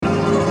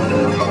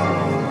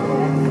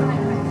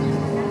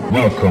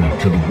Welcome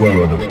to the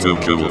world of Too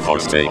Cool for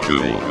Stay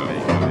Cool.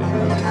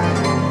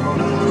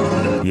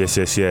 Yes.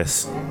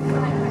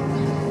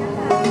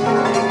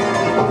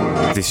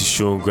 This is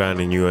Sean Grant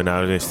and you are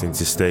now listening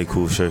to Stay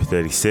Cool Show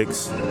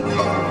 36,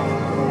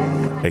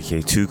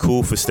 aka Too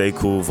Cool for Stay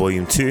Cool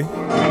Volume 2.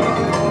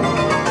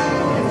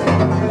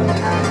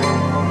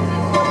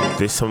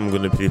 This time I'm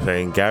going to be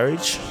playing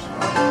Garage,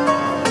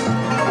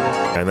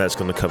 and that's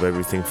going to cover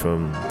everything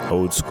from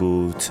old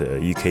school to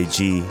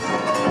UKG,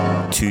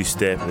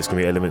 two-step. There's going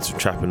to be elements of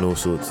trap and all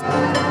sorts.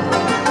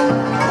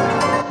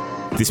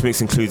 This mix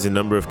includes a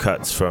number of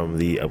cuts from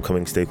the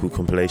upcoming Stay Cool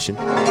compilation.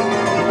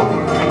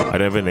 I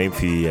don't have a name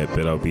for you yet,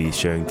 but I'll be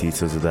sharing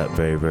details of that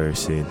very, very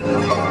soon.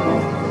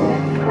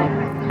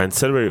 And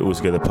Celebrate All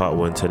Together Part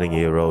 1 turning a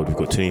year old. We've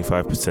got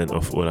 25%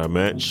 off all our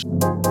merch,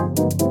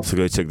 so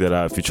go check that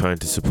out if you're trying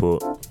to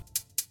support.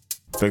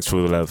 Thanks for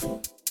all the love.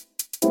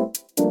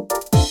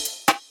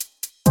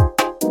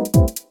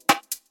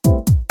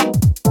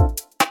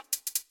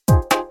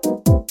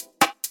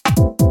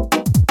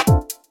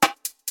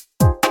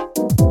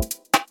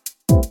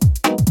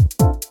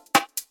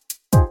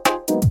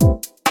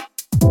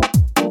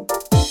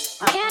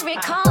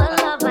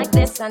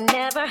 I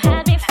never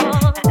had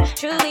before.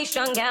 Truly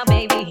strung out,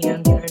 baby.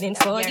 I'm yearning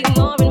for you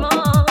more and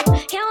more.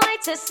 Can't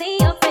wait to see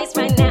your face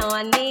right now.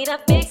 I need a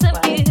fix of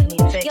you.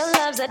 Your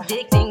love's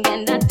addicting,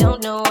 and I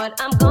don't know what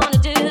I'm gonna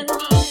do.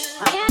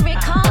 Can't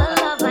recall a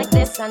love like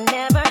this I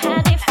never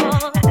had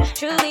before.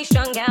 Truly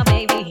strung out,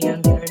 baby.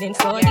 I'm yearning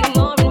for you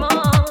more and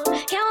more.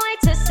 Can't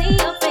wait to see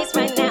your face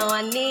right now.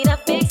 I need a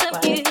fix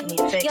of you.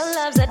 Your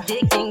love's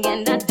addicting,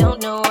 and I don't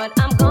know what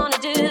I'm gonna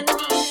do.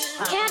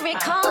 Can't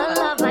recall a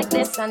love like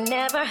this I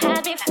never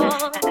had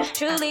before.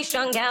 Truly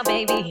strung out,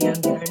 baby. I'm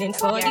yearning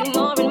for you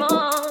more and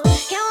more.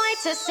 Can't wait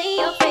to see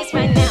your face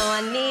right now.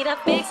 I need a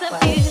fix of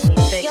you.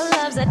 Your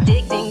love's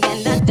addicting,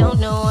 and I don't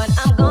know what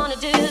I'm gonna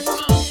do.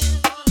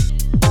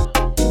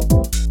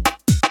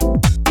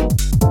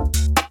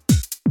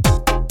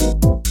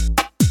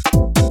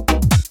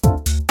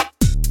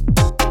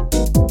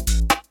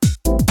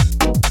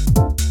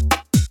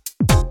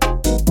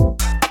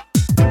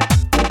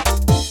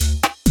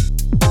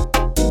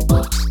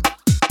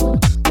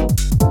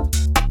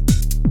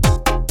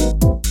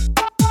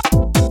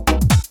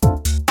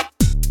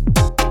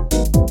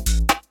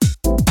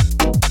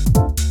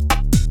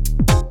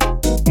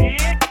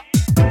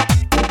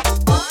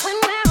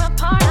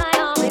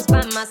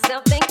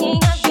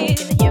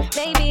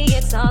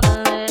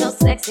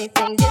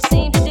 Things you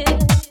seem to do.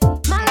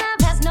 My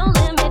love has no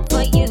limit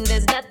for you.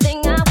 There's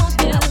nothing I won't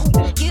do.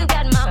 You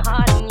got my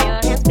heart in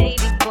your hands,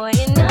 baby boy.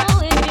 You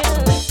know it's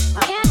true.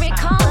 Can't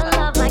recall a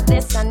love like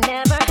this I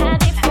never had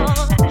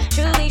before.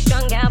 Truly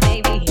strung out,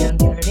 baby. I'm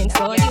yearning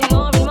for you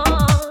more and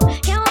more.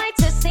 Can't wait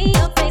to see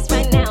your face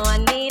right now. I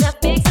need a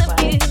fix of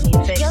you.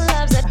 Your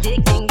love's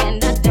addicting,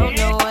 and I don't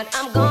know what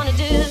I'm gonna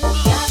do.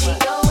 Got me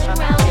going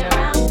round and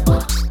round.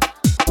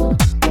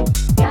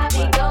 Got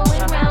me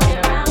going round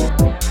and round.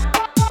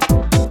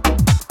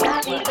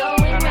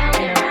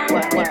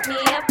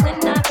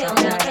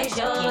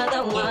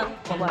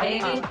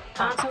 Baby,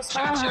 I'm so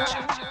strong.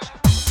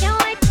 Can't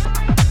wait.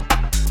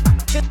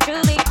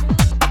 Truly.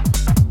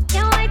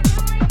 Can't wait.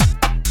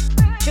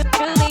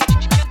 Truly.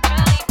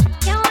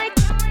 Can't wait.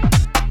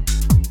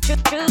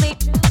 Truly.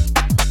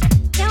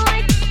 Can't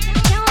wait.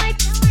 Can't wait.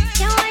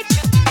 Can't wait.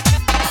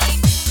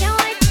 Can't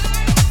wait.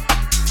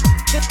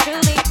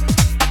 Truly.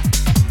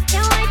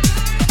 Can't wait.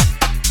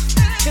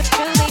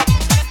 Truly.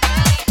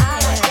 I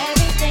want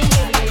everything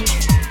you need.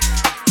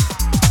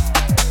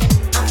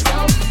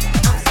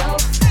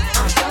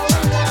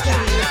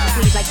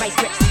 Like rice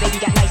grips, baby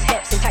got nice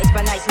hips, enticed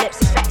by nice lips,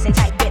 six packs and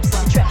tight whips.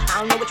 It's a trip. I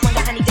don't know which one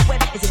that I need to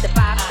whip. Is it the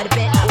 5 or the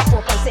bent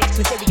or 4.6?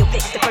 Material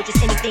fix to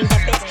purchase anything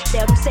that fits.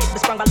 Seldom sit, but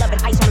sprung by love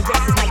and ice on the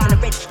wrist. Is nice on the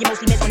wrist. You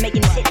mostly miss when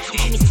making this hit. You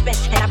keep me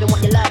suspense, and I've been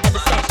wanting your love ever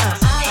since.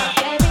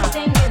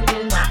 Everything you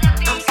do,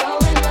 I'm so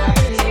in love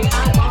with you.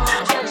 I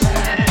want your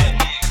love.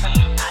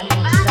 I need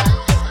your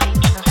love.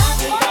 Got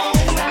me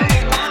going round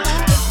and round.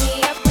 Pick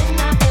me up when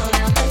I feel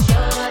down, 'cause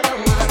you're the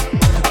one.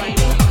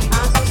 Baby,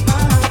 I'm so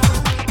strong.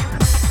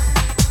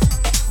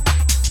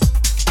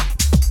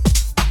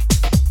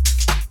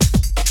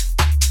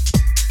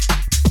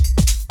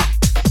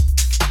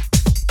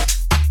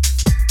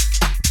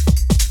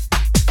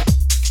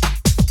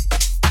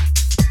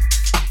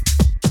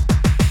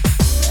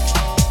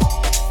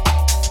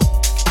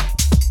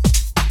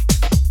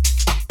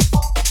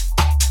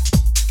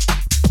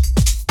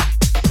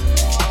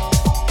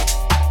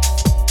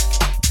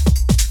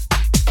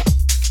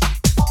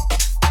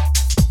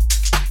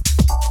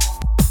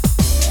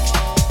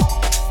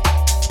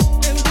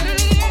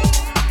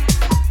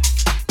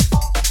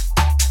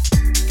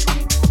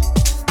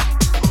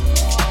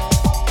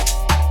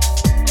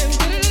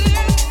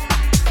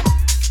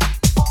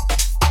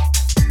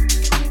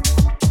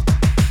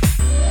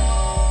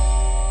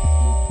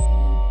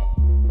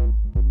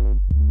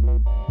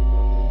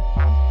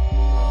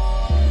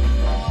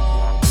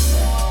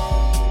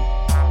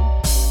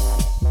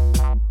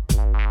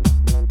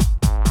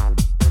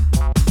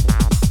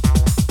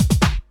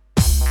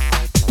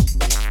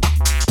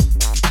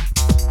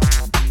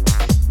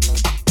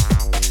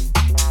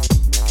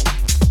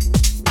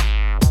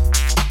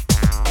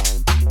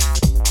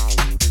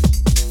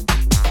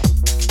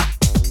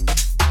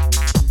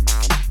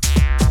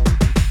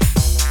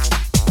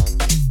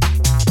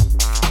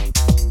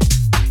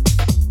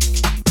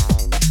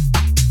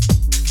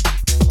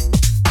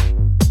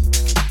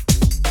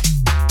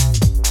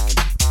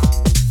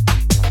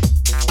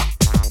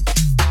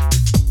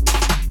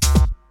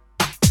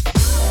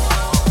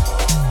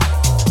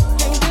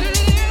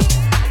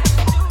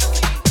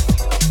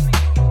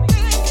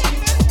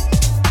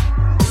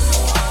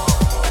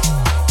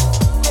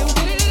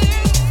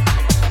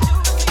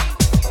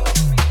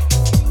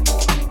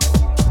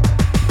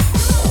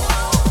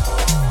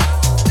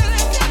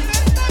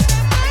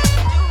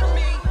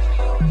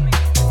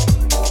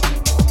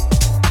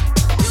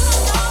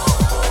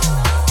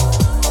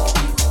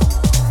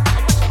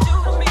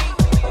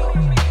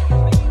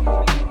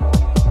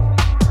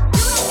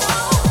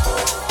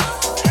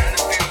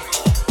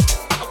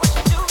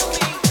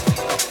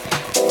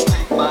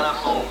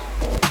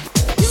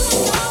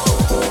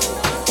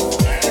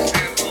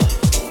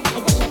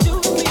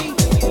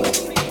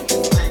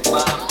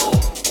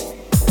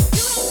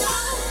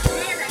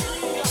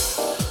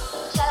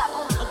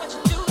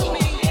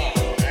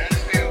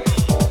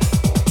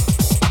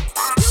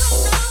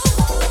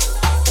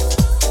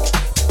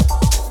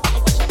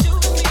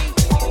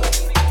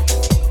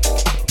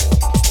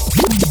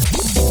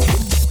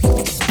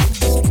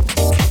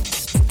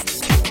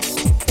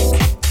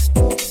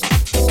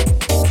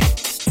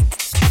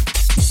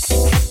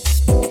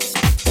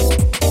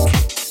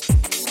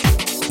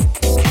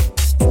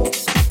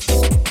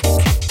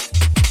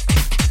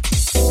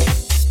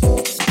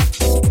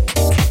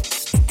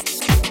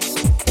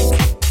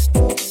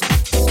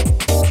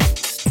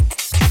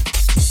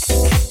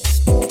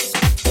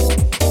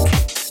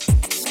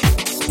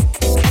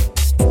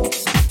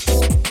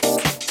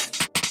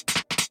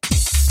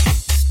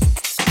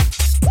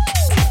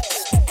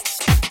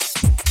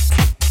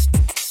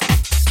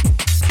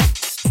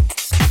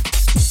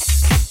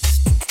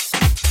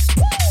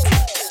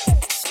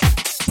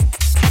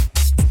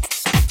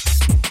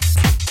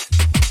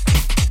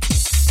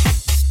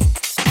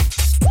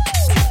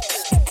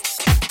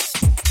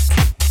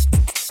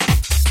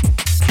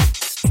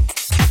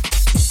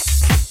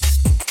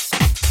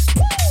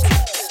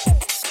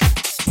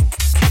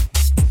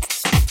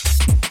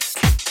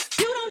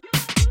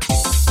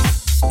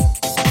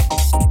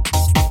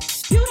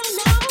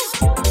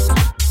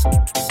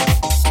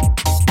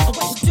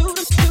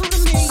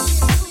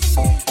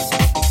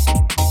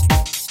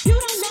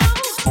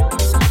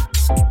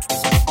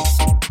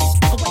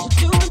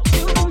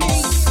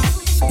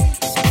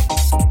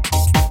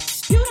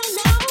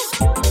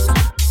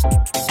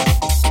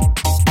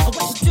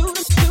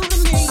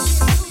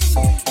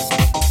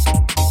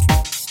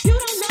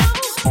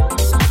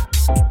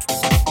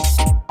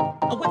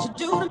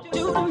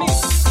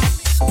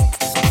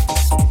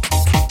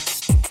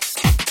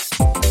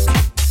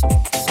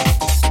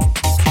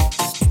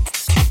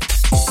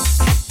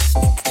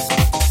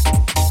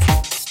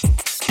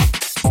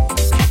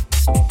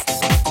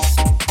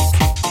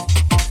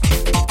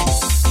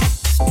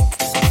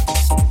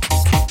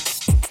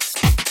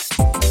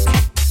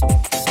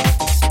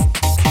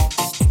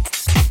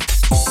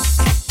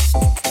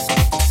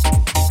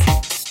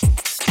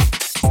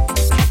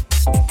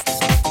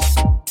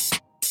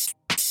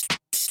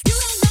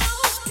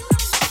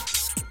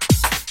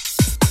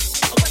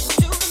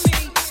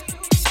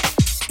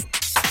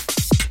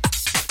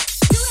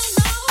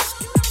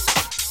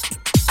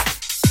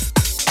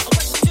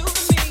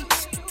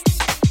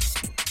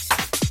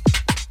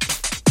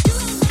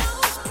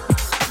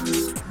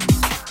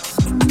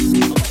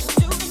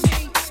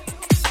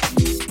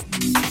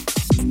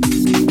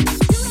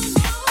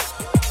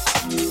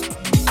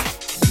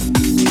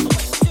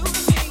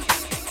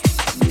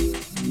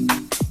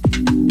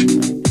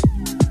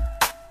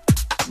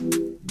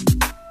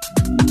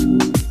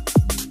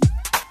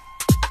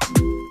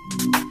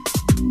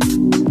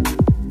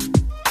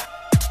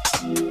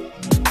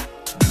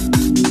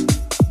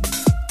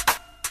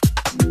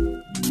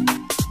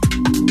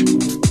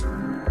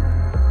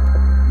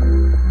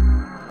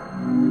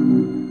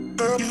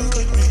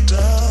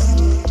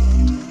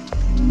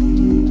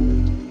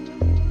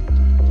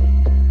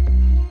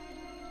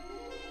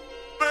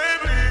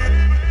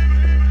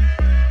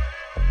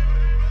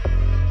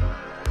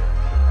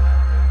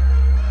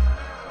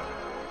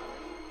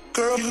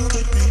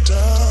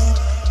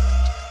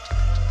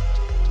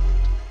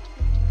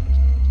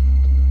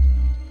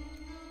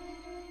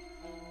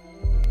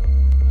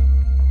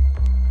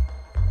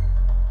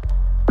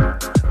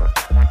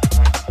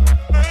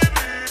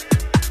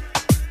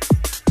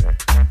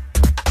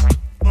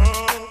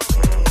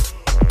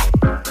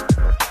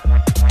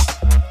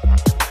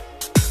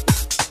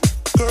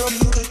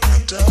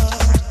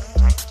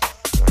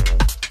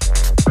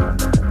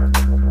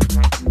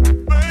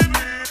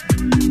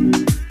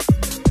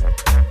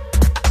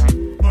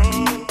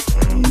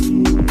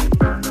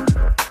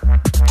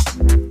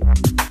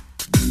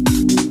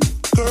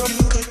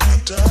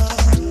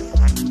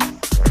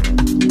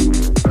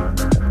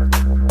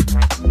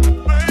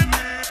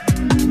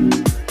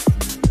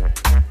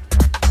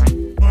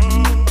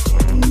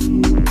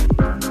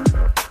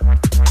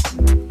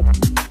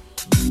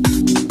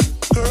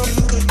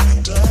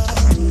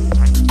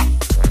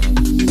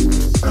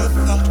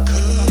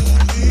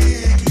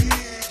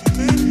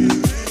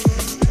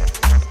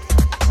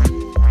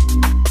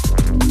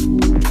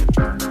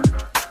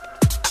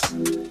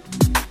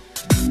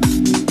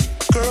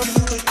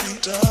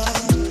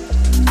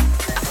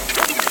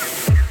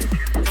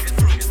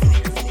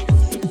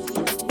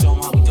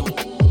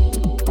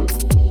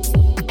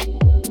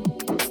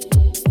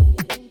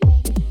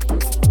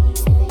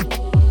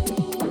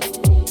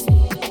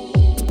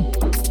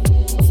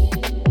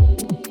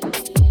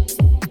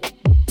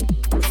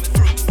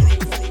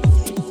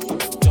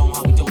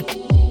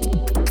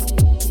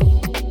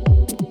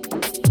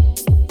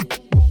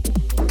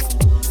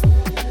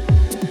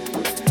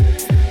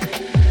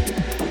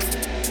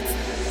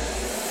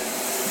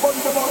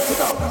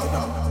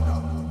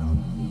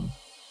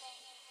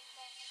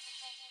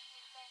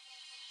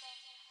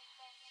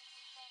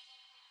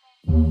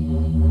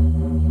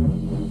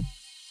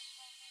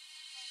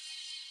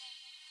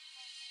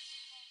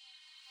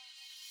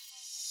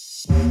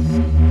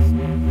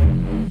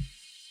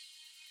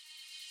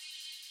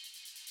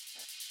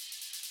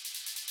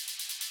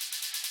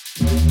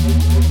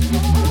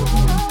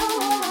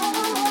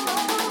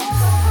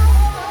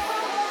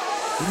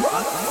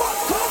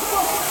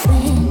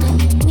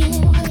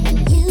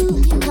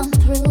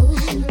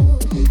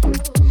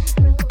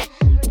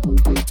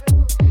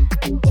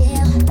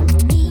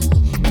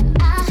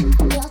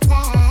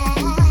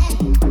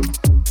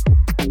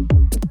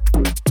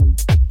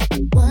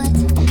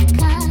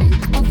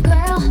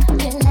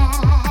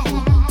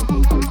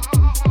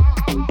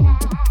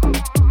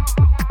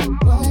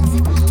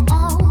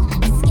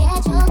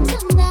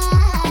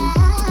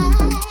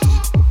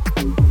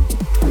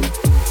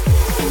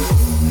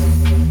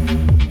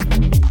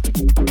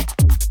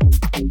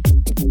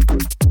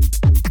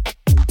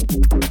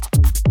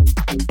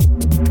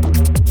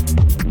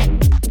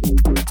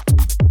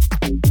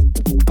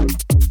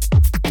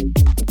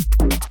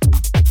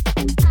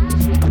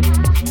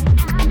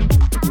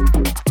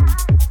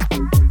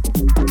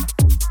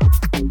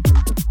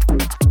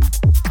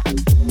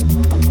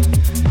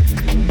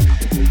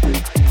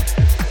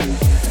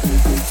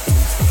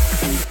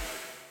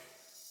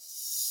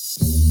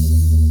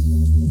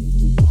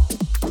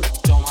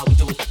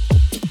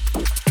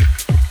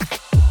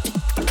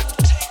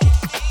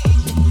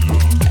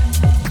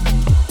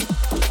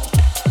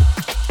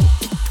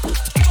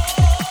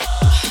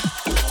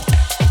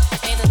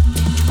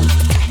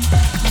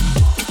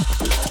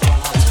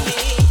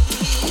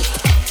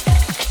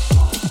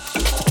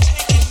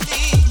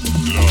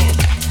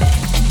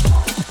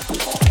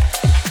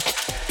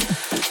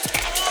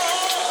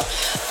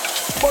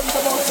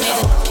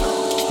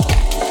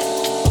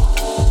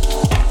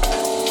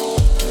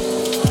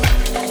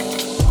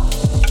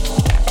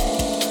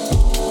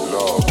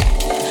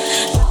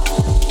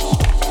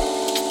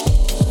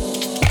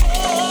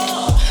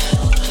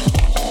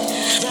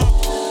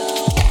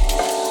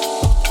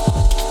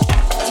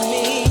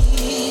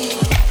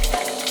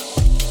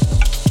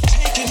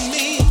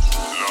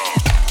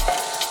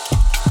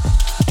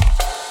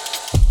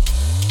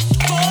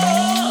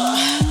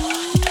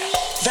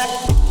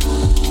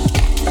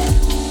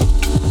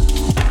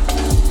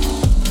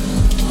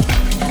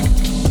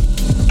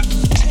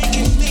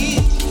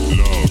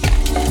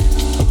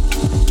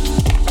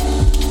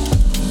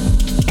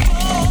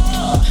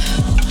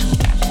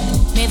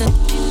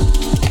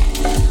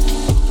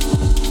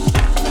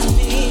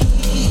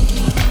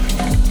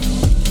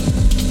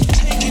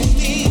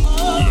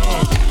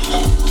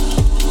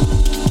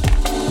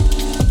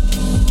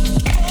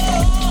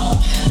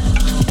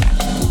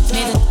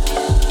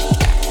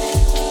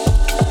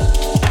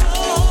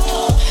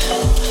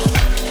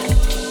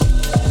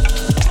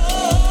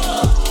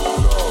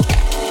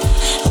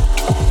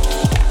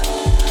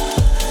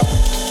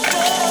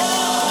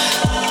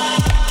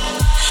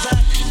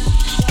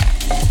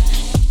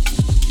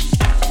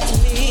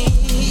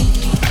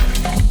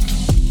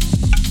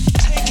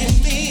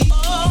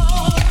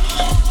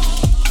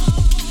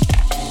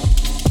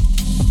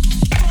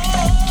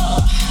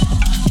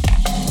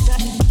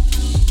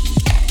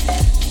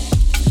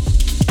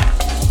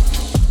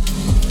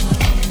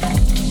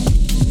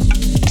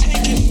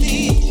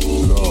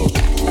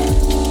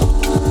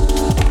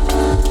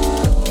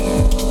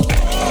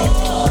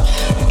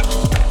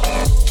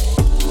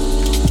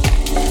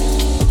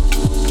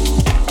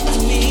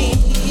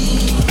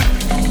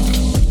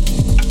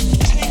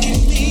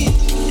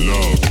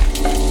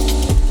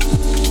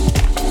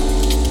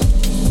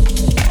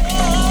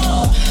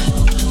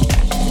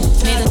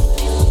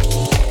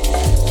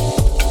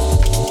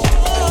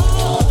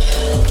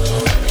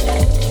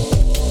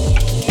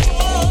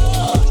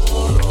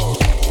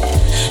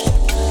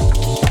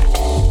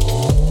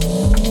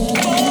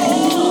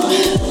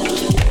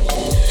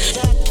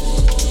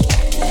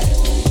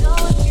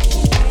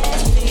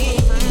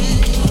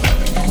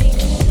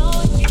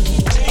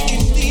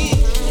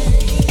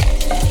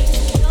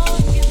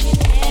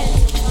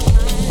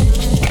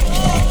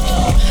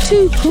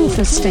 Too cool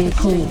for Stay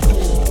Cool.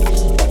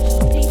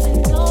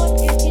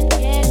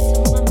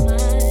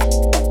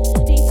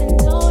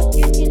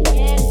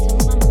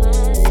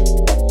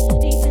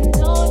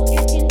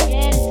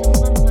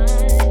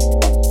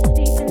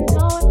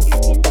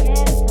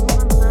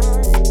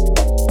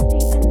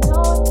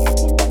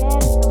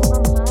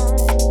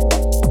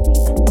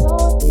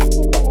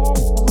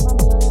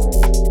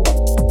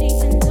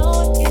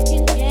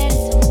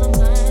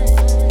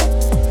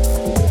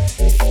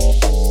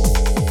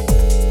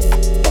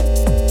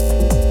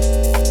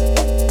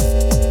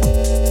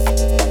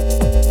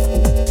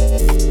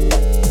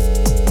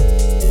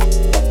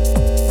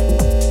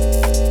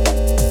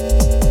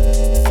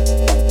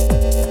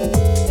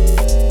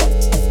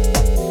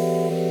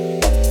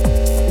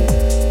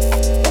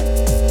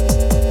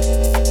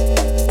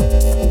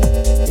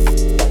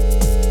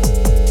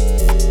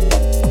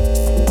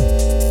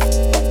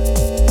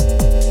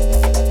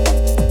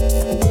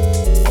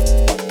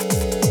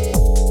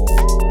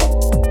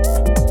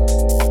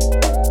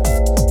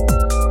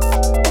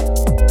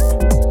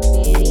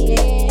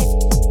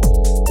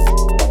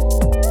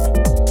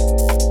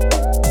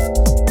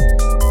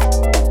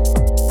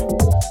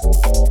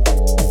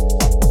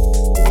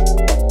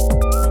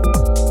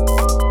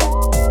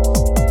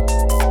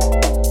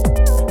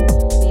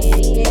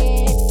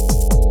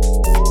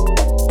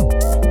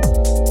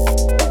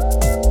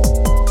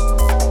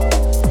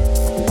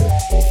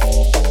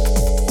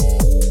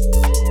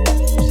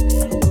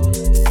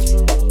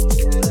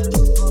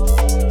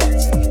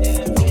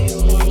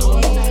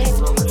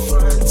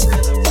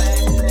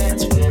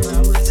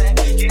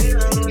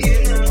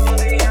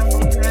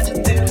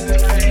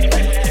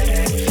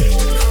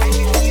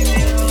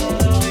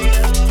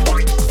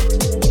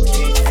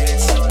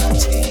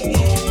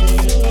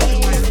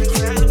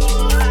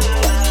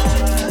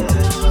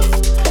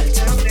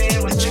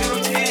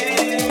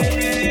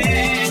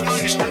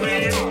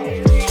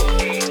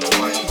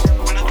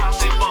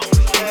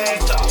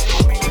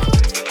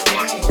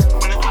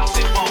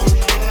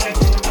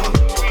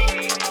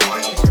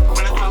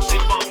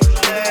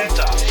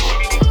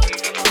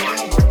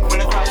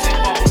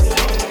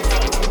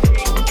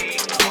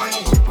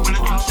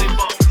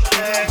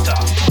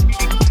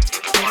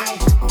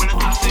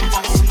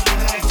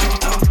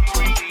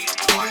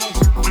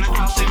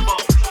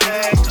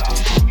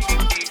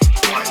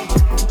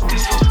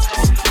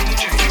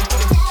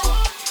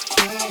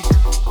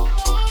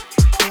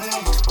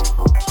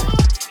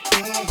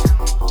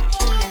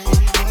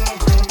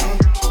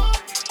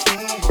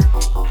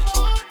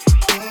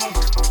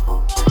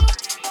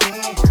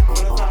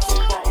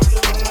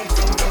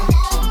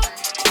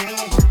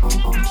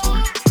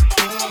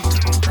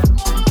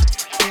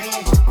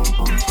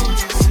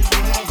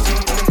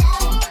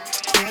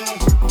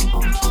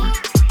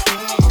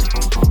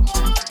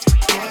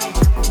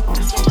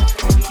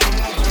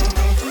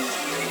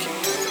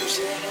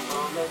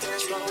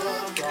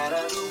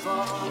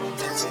 fall,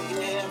 that's a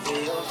year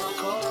we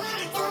overcome.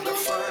 From the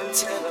front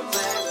to the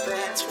back,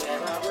 that's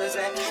where I was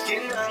at. You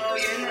know,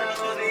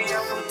 the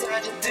apple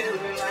died to do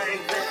it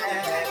like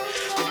that.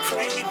 We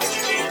pray,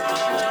 baby,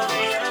 all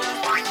the other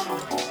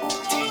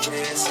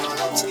DJs on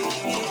the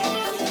TV.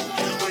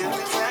 With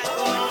the crowd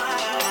wild.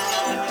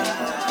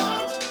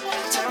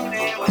 Tell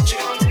me what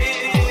you did.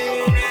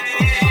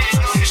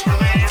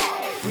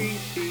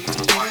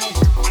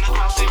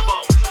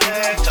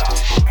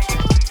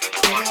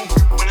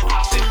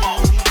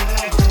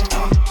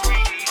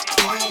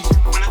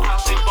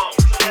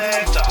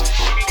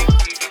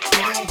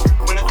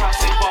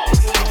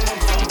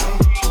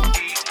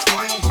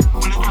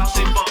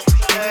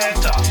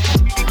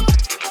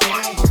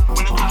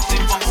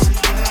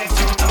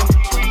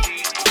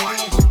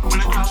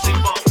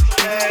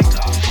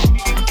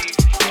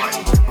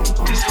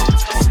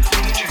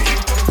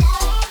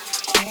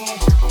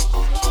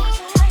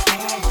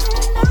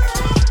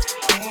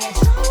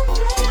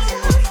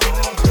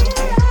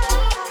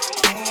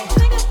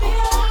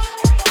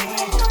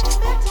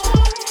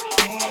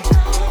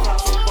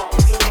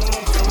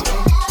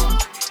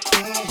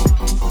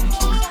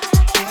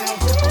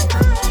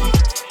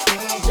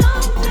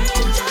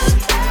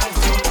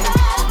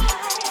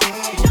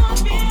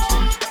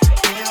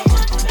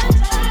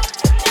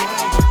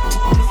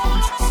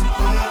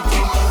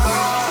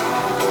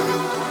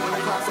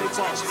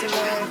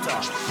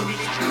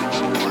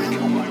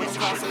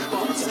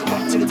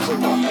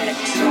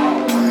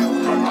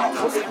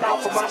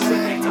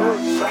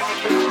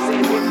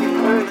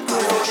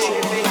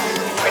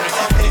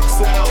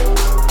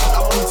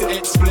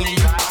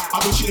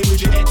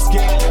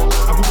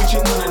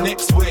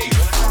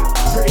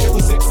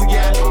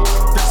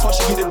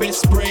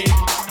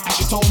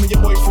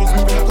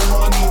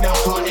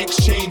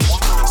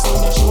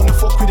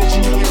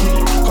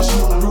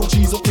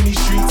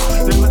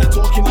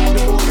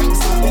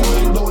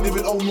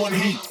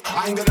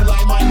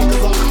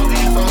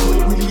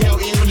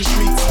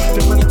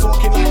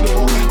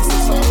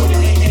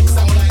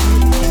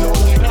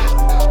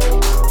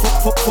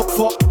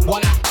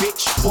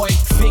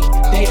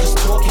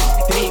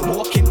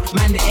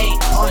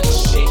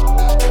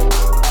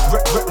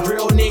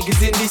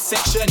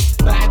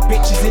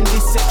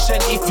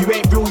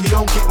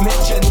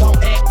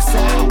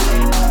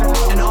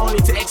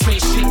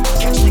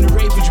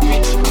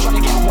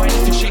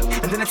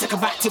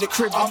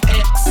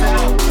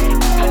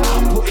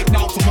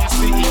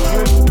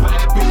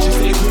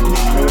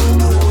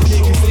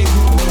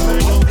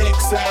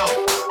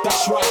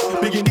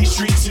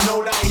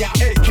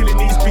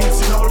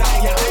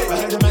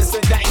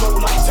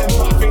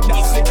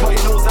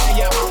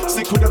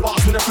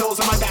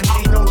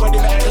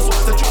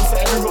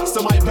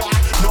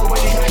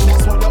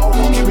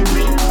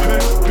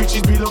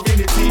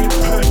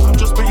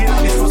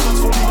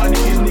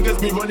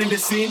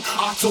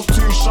 I took 2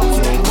 shots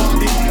of that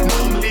body.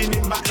 Now I'm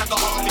leaning back like a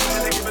Harley.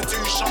 And I give her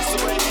 2 shots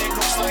away. It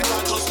looks like I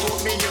just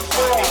caught me a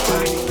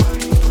body.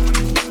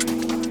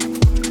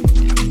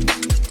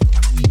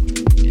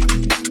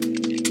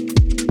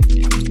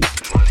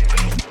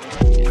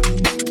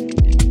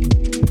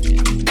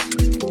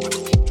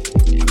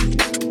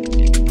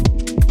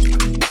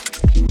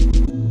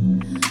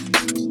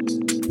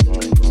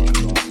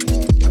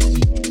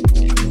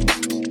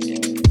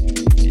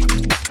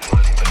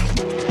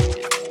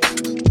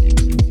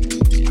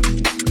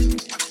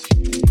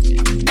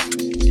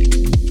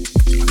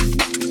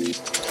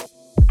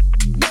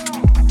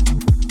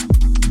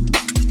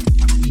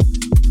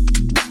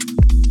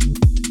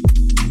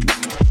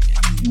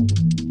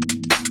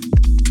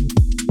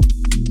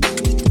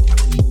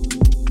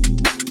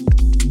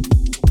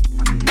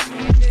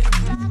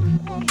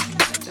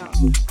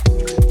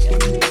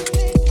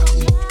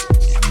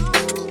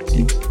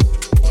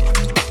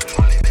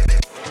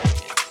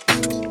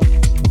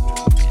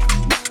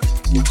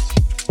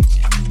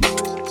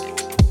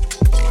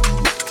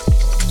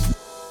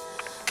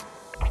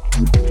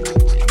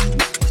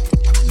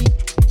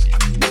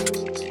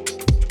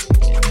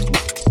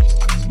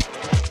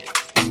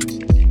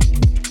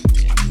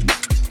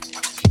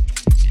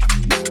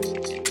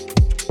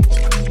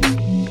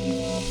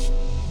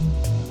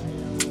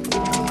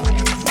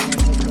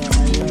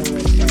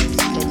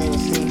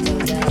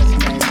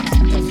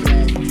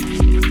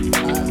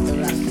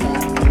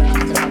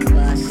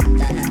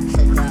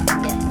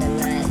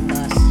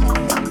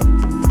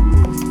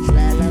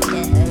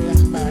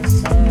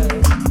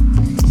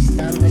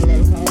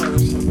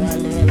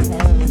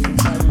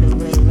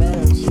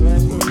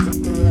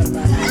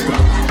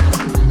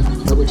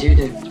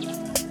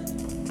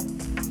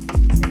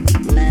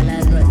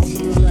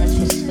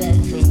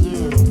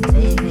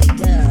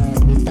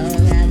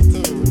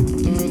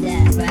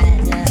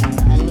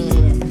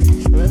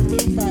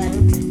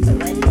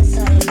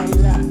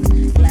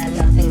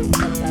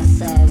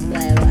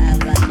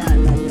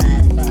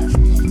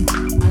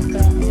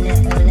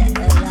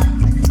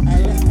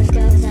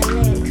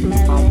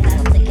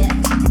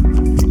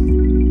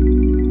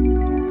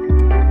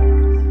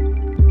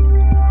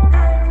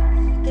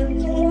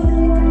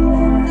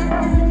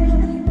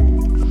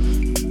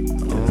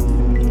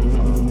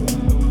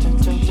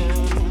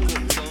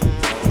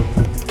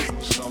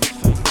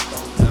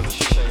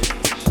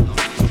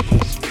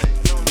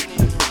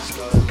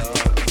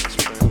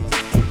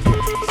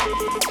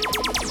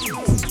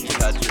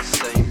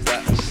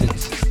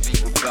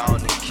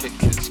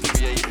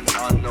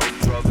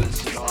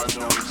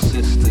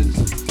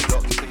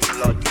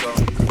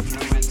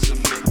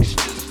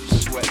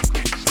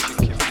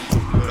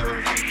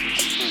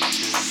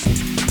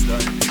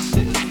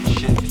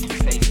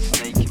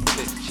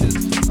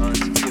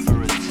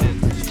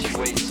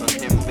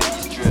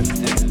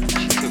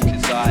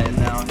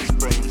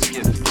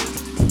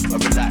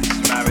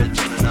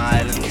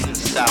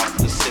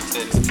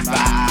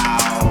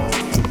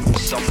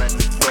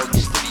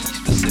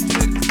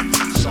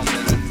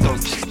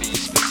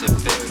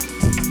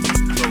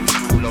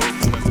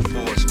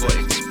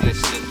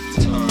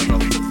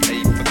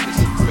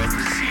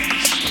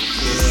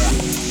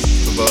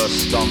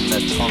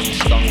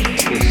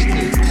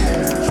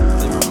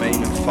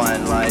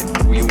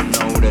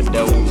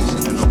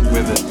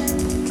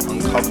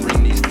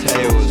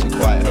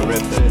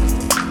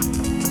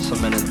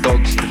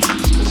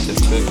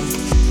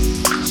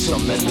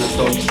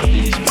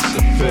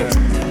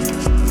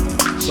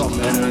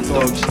 男人都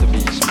有自己的迷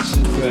思，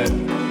是对。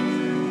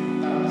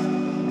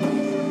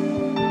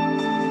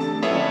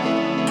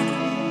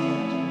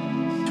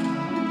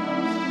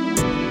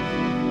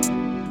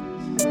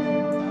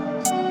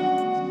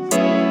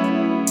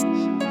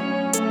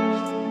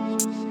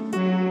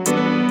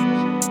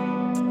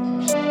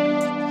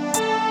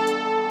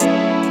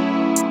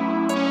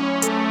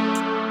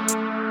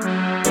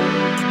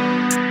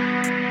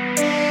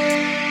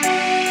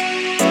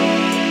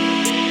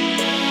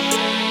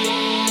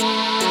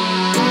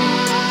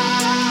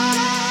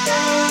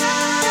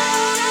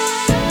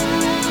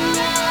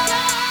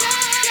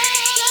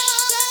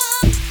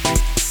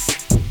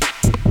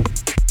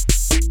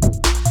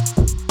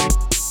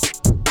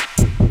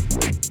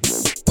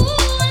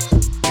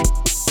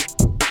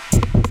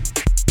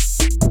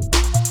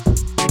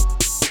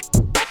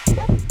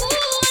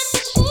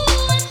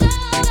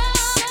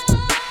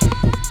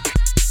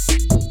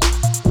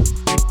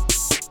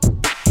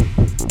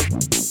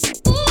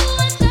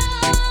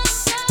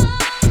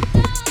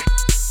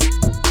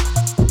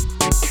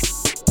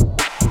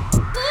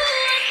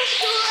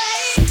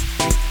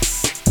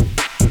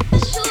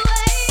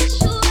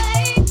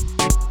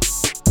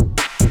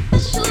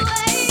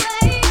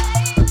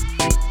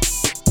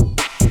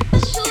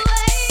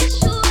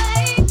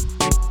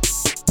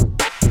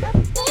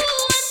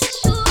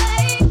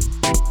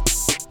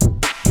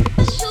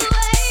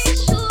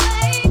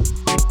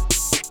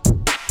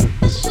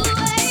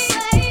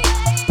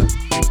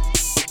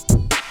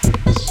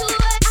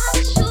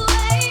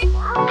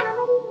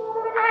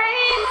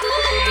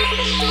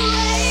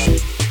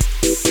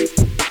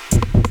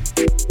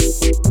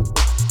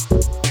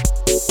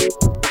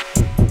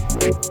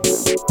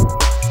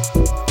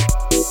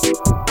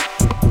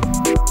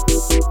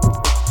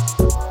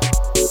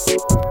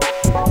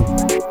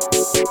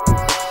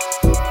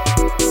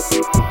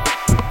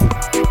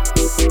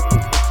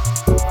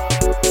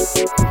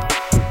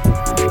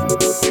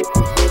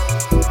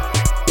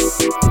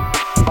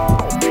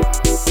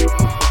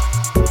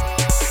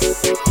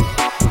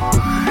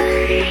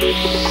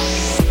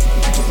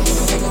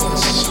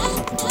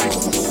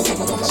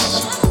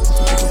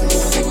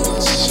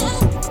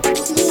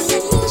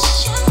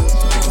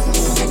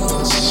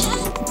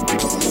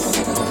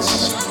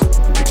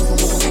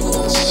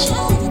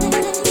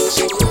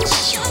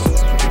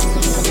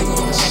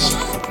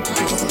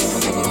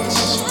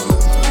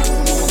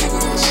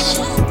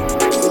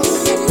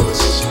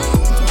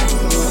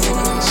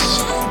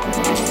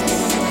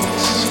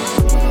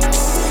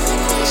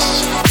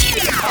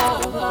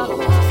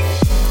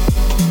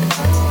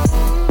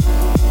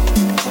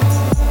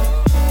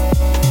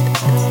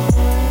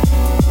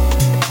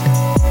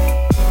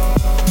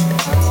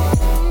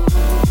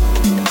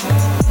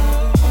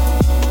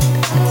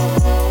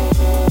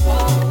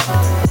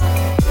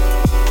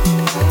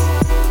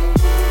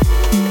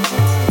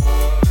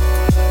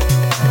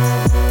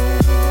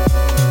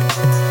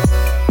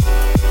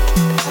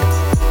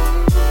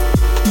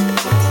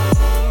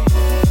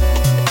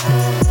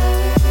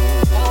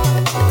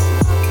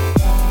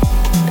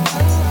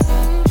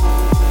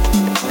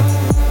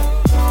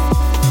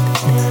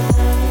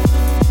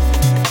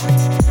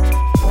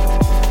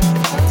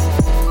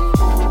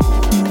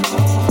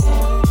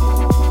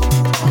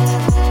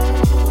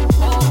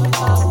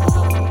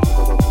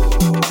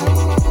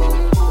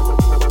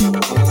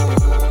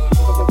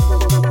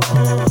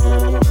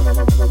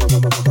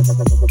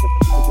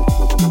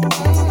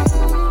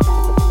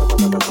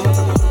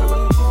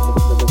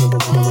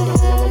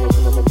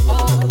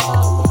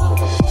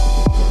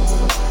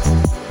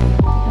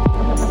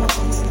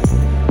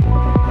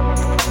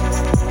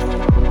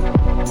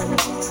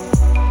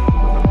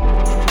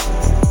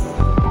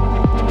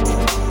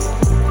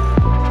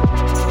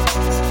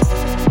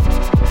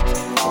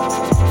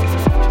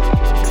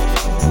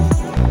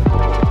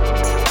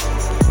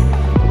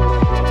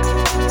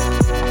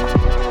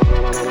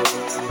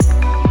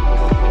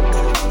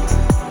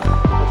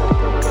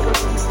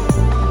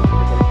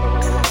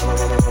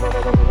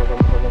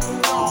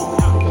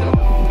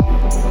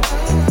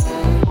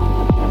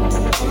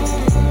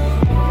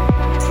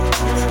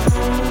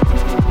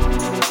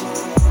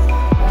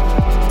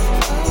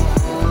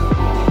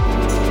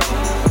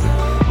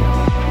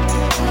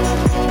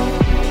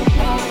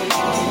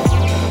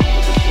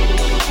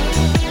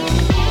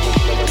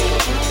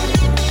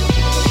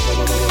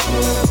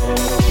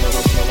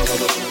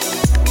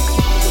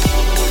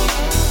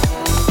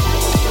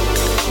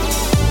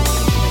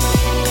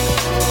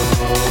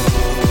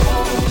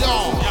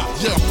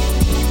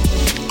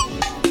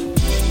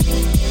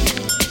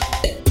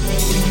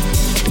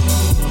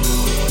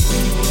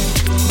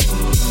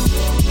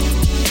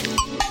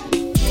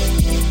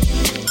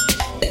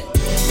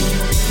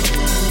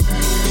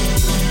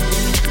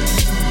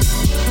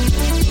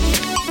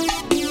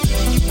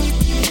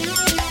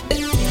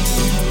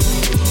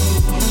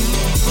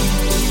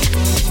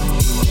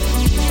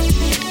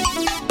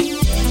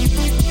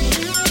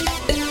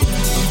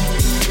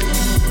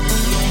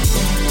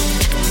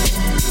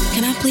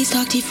please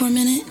talk to you for a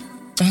minute?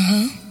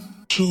 Uh-huh.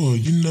 Sure,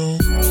 you know.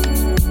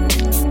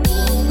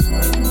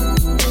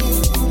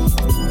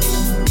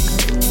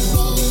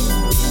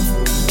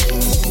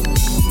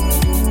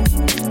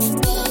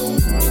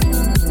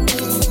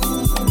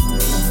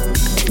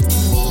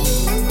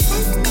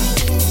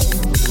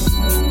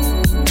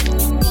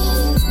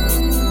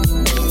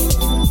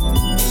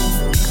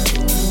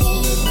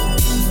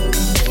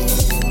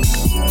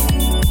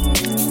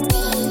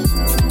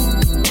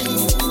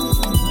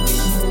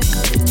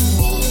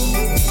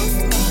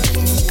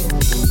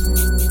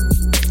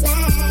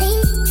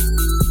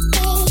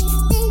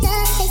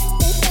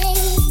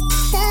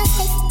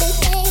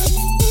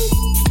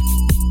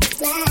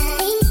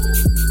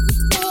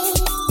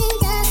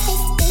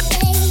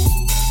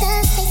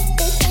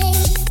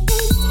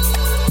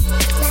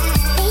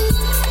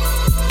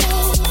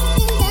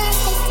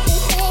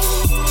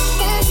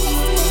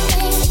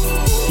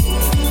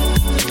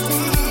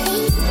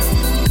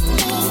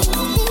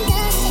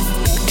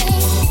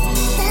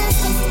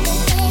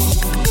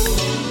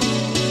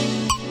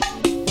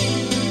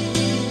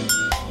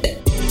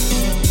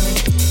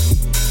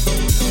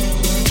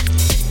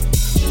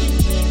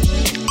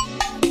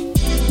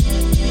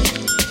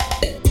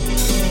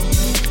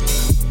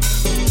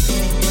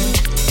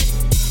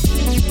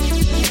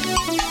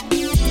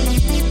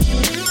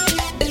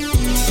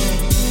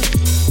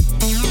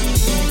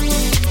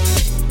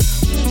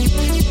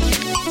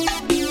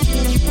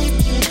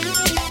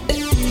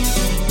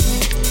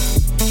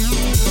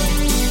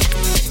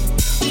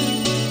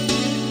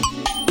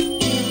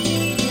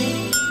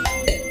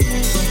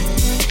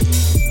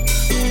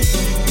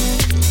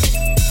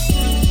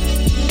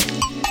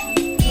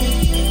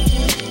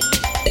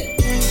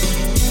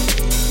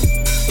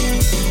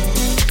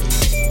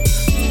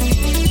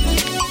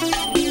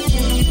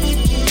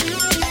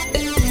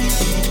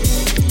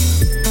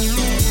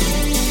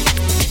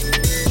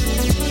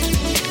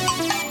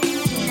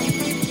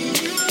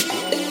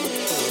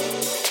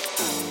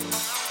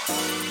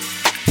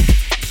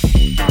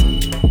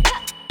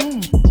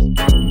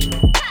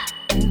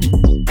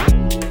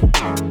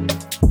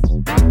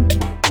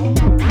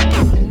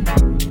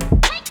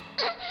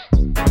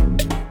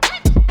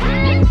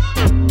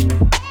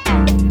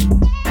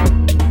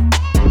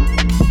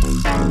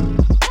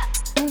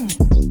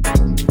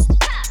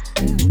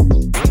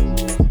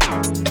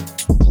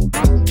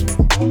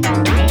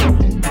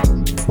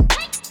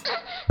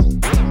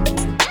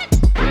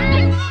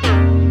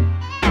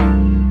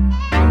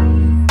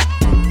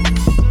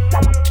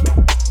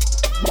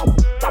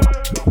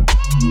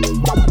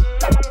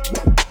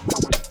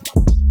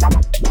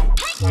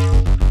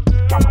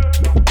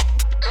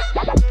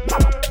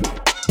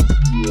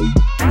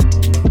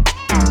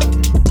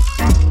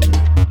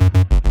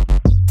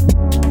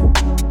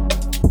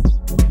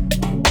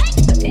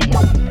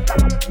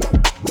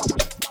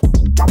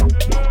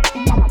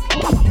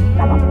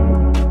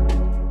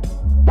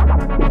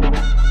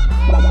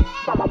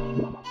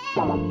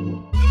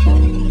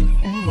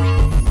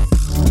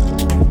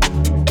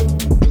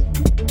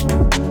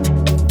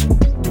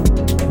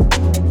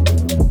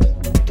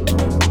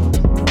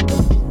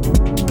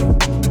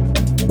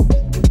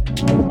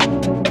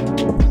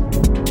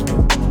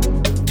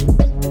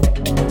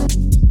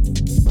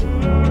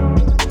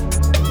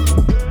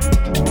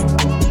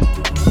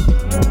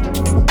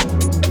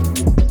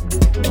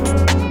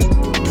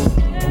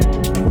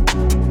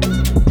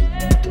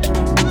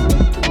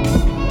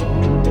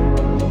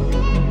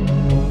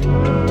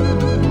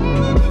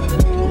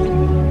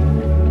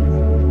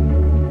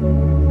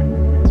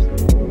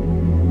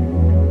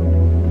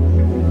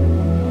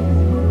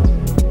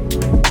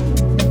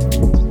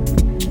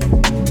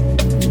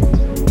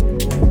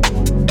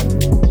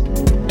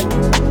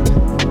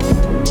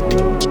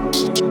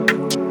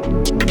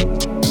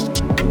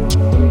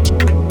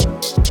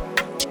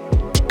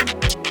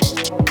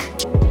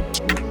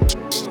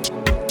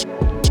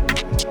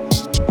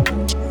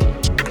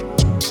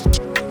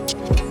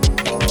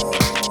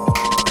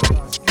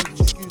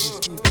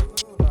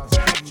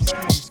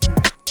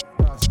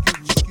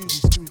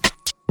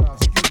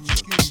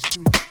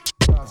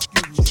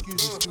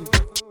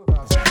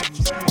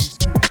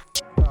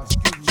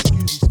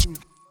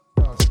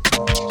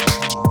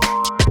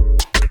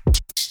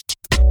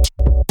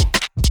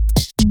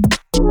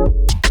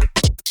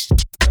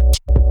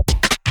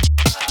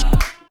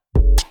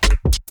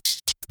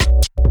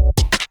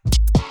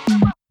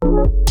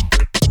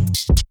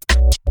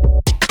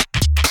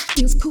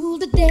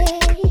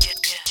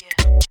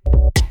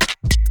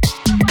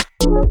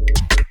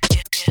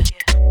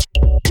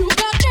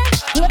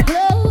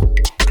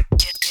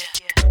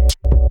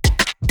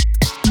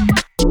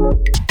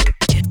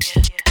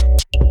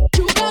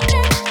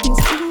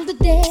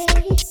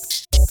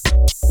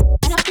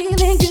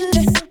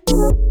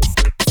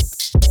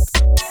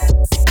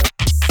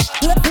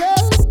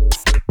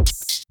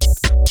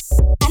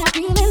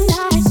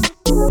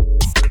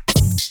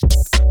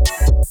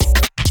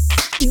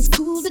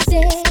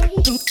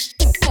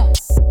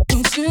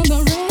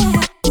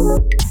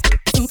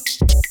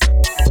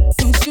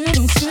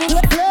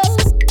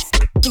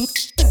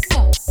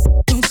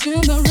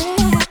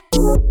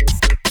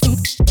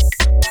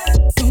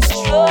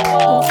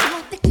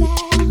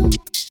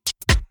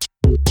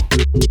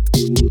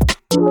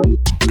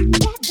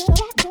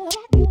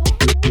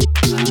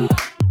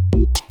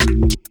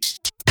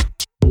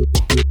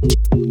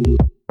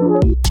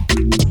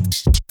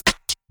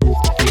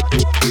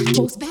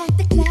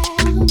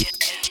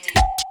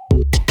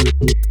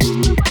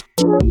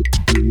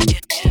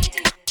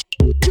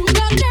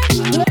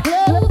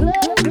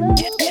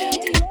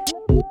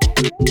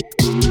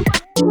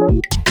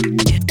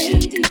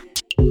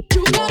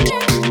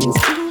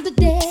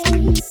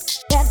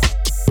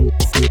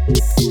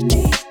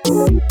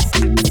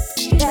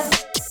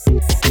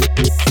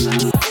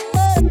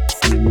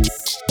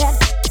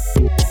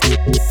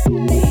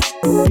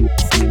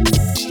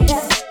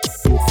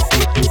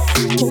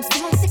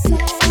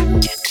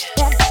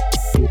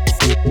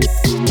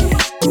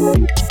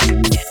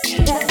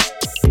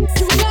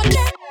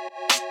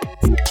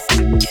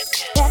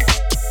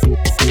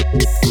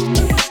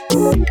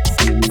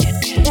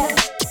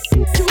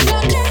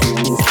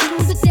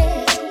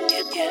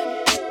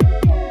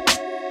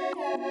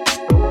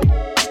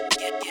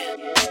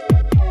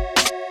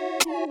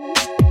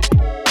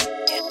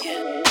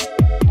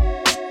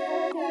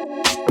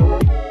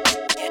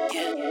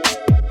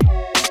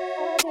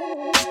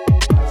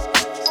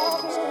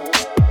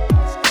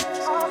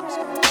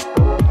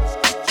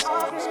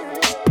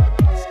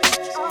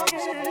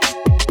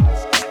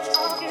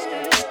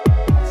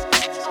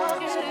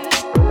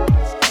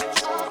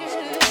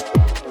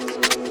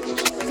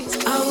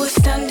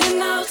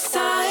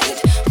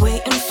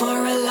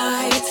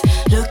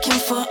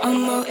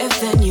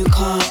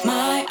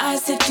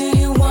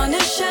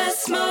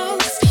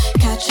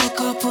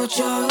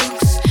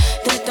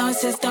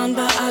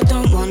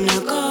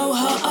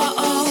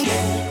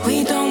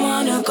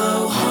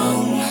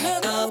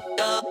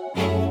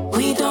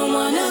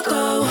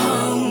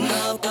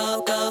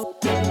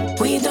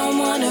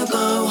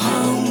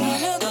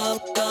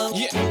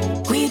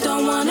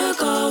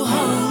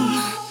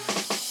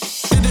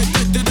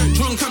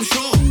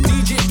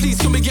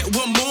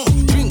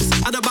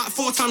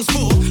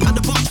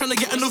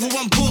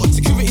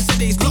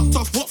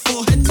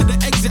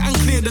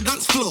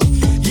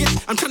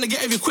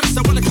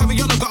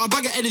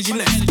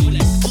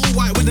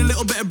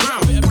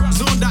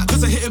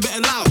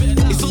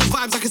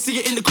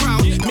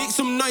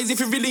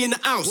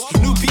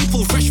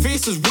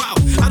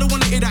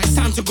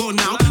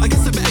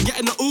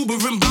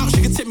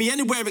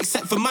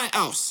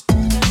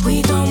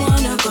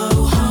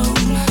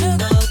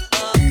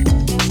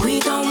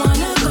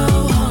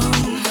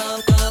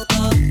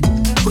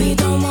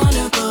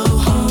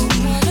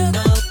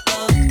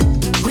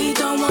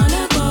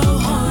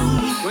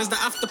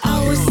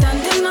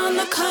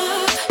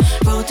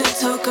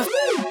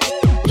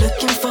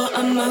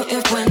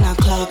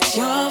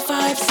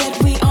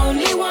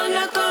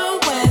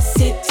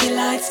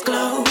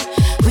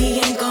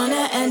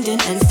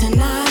 it ends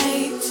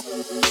tonight.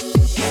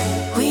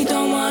 We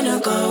don't wanna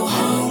go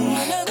home.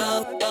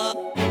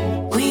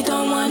 We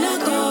don't wanna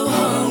go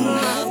home.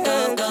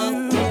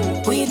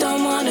 We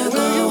don't wanna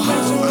go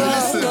home.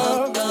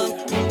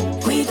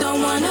 We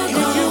don't wanna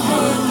go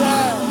home.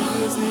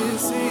 It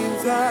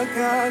seems like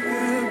I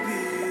could be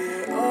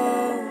it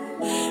all.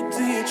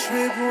 Do you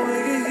trip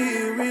when you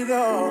hear it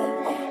all?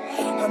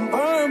 I'm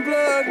burning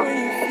blood when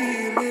you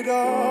feel it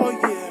all,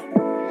 yeah.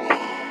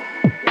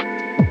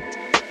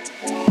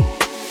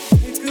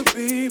 It could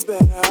be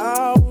better,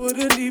 I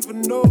wouldn't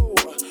even know.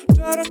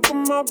 Try to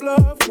come my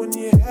bluff when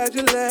you had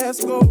your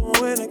last go.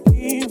 When I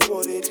came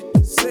for it,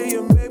 you say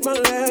you make my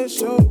last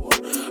show.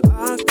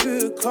 I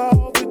could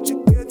call, but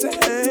you get to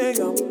hang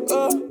up.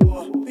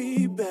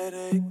 Be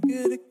better,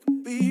 it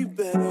could be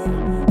better.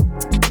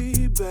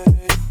 Be better,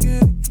 it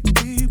could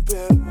be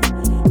better.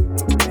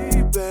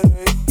 Be better,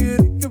 it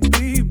could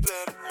be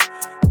better.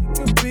 It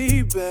could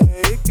be better,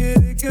 it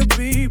could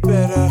be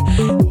better.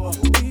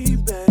 Be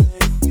better,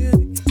 it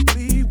could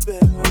be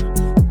better.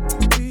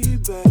 Be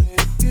better,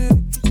 it could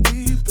be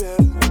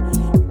better.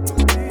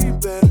 Be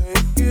better,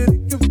 it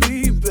could be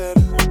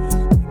better.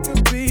 It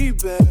could be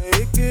better,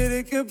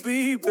 it could be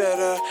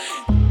better.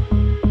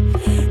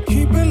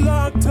 Keep it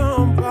locked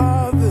on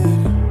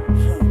bothered.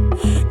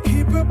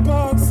 Keep it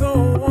boxed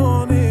on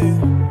wanted.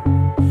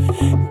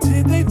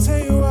 Did they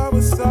tell you I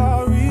was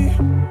sorry?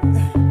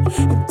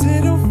 It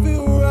didn't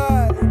feel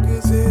right,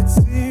 'cause it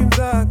seems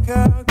like I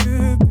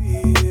could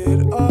be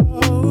it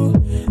all.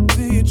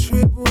 Do you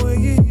trip when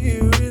you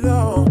hear it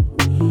all?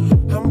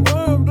 I'm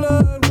burning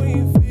blood when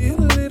you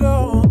feel it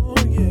all,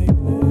 yeah.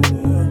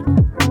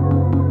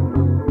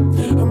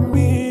 I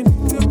mean, it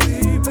could be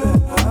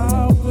better,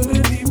 I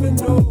wouldn't even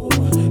know.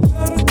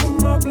 Try to come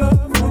my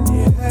blood when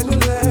you had your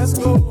last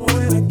go.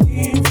 When I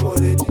came for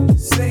it, you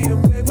say you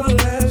made my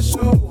last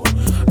show.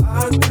 I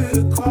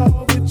could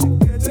call, but you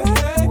get to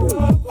hang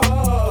up.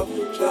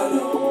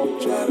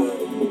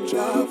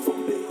 Try for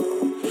me.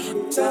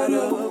 I'm tied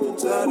up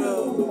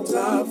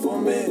for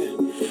me.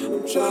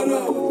 I'm tied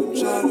up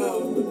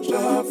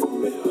for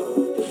me.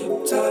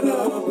 I'm tied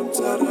up.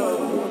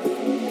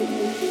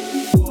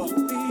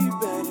 Be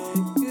better,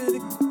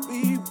 it could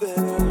be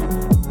better.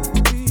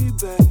 Be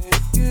better,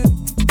 it could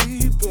be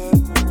better.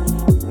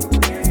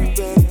 Be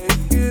better,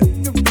 it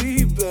could be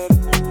better.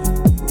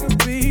 It could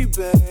be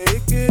better,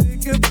 it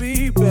could be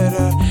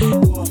better.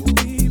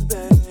 Be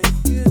better,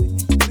 it could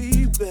be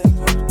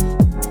better.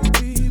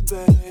 Be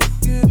better, it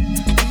could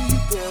be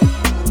better.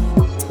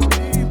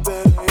 Be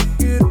better,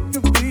 it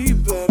could be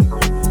better.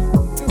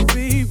 Could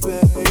be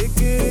better, it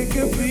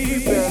could be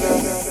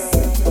better.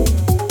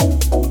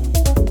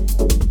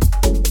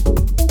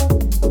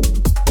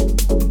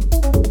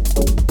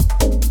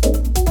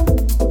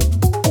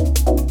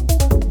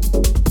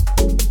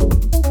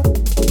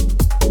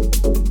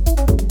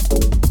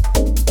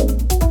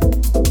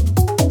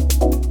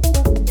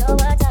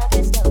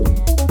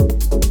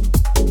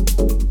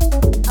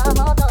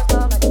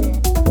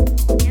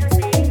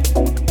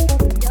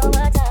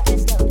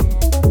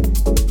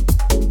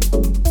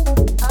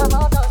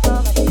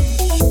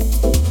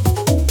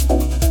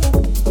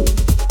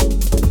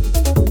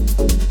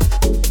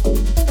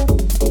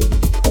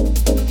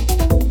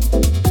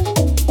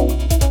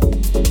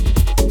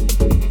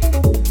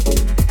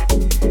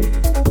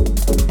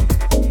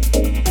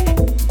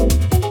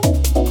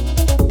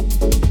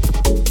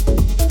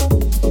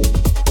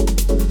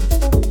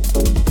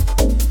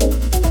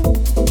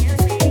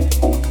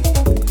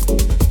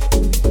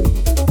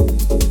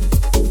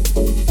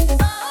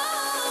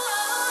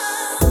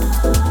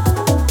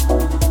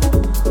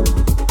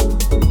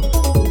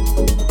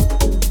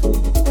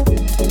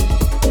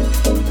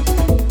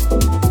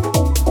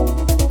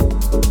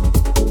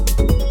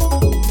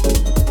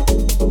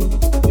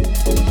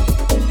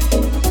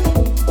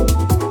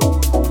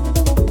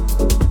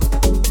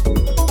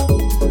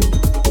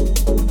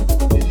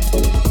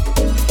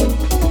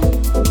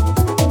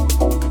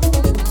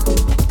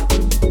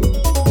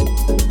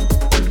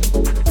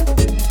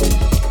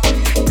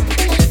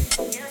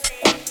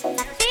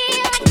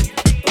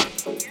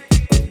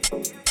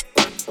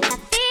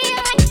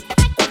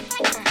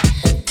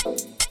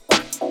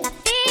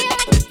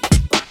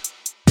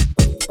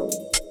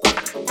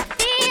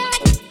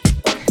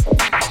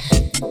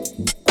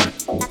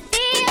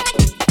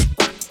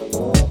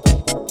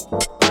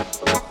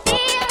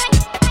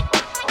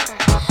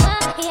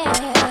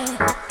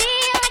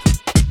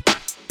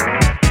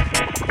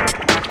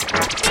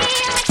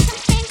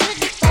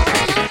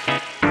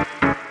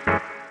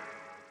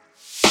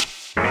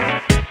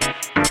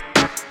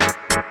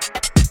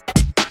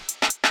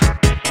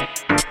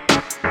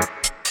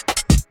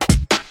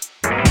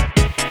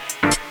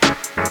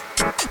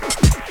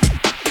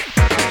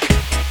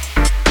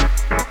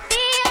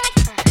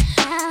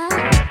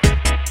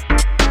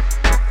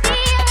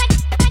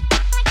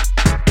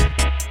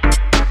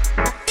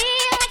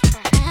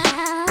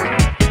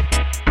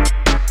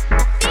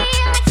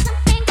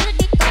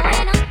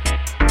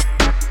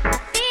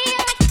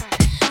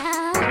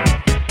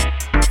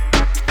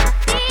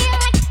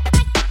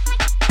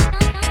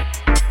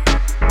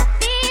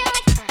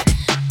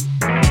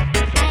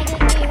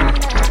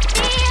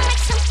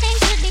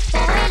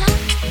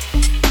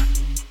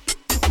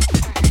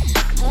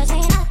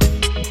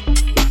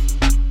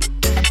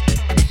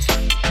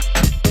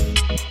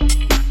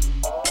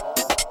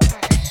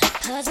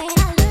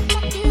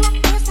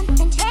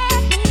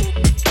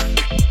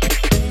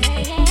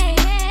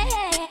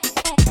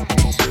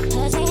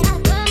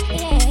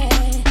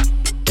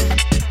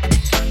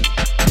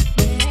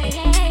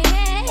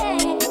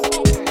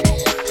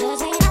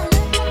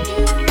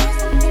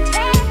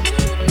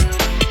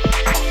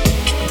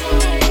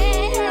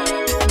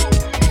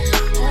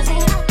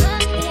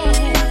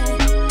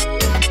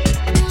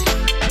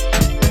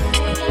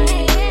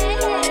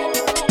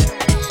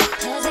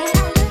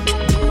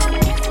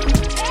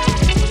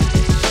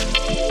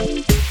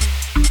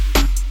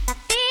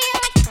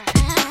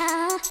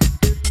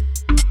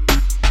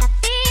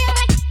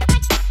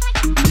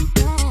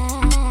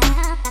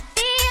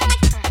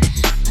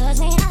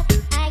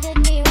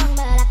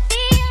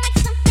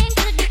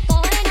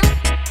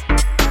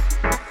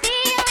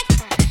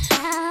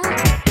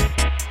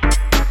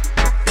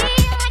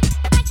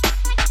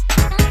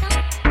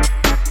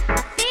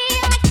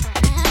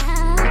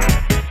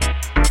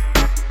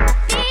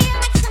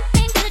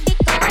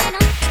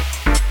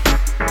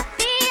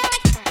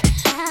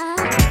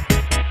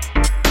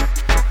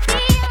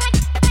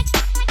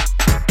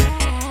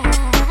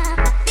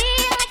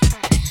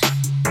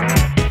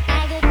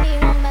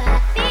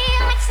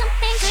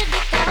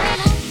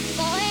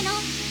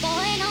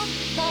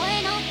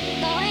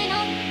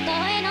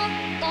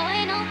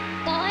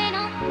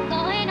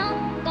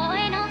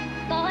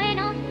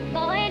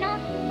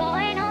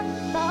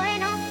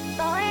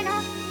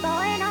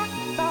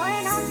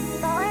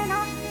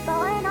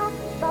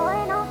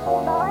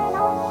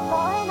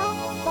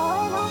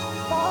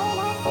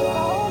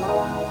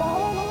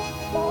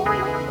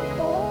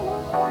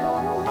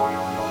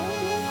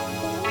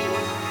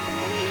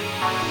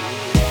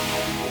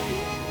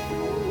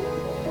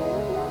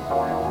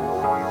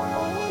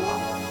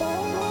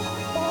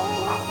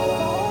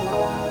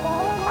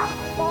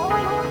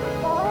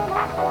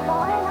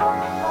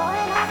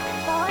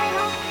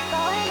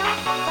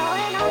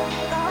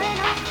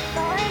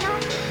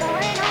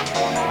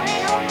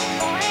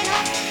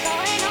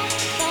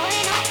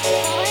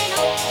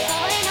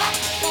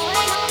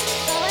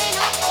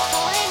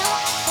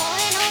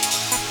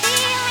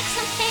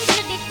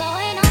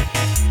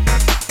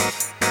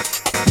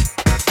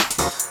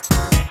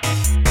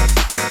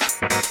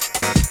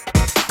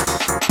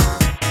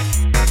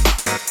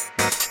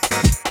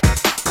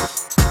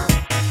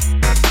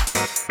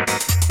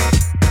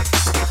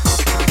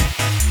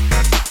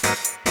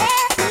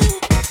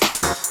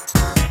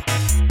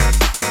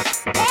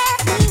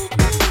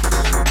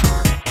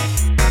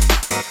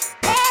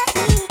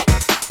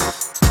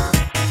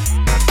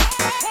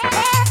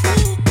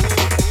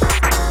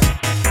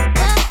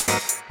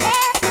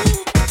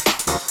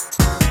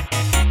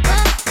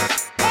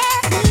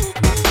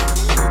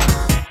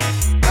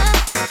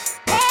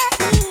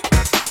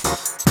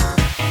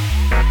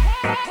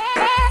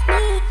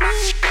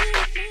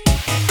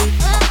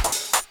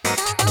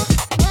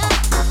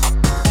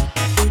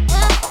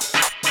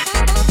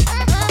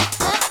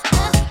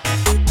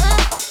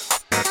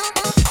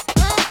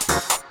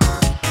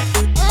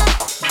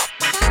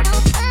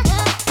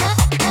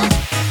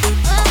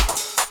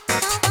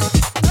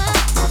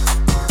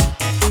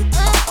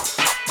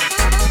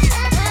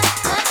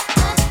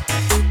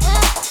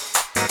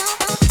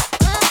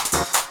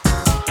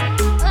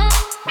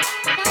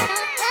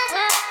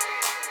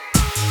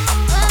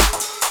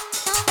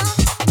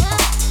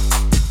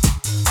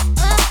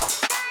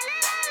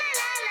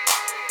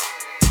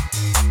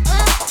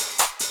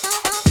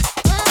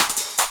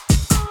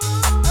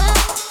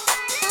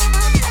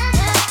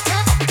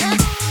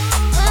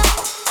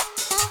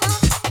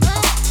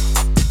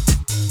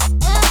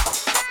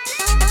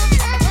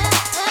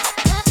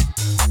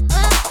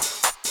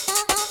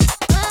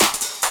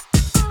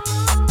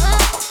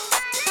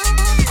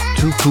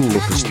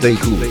 Stay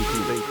cool.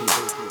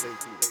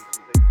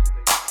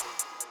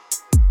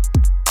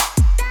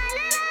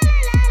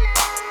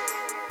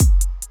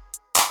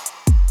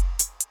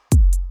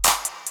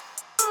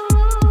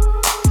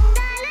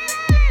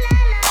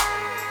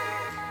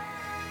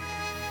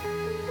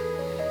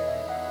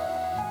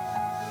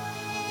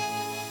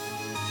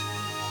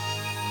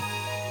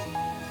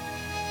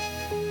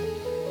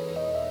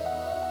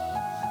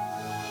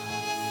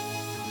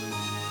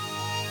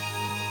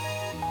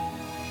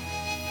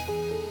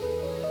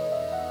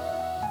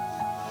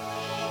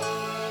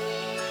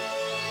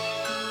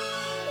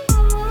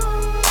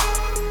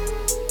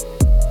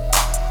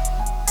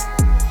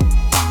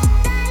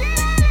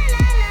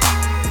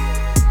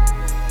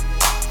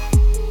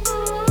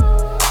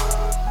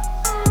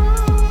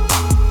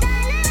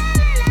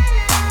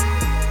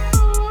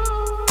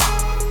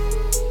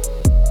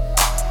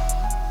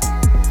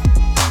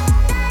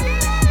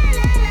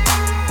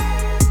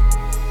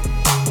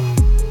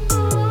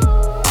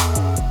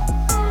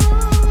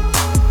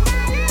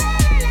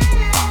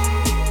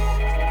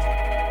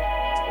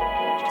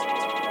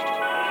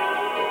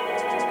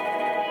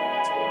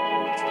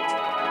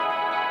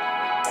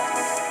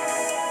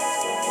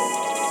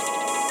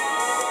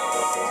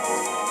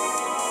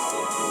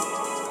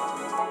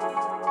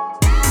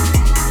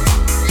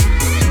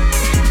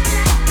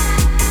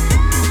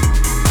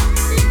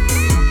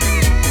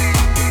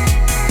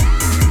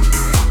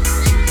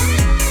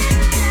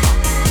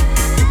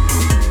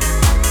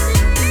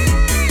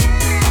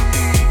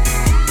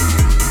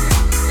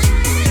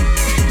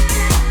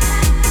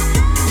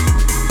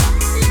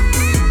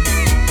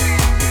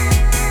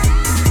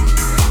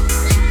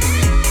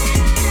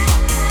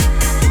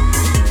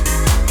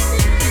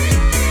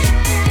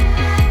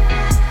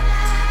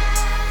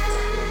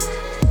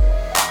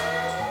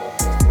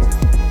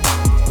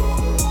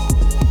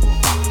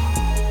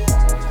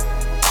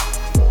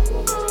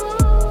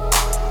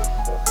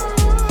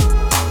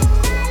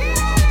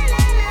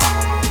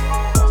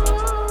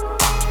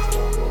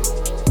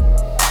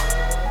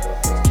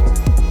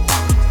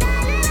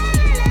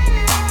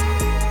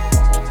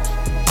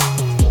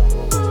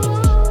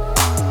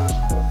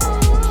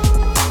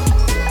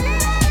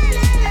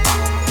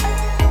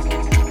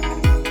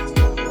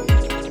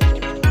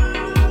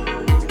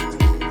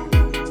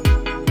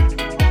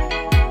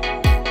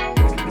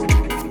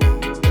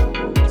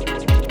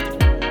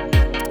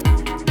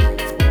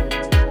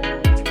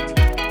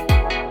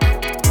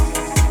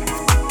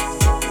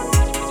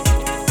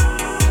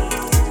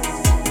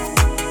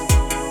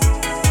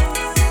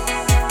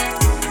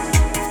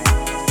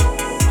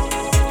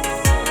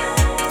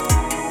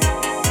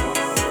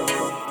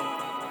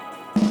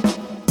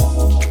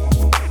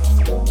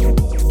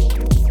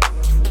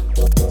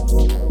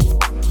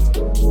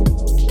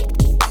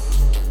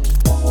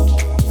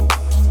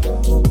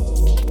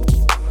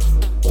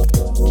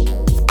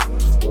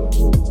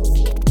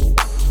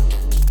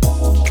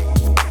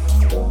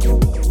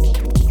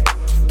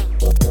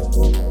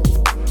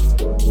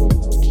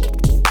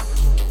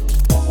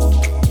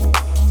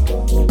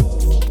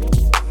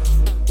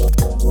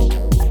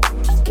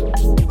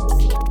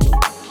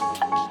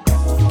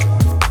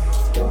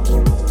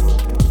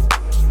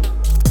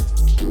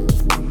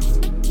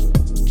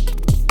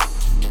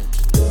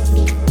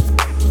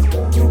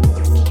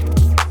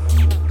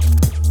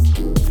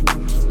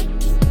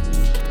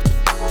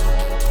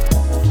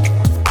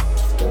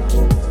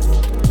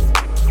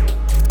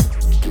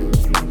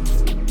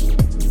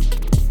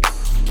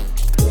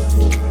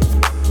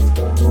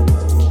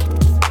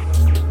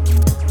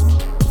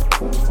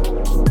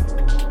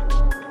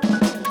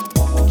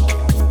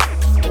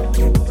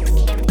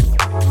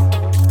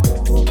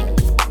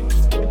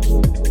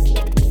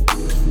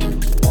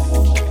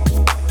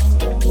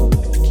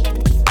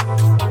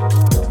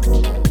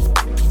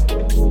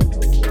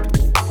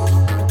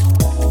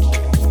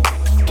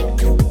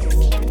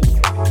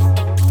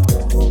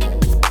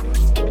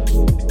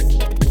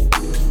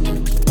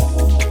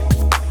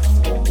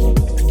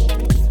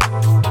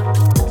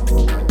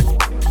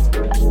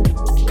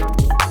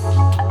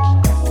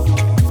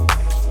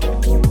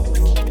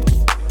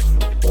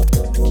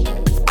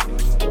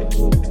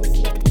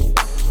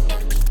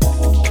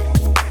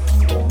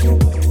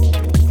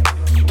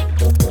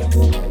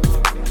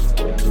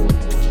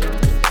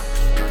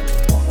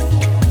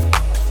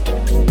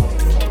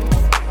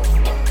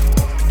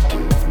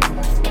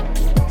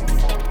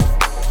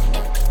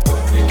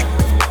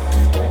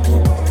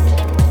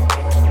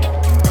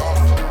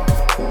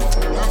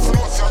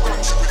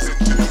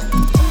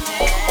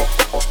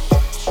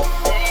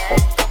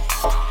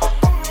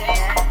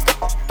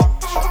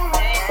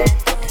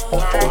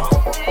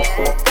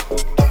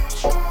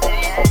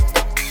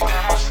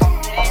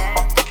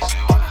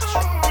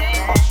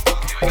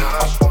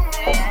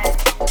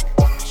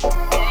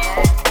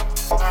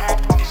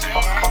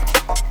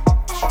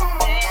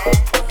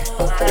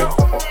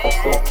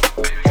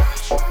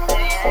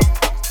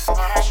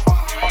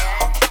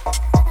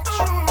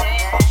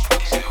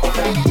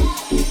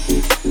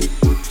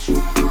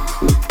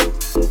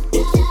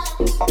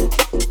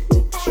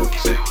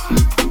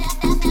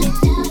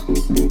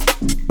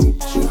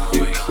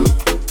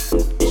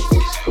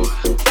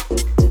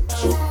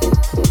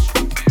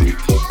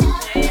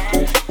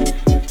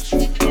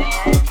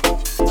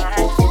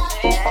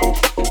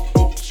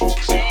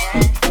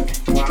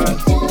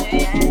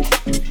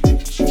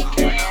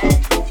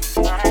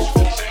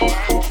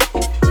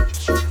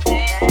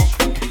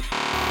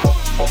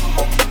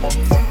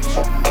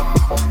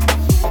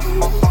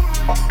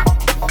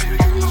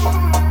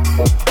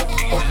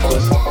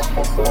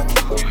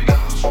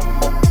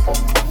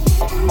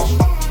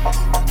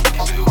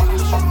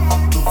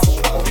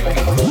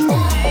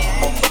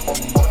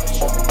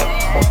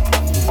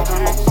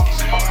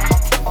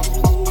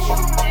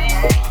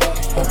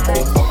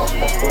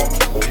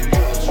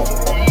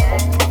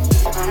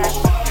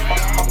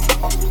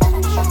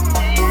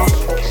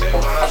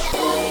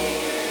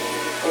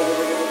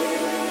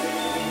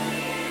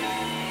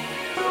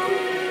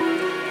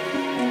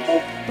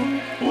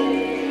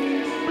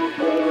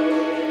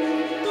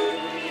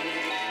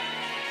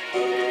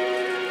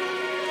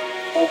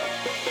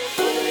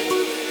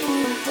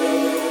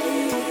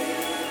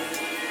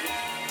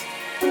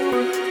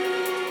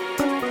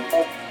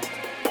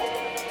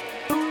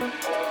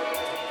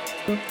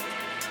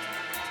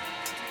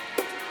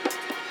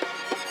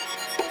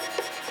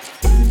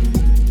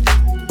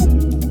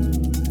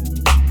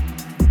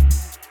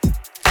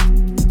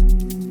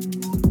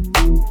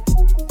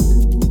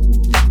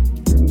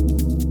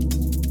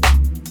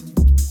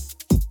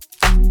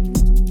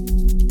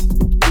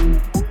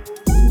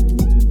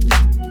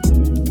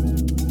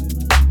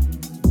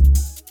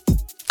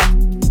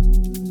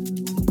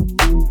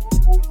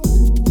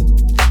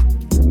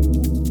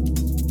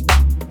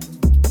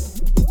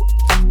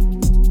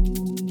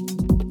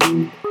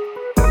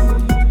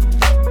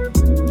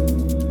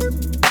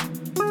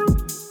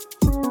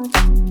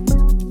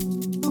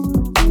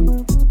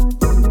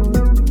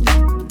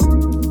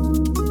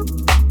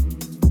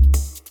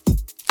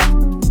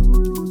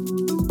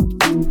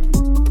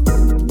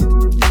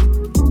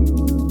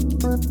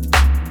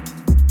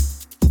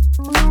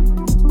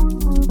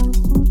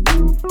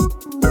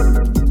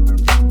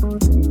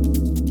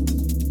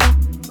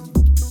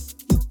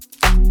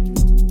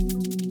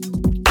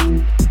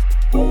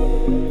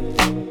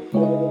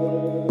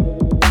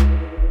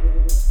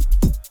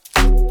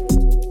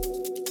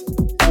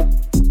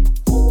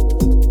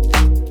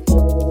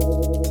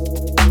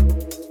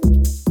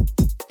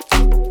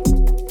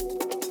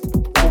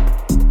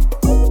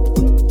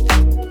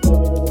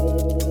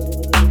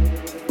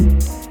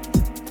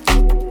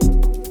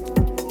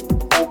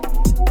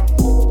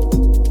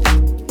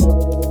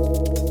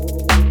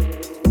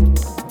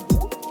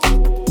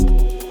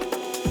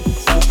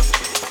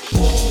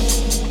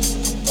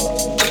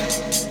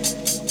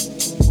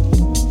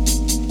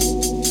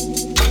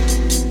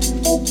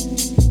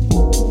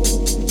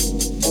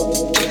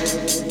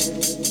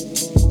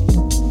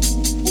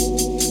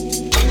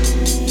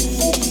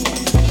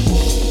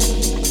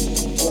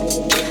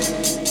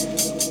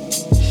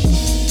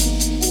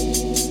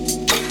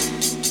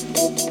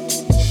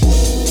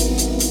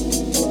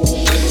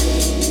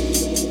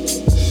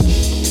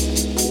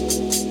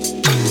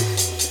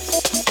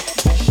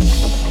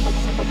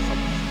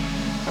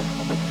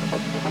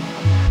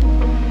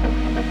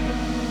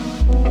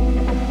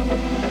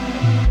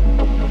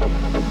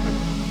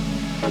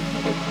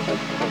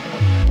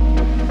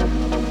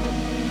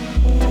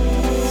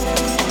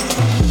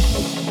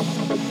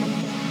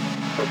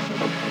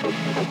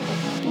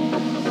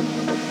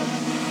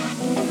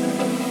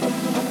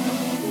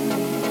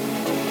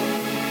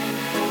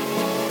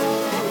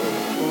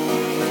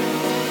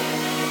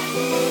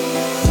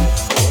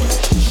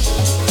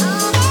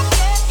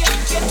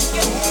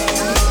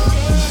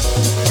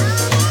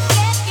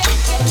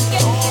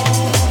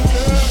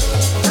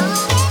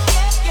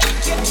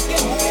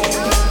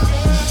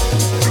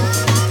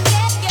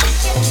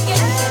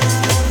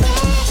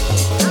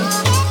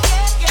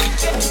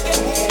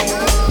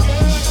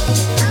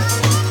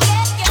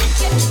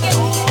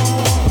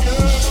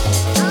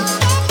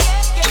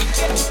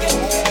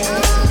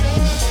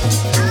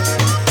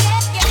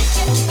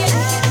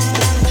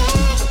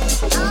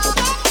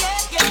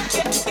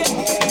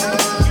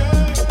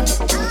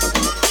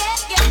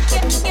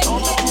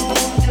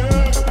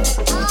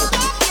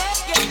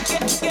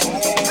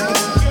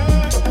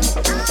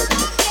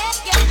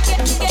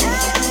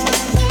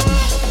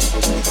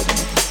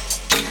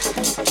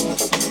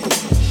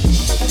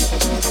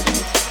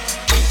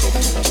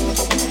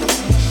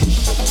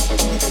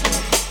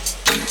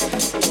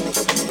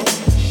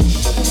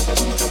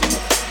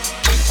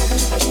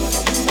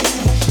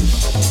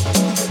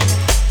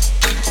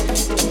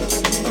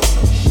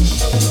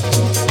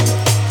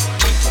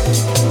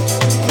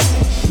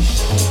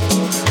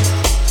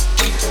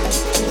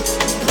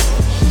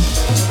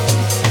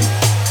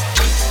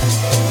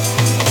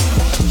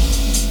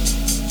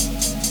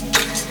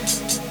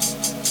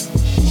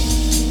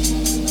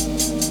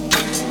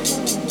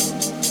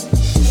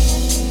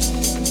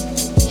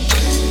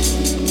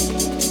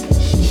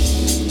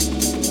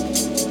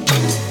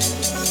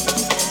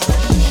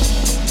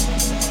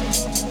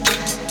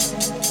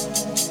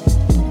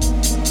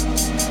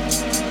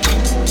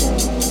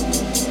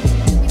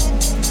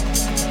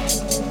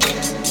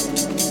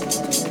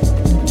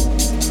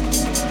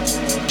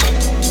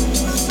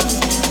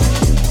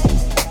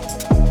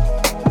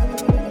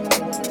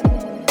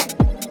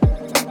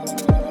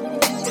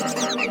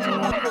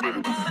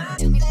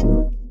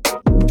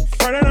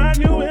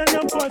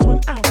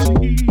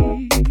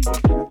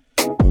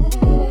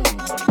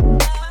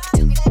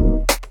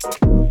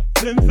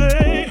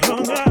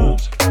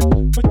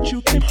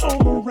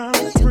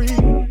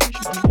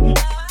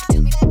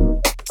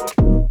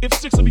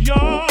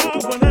 y'all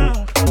went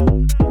out,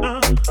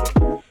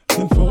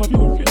 then 4 of you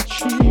were real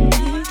cheap.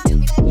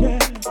 Yeah,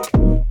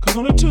 'cause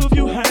only 2 of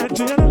you had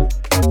dinner.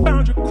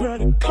 Found your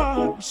credit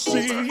card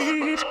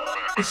receipt.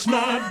 It's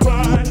not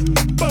right,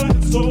 but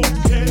it's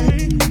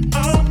okay.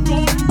 I'm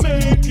gonna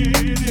make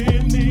it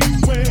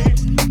anyway.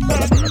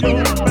 Pack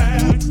your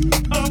bags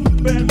up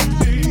and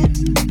leave.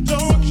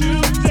 Don't you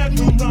dare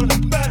come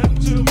running back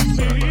to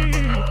me.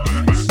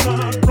 It's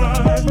not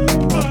right,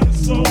 but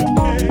it's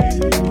okay.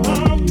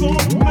 I'm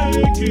gonna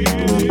make it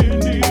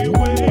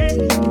anyway.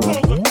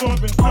 Close the door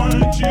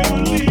behind you,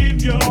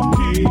 leave your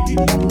key.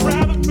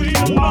 Rather be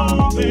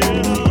alone than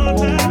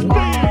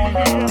unhappy.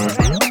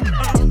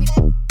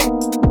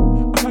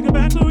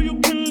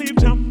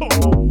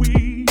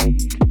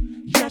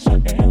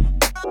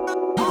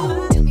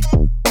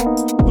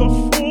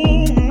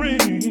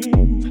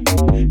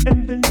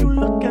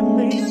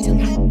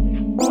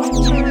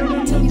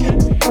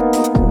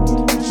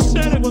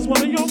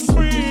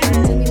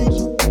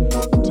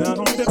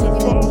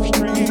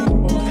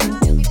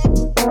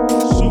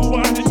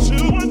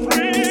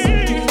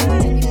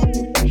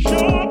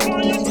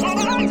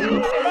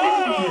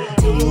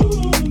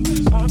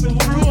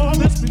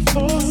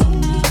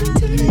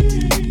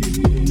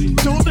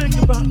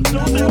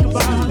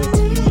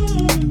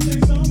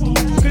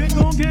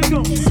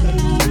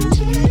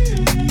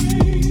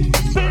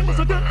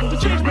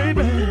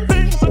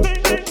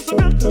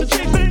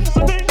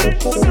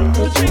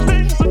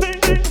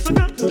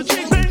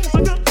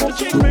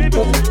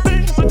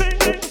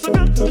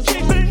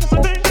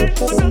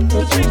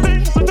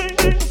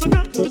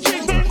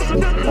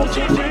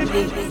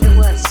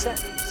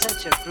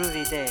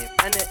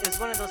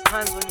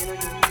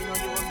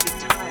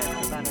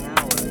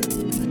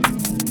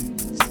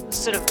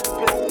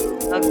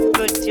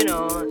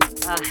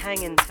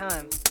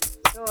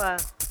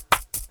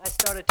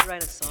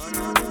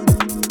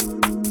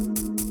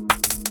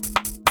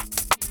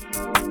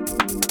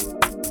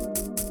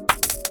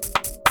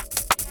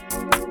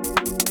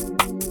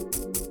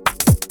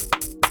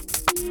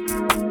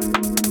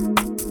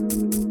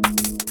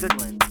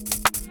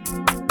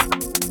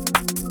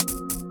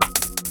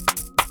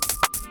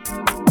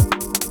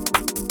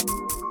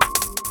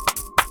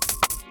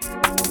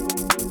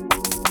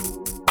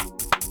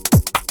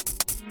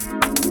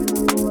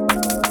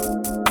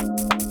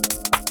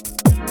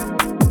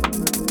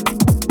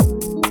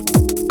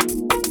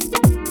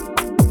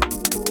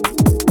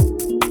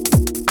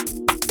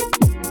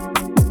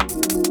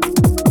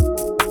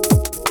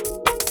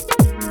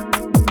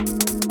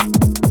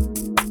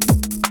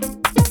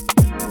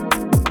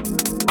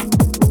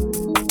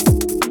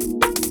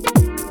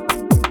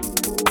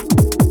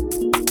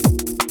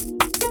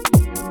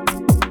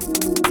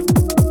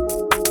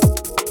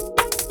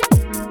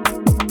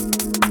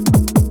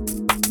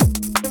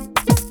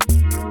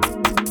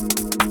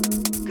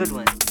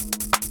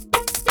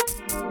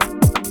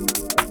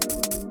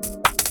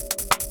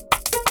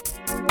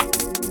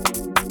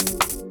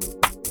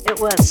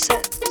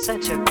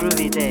 Such a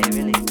groovy day,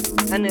 really.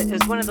 And it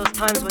was one of those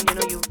times when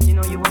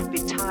you won't be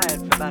tired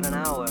for about an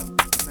hour.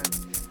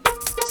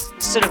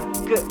 Sort of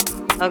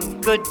a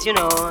good,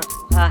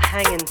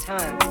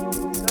 hanging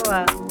time.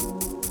 So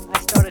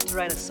I started to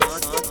write a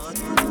song.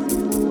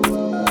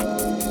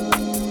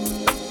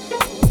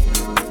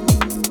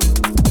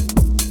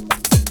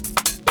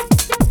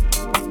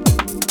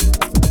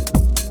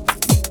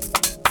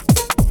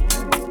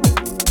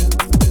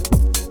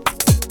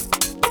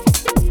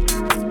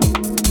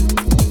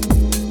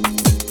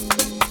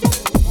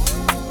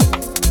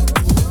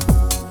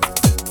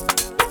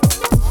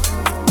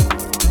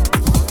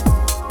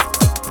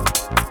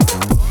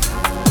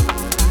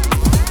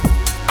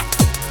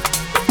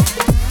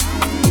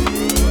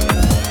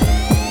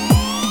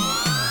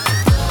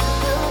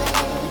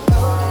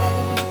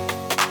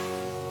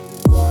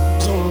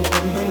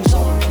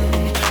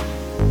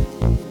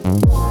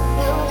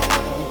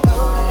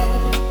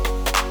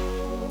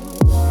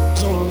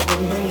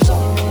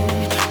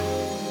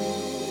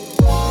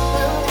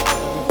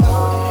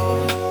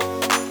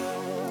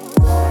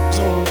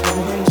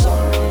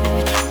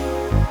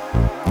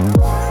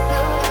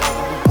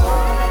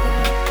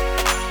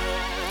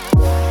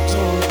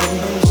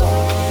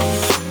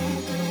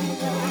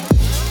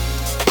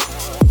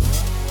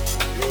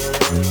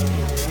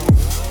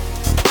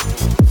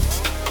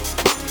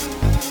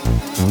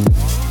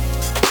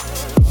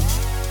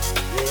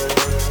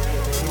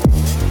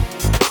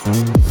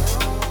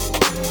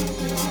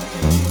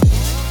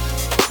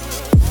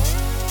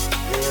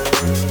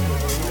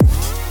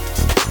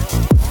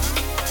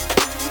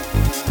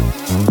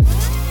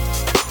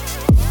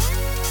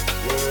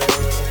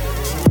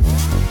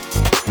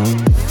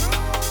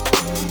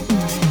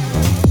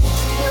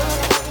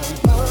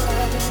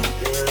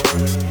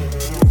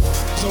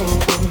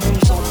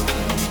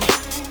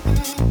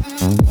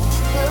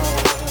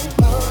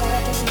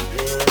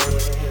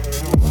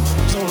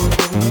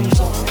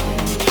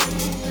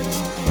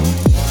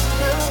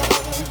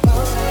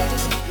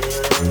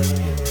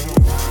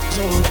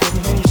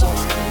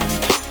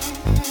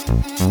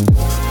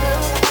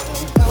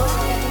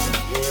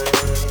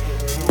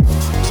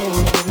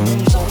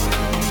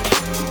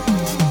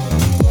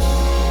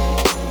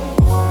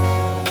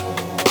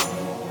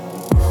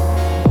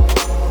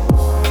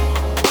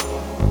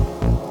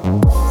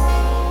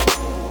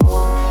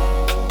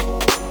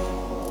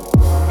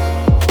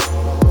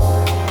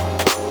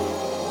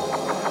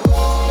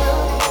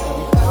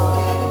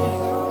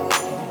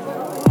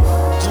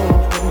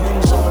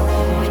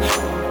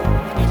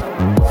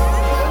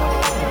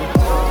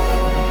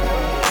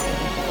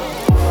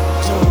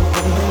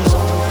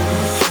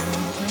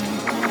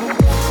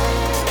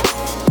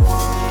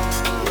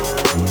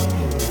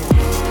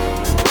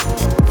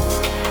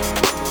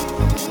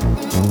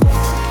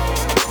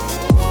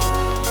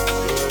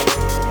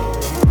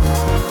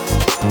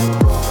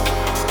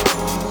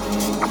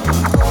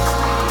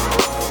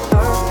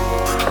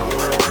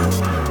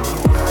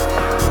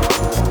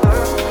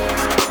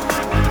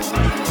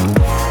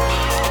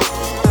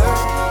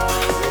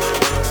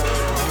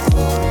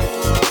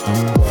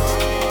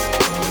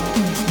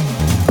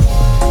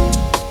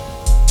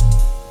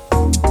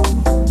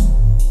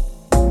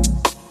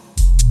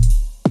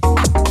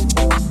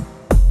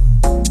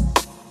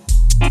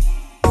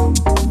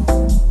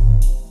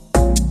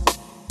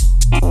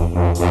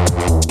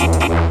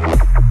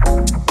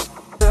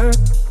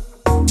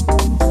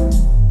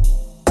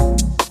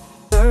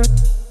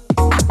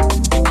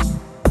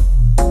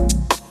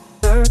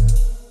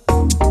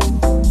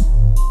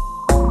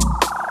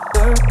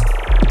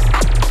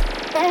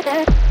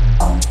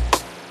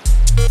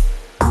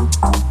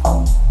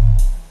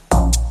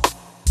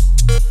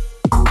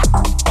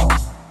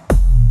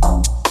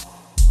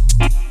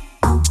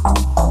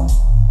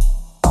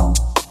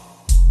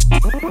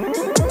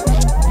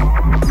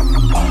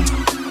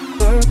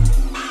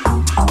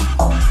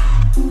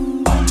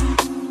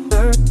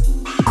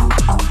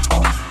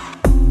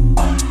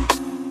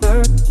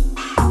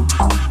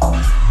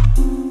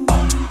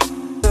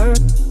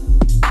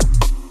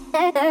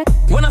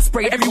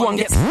 everyone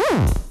gets.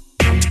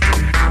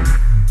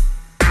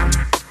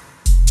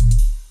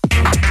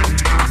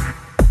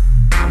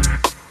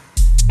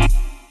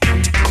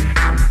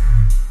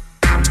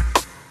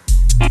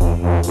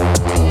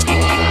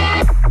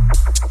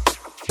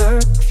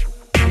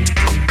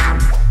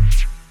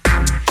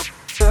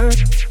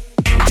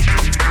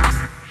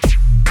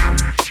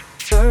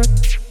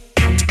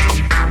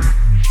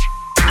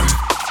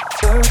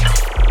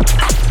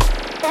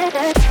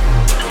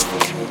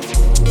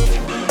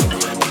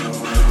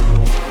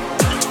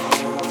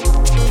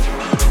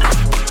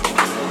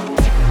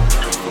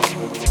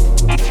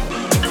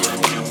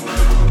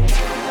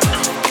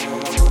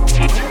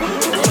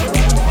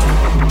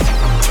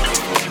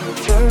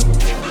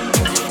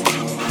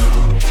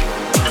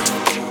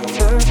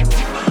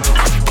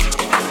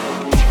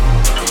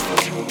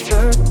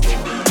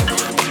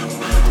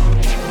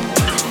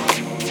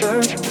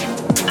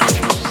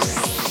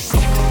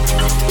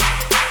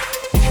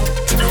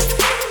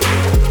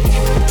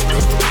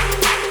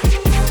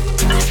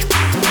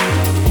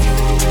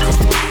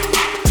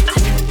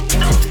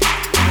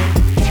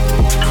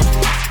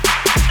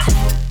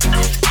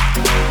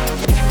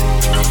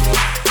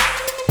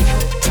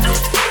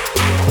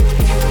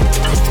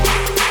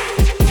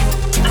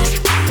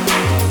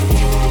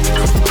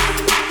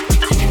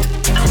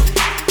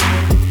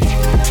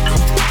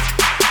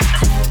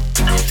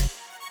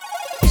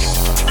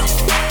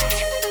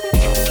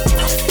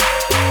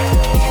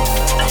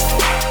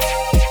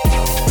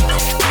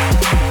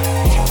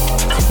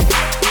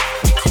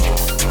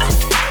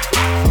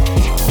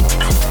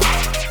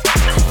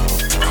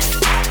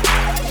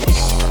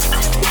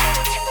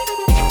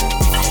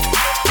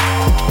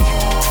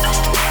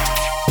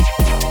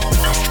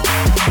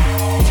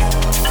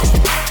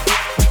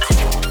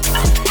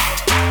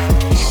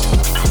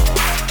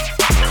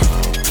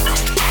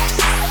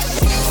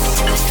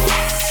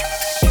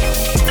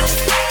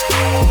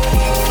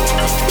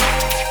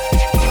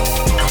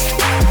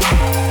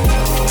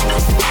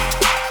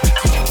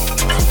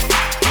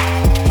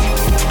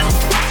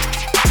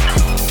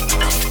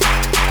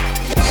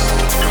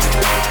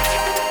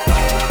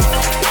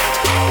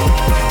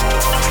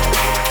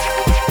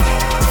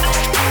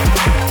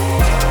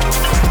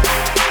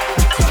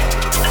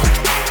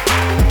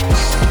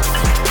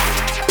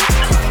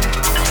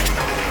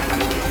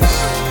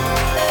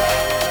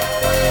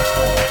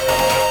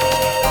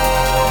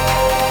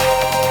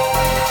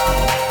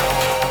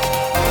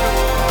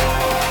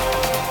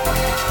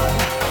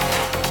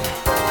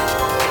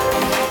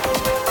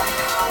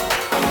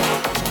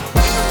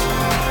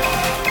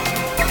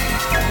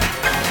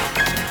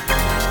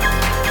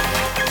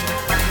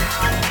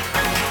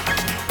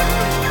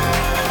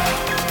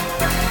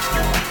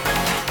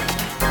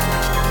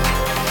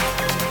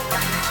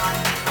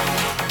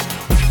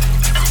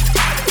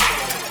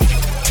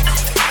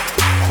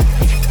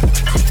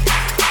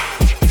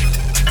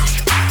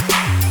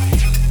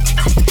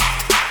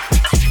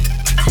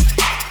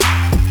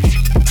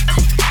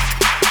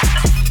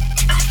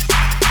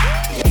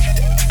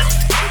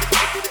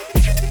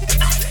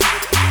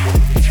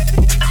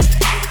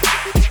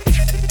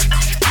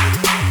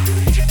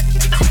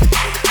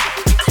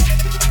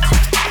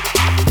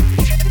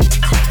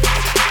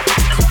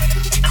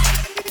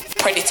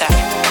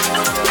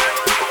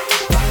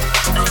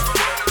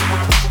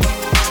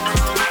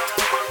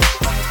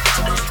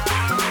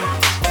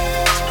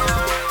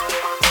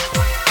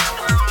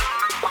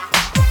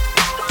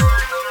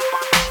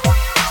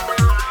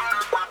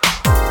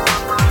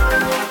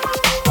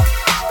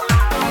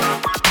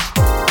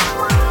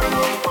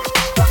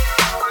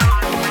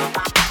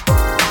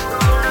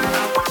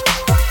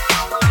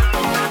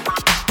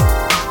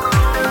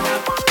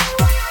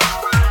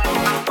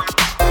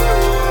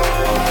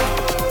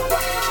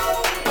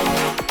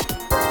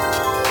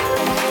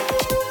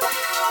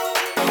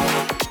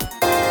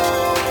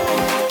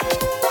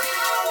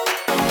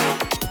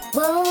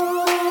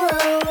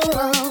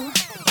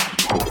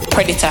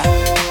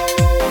 Predator.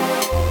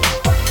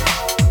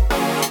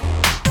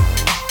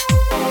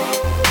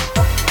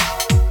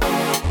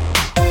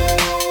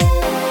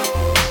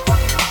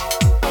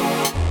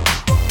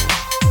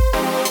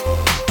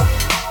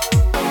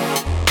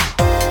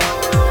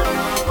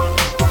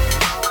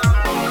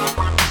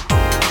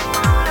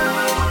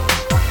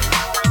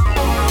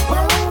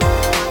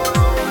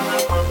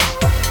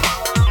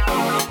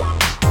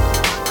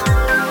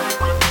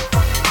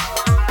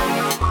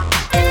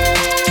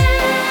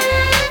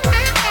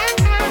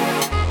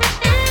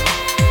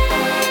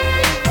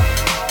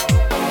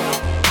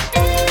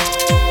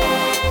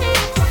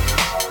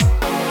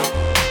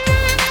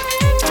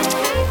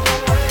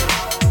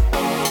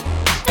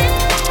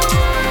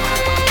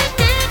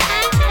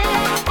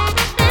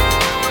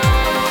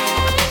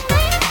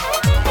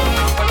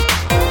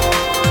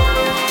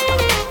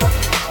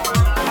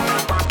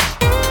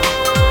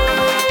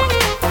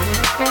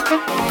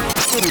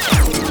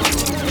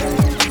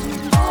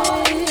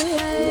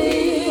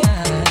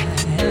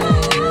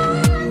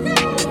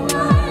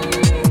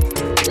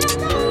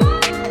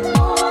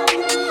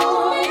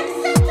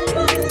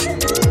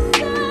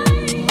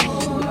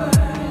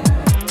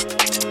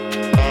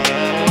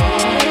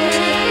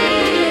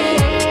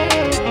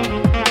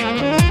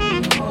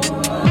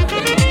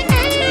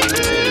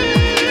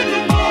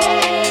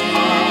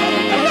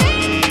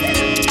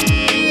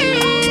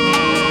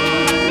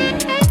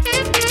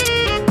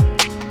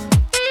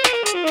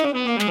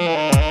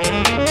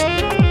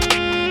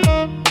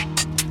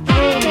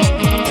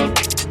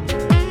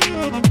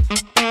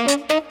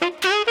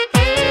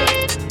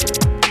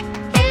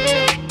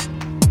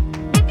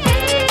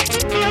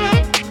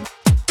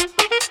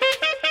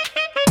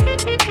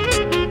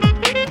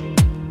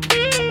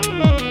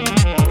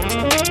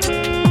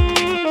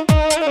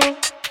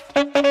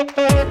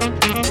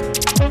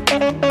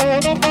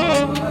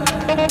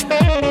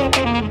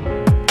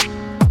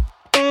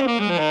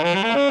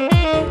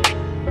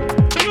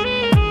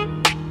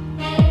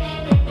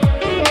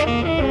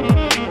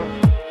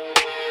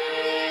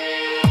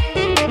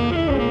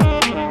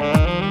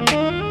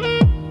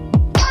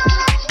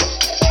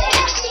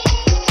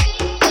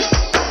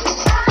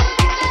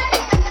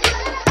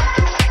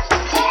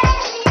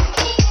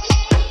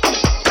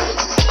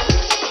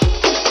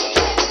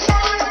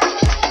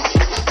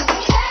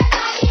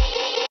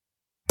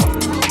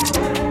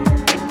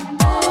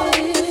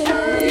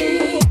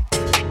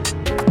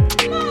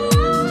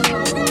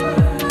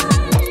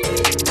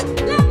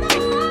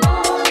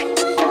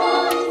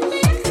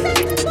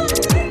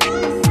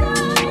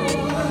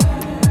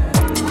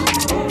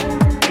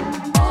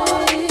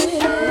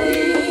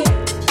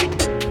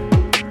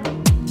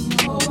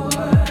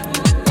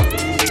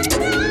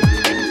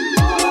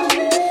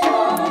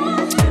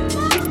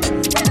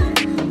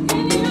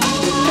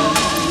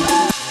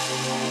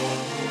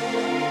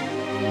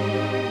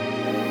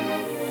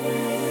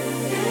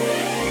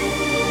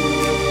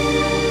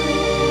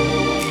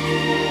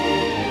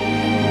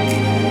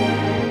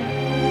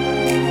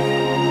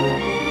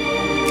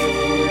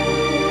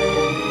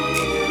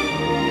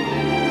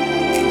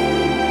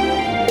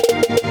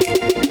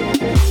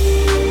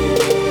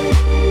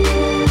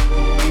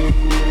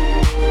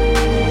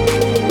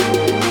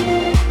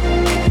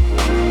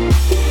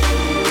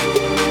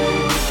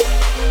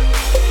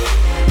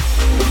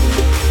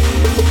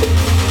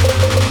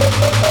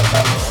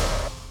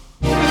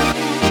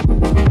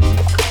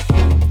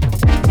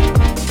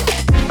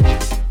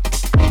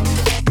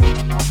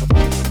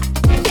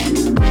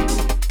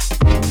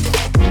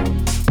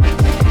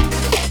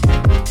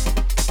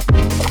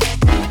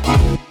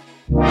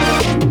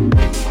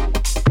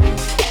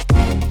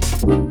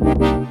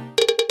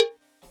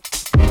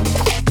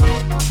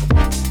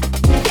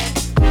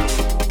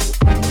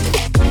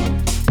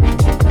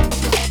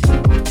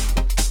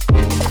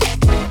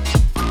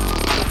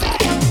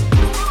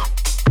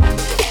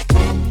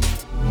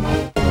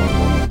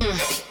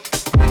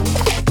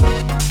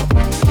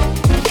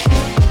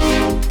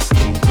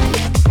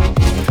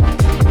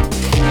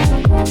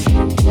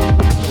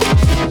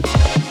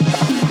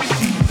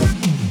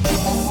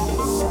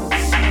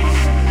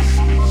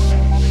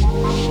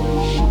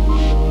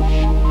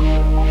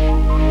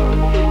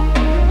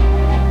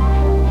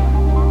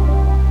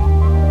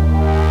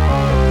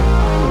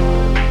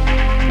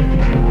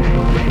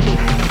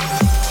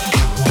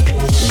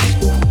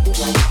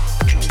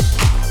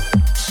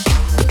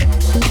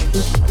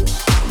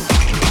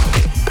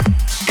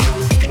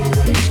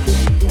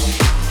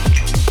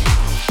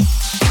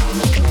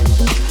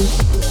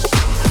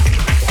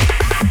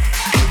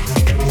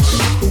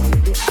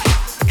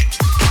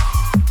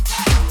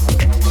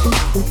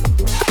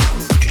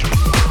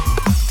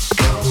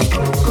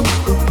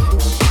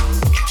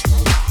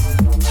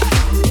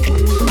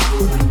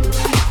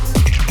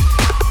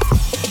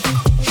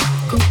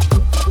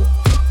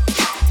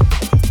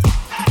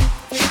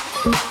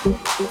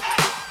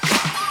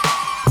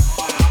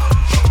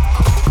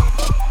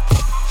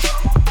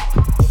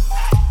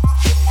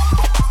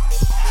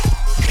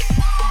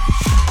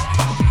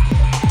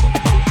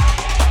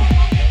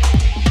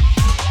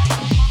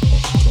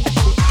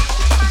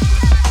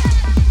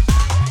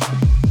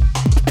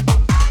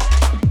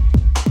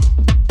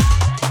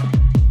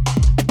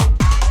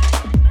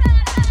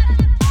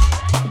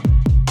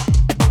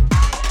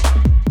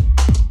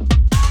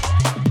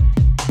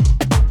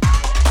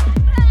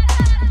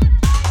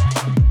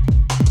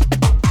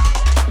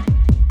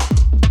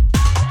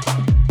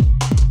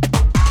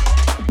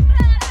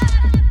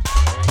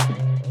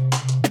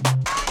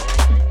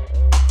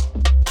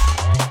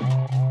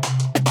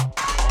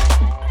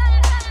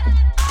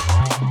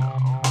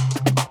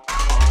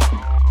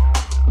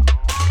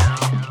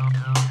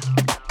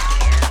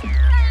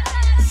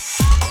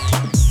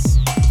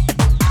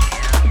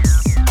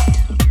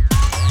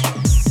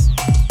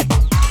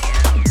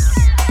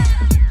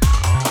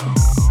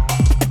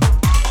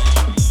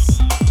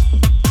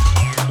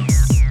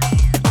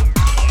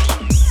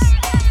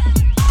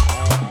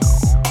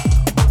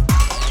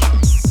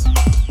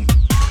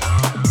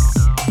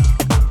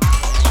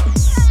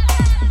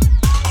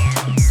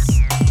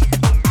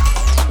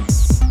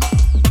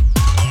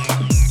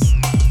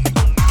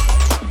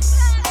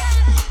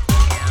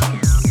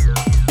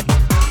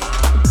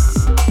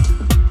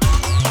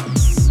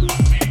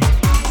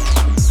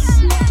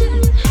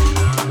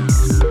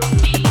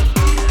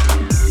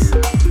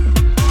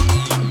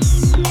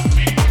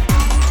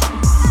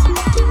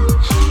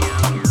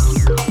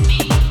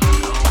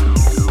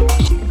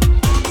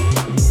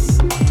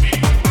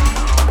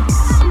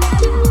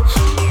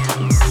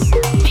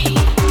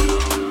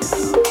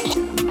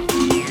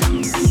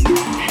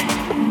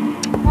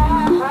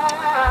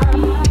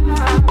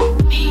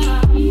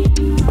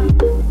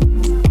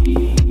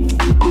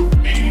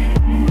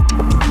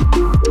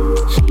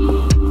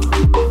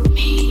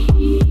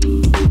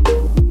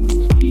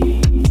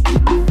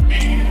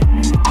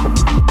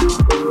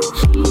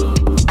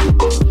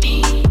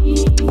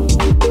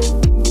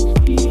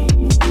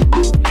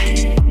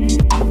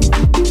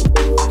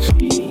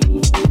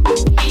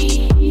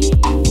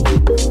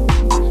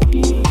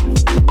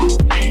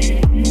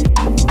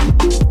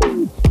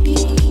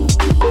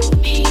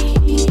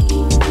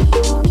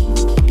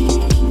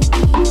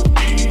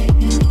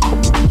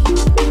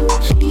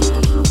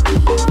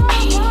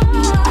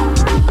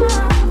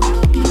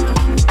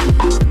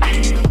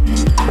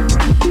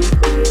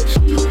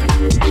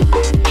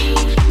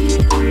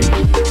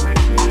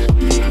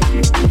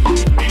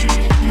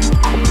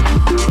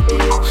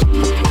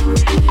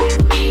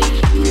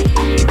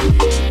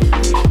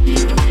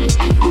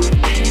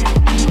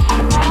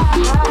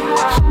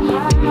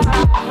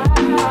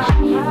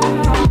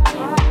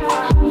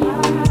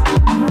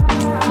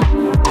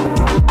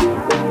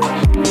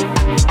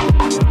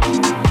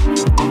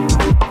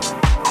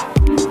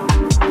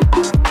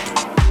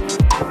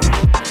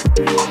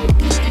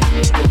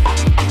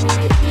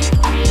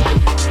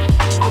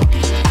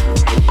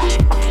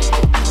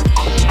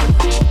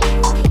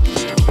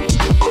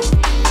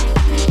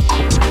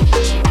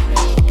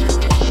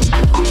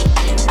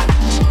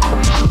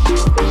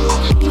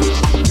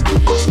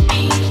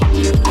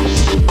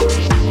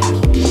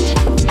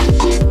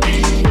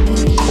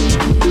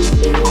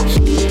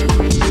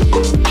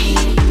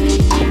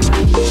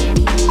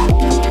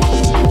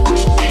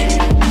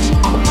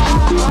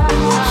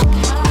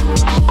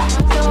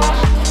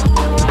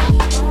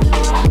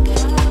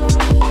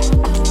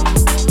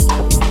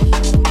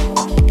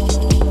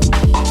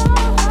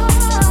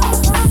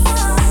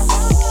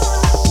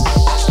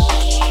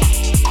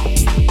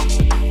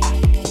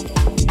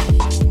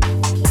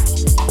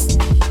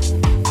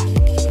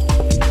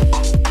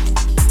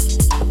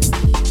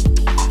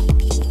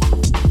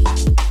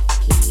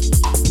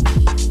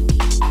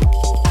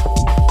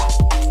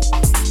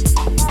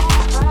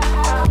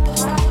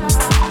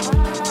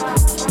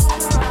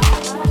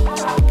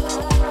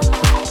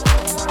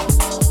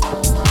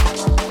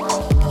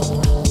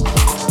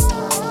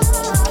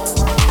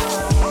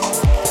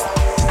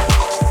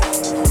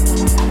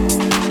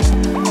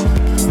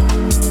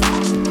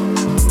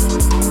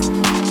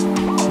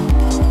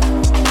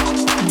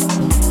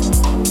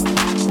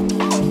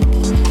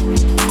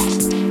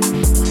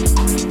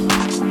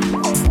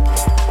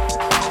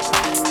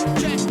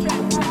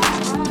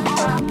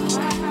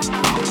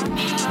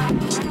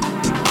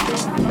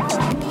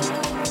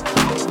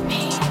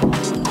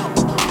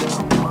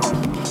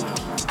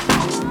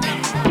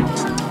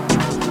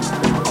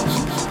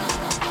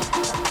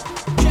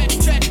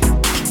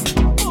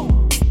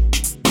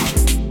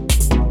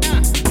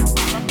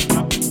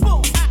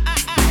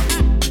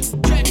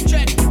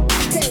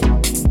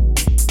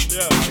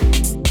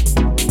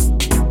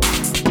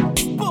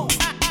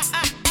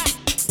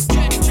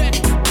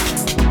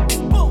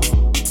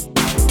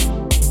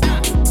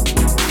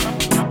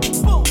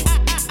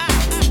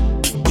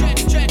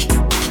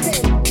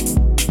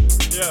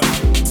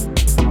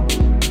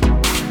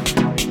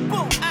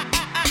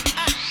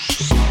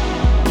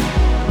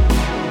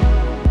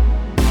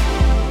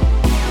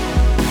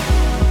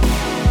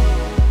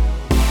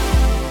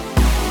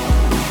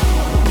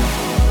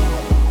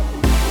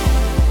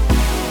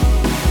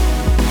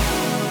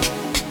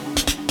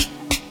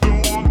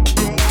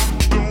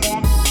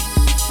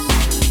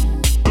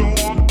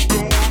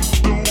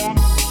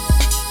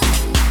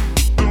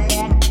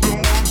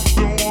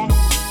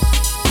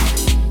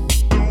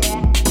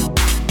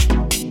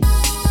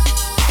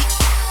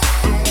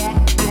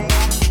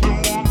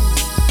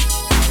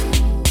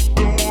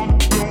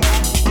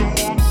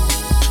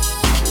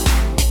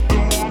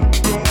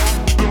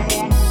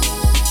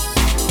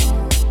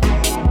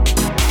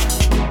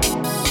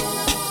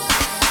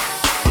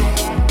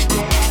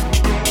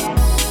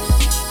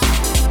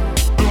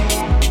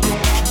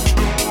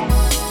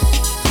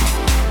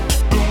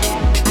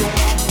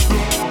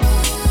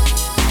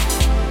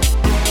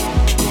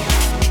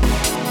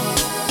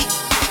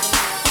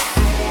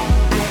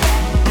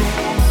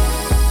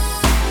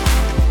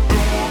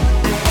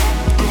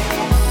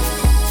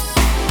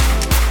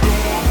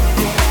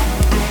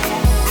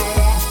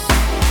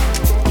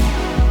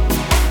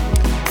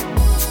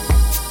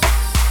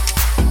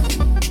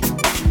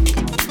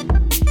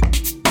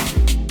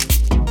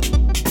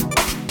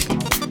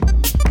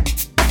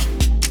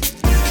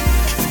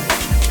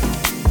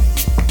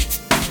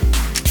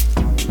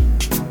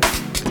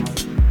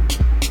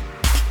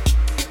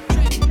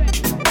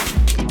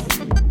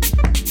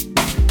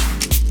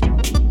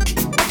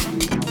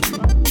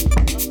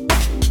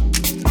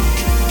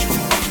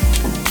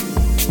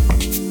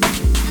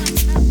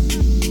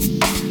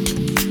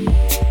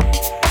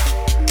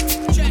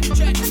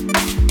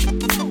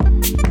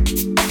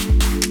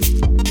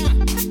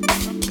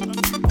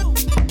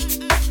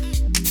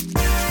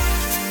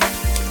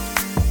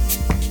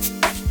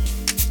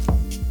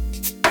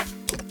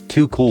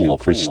 Too cool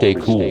for stay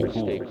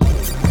cool.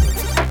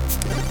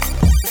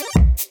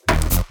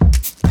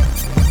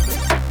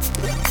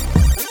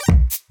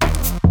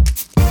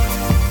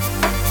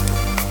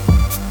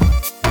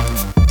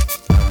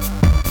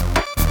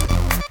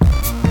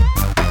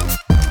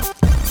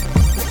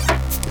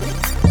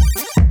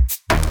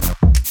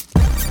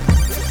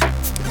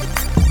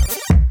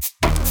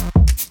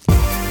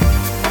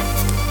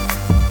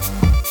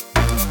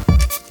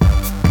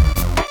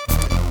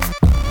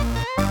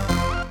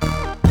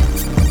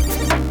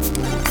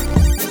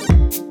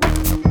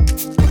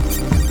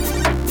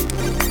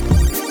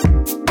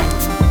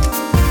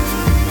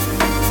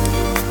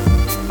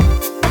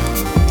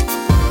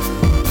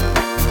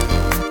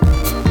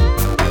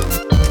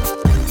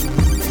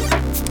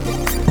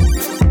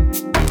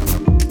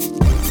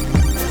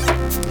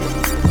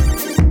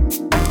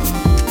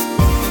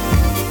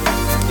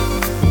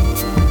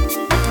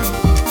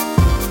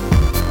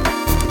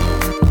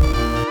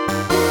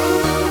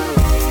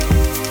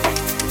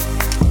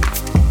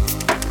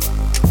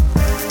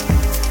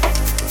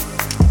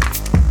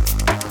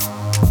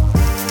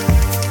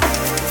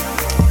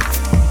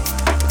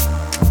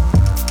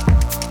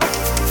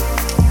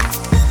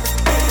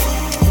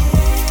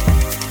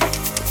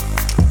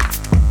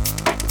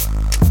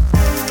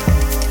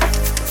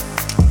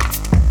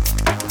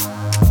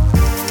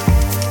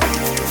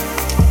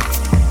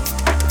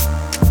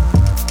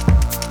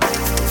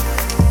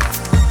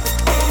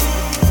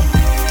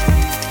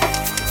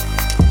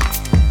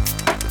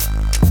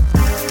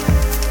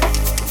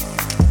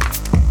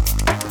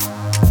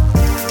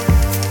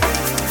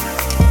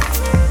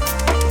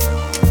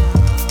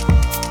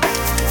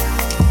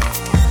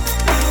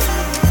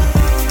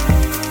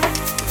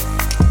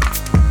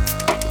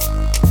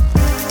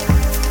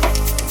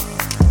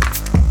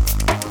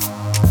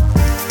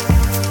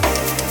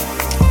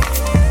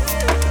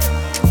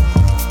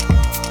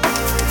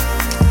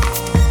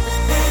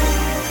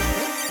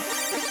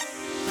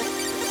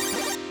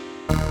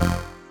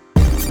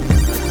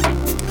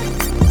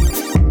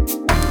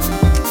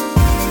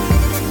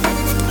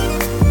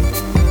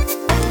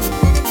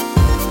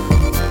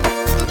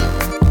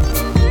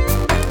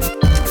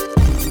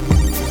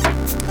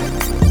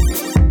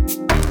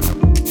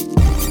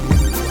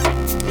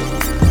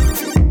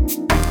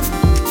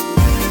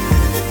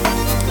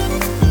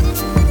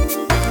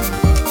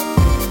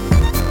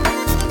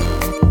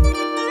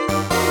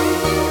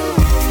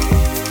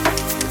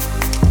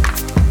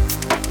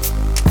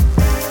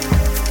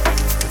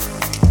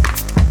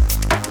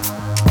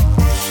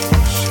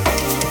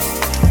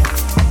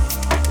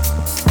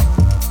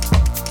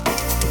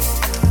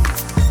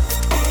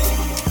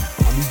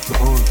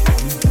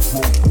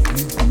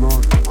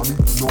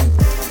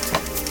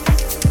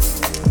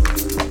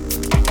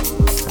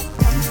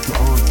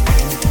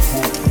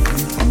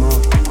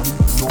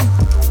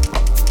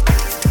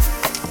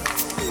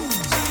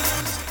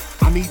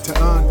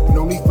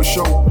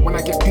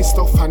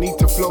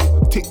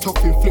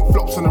 TikTok in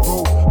flip-flops on the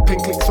road. Pen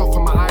clicks off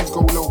and my eyes go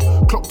low.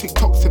 Clock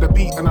TikToks to the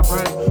beat and I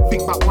rhyme.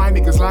 Think about why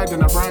niggas lied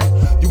and I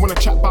rhyme. You wanna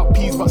chat about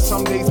peas, but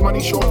some days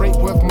money sure ain't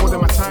worth more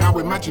than my time. Now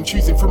imagine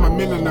choosing from $1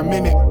 million a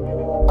minute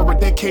or a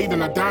decade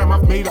and a dime.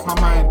 I've made up my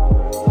mind.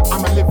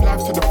 I'ma live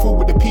life to the full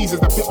with the peas as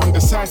a bit on the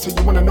side. So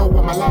you wanna know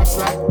what my life's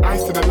like?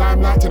 Eyes to the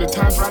limelight, to the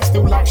times right,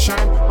 still like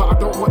shine. But I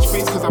don't watch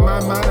face cause I'm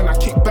man and I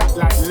kick back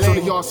like lame. So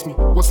they ask me,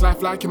 what's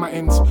life like in my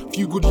ends?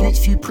 Few good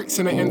youths, few pricks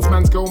in the ends.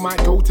 Man's girl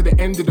might go to the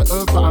end of the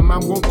earth, but a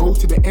man won't go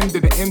to the end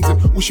of the ends.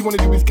 And all she wanna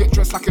do is get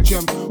dressed like a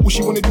gem. All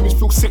she wanna do is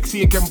feel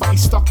sexy again, but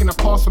he's stuck in the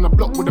past on the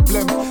block with a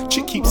blem.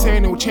 Chick keeps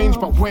saying it'll change,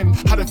 but when?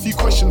 Had a few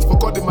questions for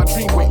God in my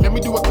dream. Wait, let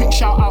me do a quick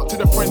shout out to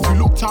the friends who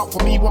looked out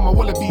for me when my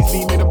wallabies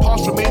leave me. The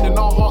past remain in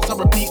our hearts, I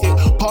repeat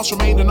it. Past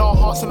remain in our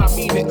hearts and I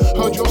mean it.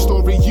 Heard your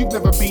story, you've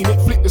never been it.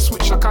 Flip the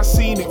switch like I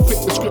seen it.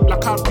 Flip the script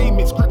like I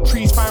remix. Grip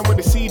trees, find where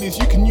the seed is.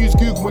 You can use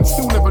Google and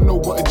still never know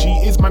what a G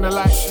is. Man, I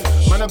like,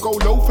 man, I go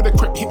low for the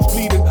crep hips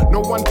bleeding.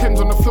 No 110s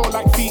on the floor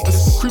like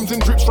fetus. Crimson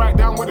drips right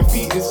down where the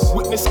feet is.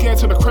 Witness scared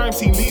till the crime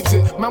scene leaves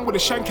it. Man with a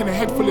shank and a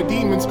head full of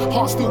demons.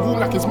 Heart still warm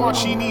like his March,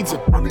 she needs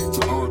it. I need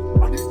to earn.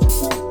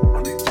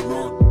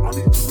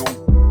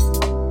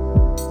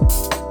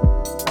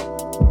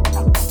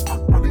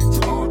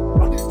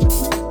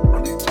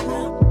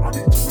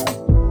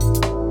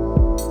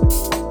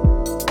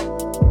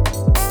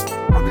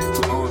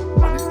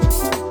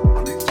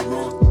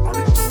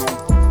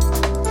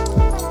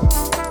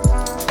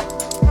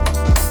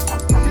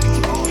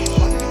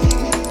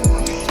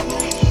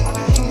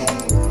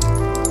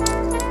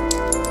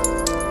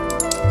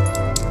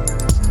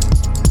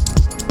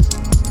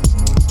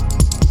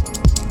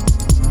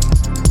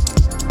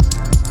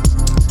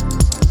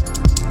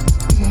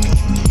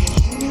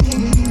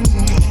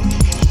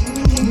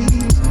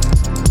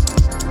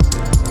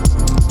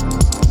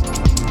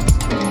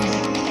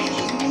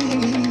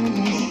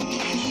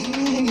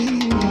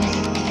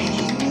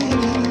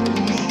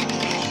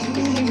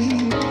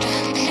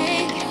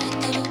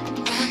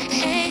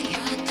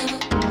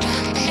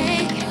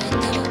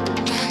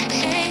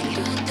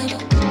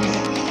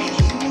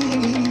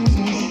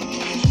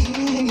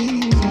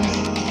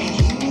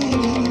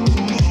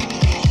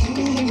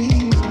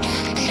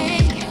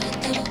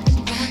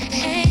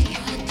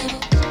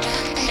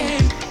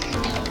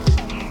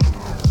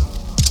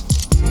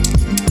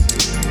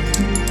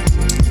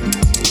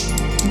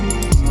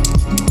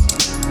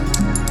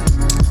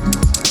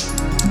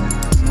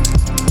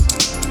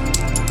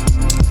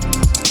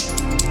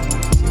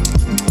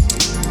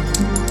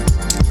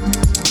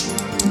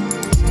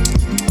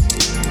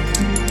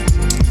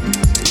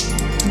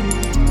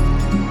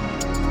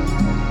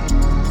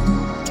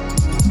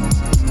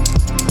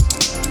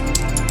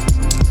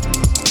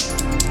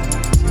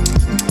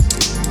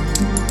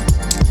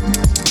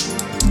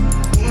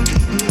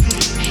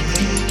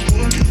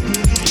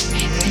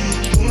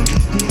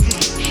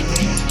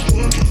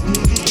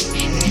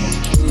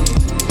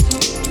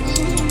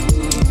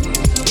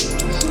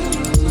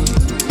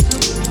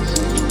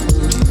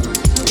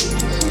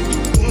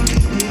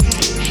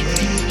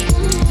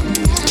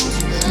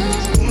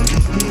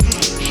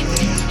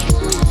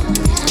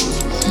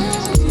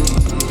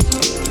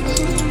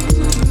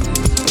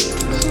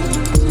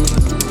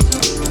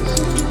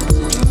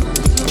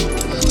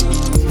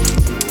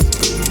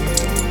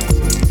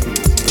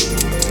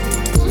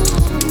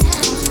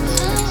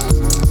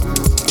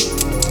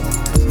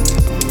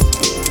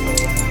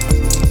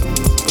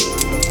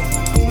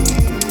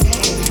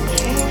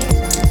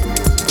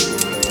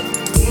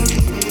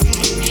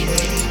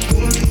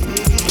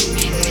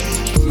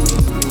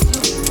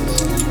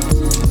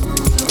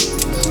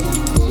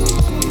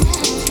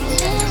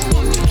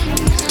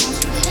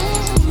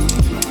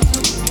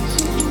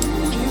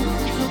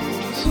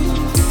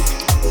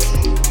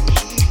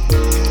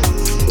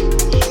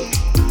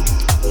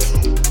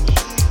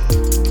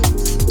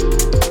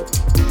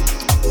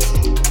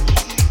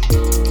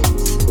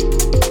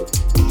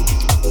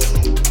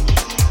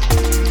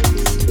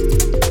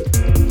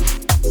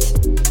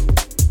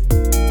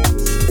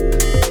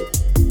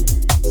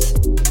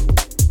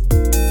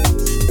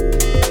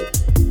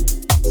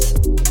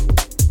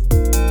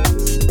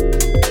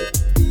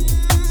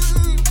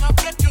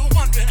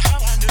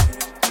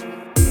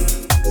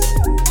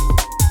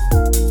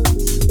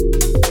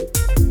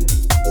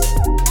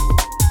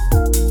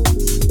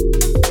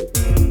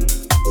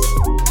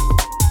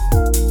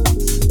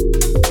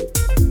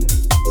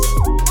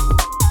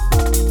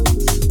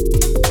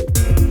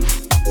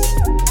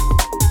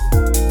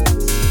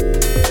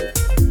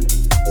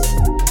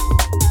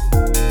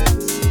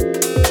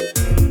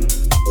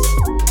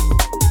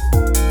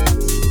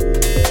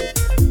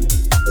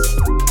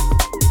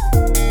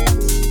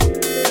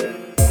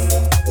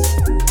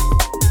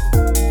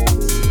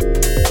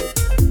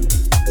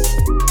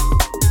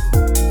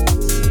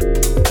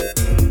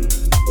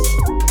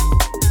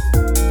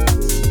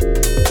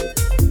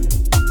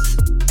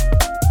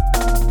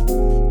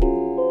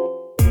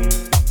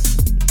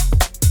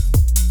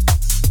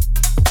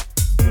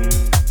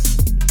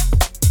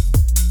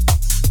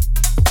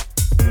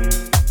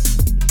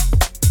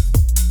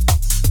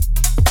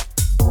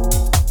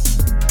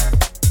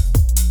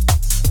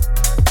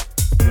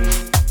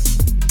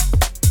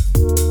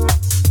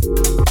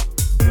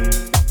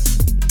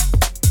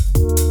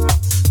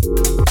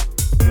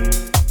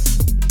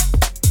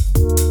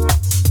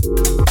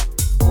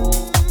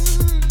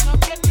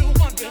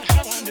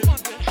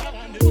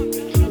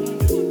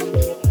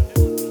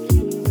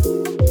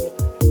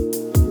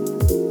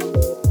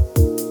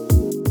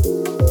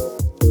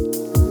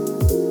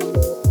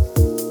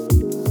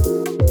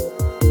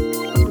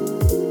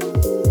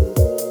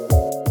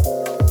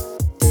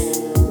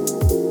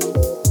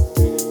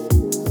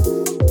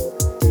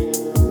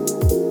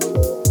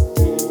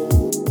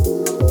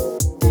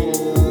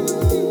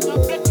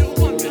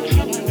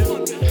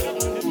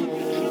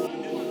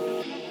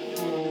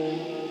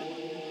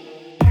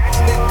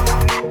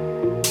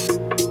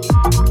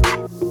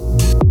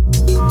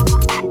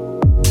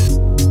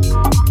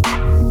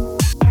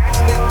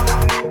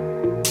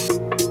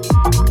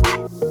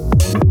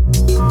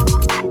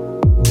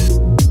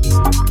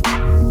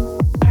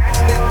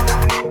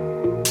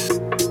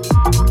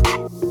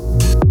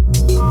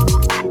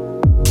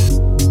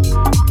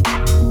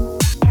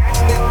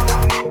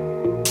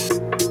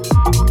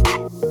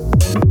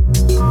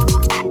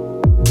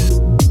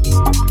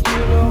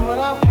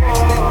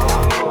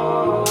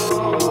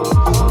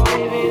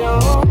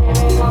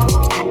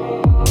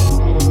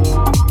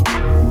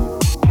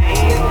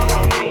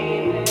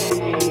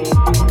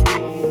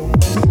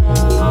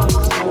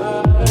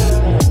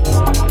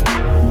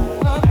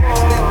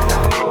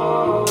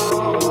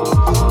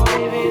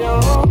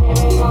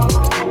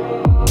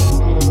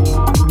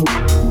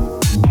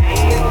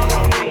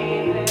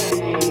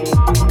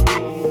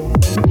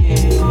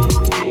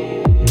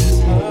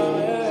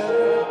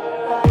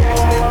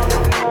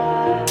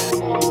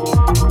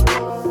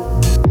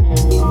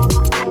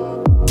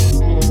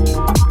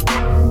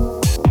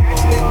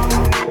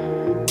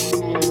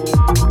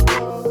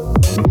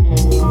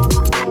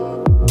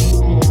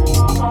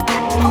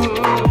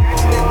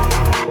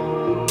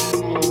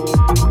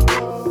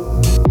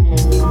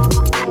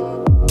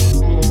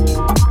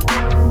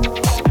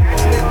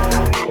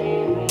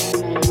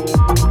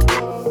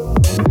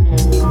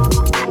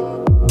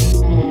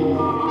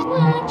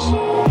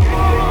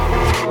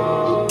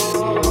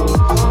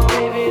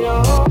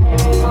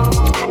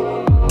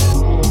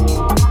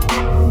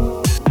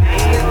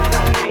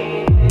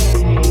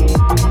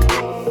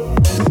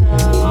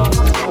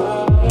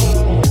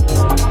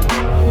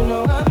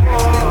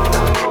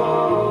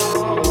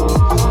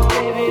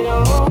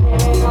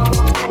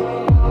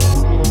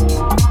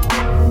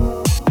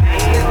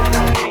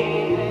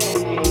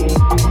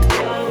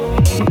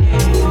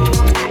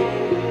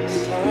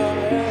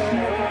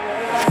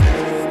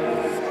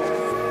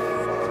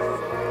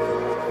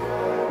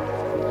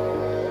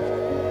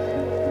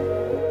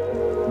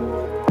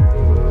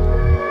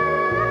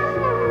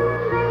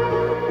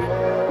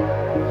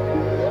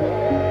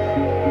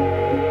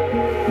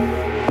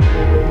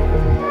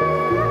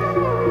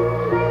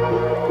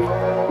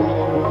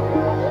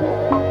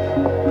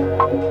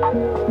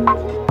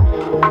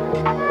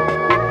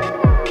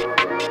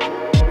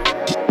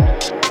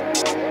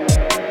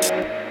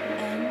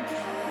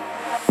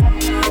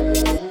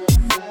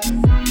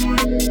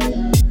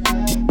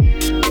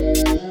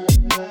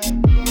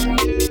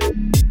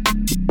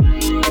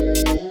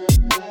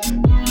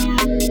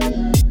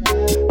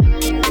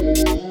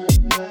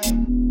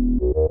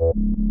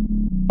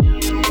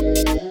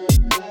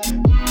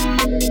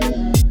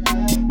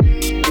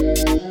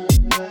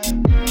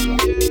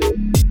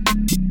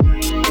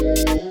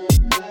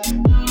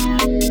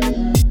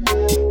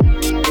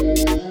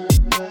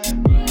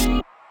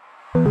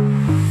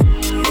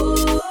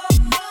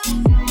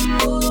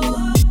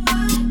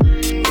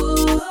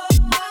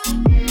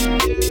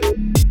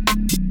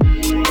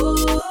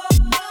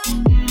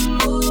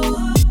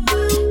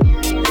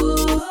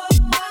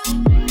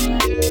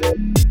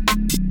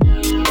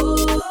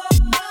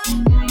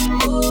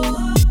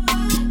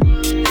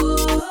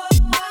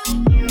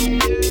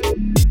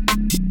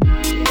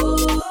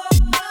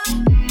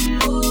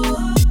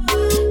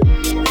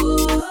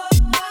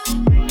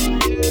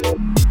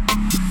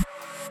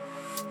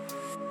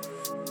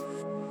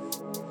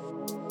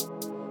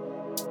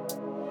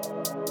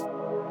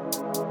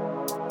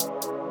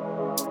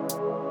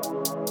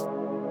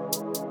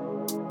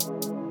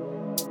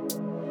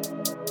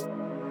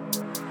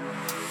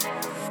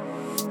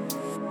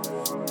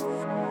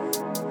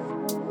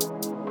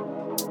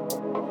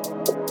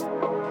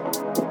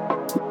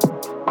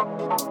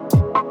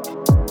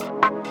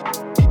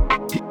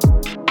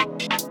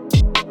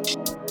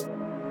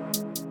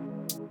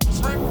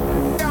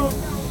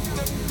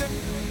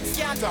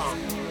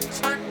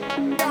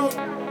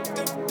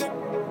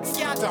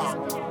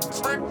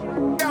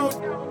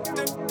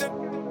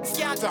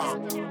 Scatter.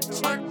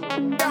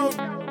 Down.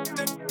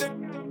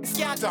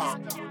 Scatter.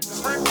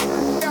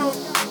 Down.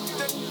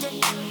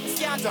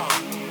 Scatter.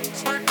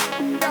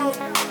 Down.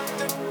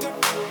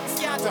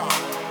 Scatter.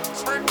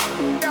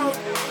 Down.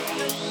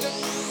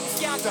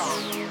 Scatter.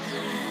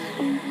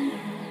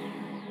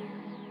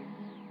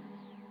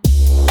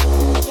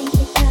 Take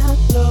it down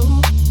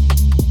low.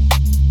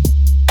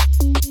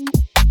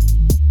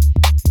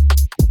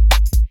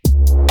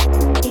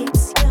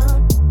 It's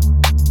young.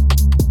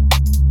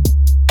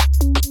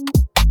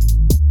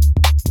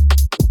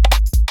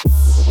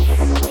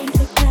 Take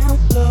it down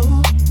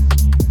low.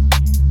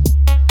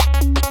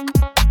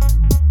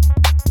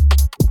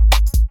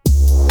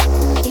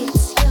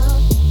 It's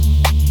young.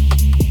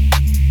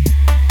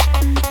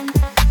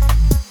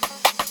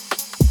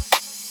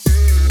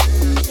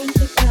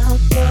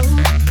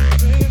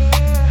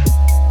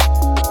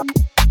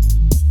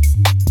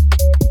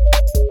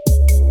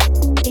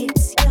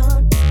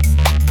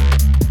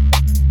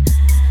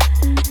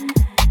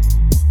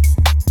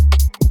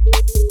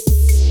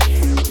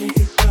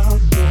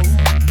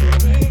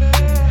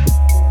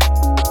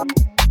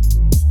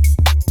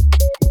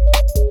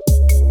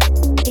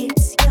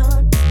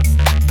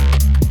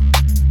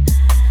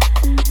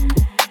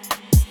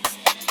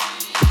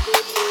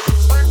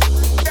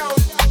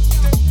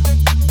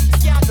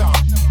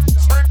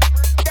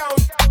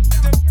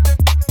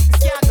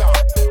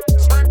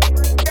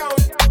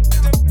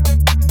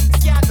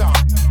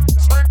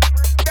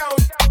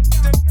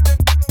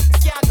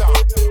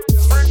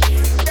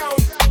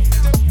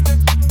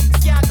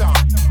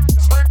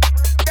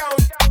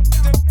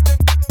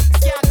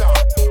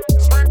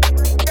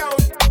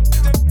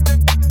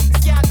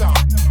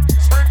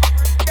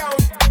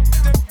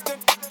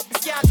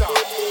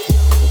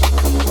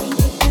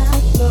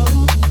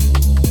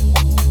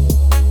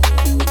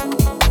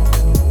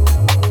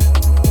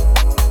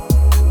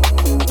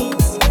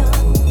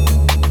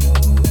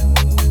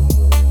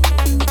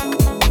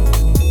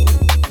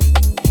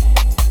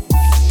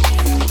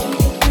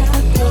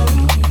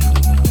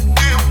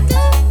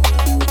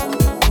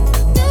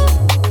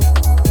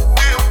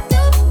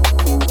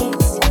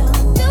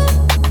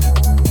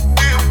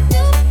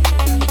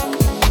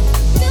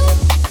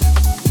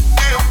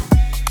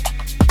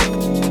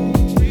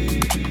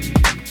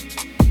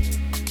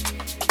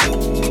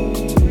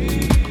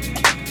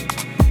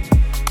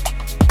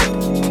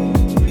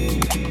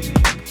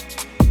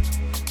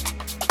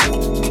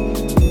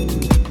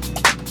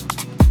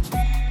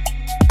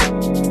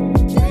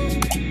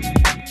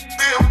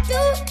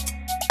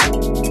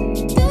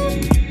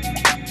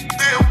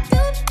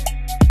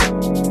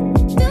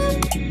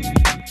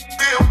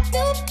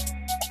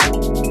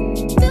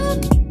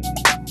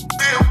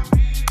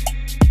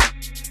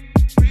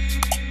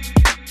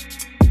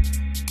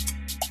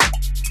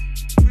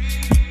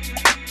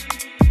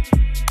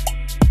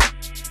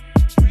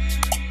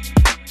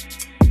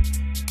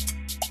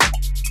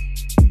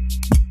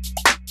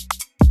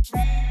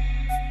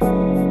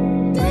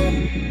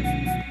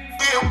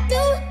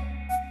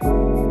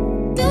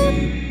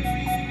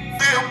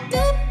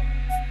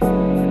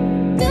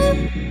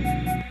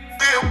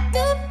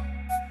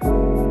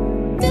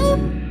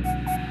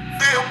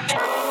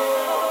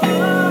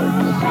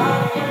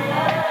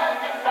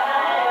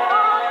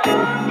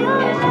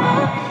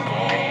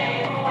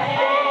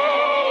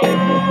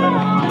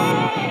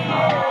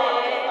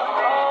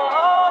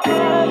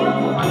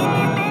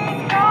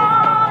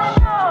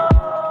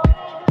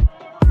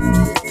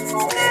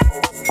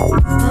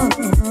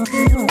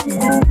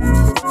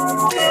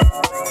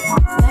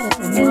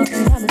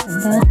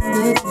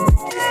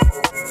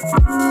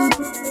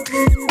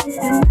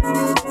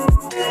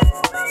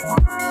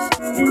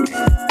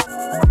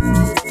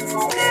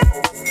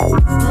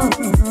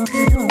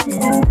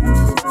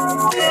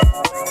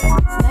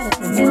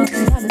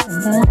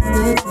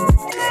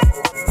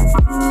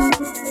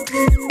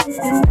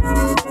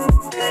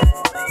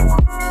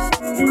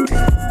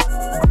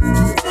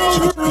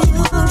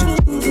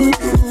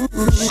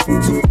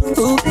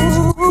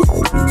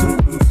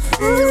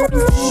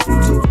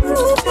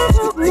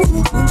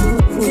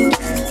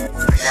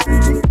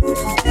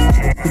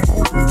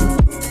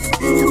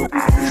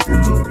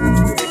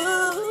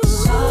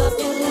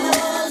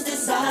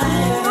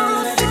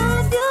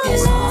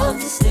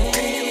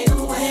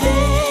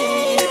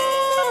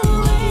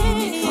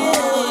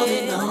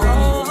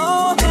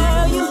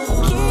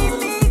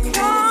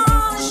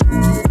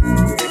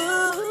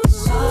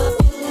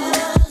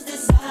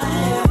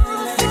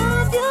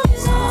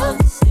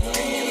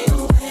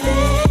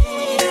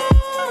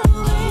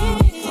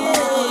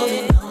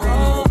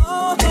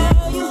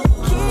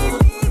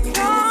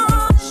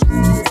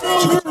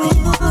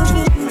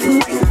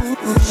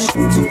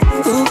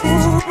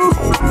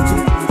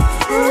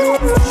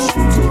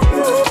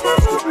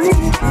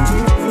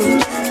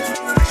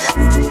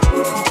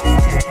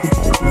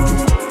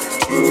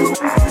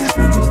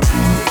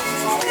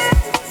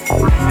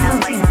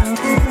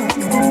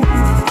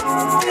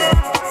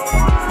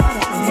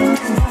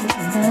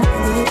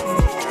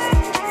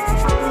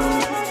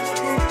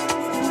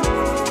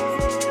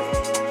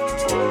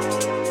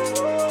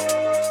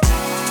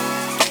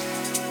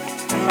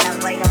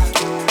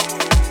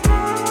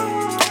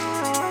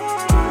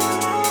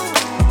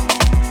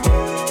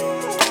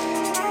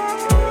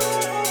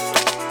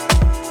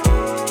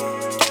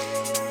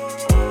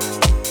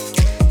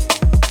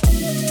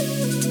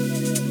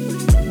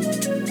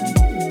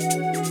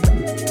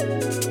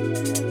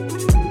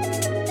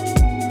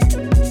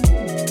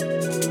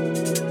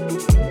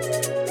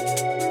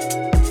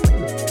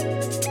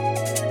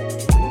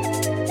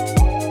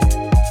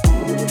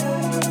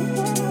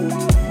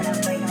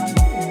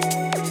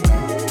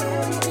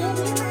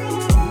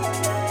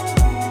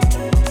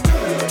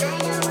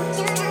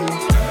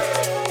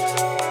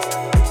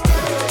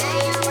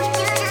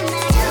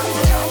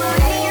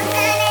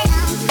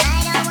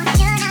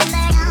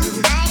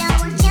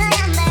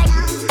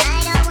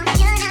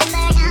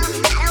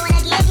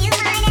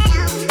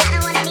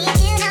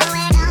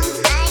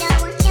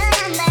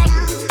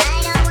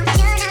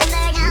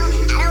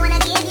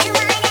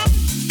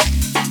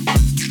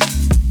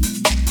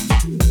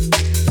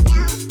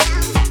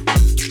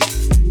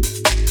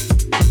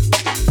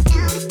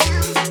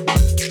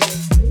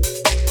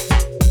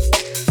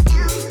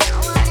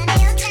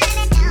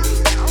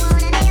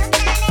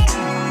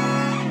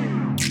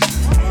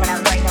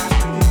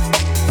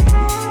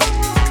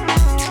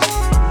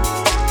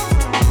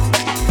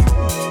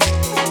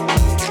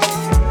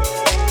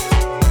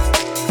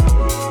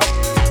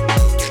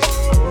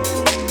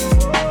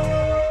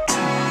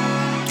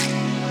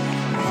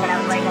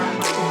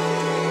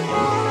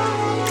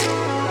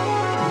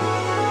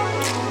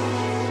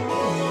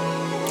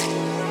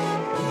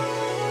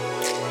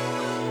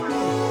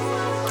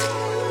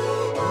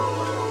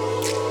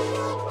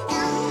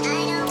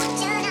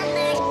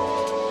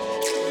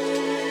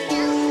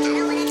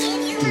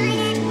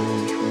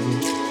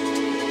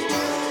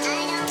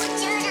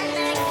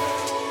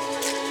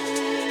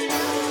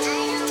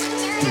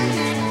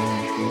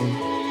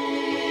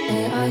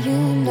 you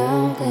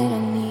now that I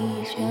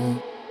need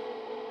you?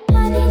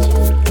 I need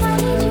you, I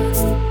need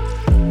you.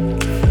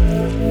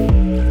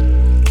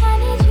 I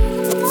need you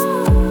the most.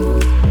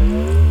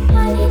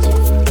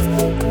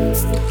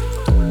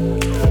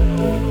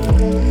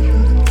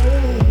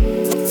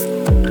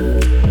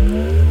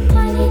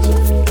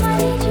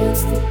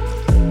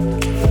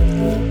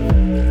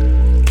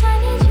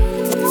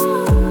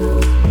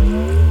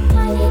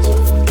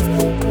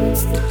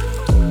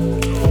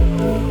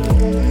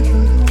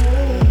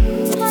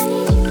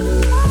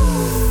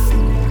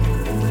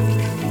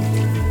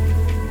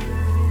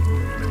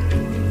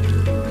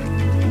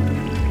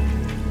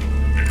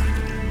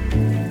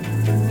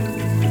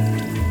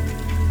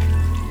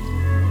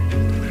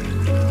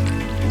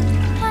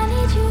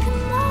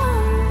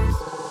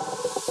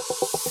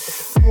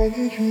 I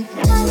need you.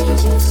 I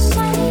need you,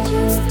 I need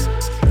you.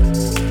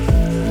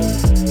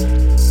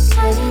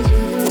 I need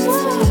you the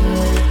most.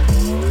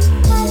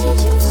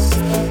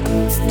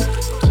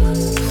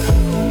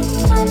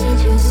 I need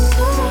you.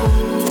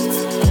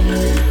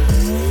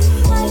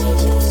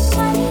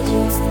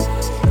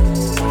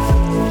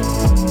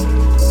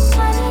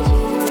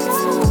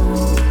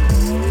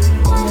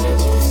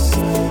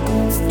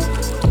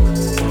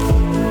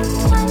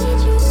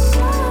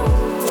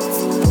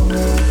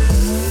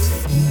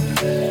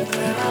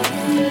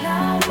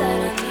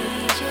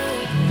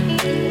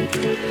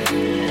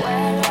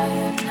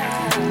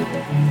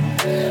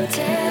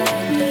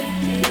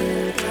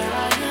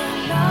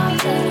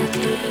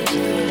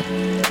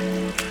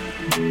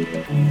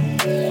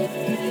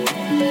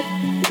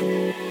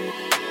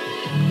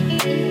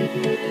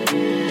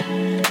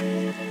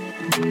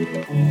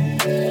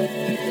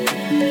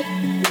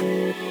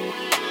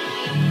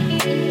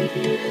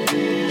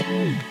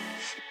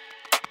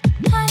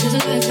 There's a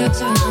life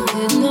outside I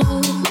didn't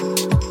know.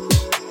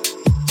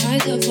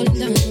 Tied up, falling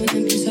down to an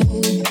empty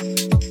soul.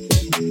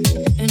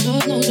 And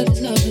Lord knows that this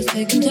love has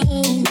taken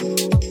toll.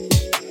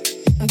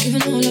 I've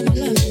given all of my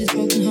love to this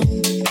broken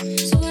home.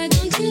 So why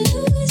don't you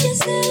lose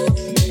yourself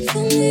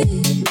for me?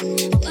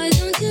 Why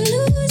don't you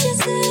lose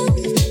yourself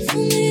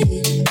for me?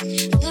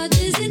 What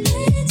is it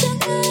that your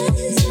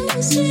eyes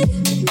don't see?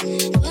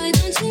 Why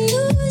don't you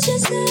lose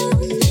yourself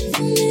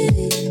for me?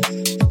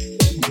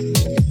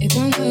 It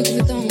won't work if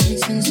it don't make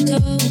sense at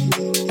all.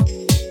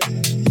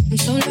 I'm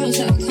so lost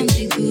that I can't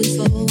see through the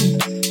fall.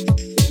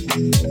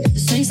 The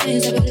same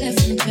stains that were left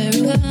in the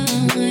cherry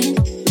wine.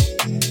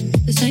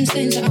 The same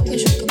stains that I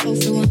wish we could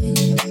both rewind.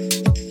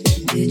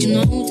 Did you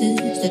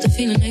notice that the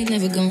feeling ain't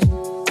never gone?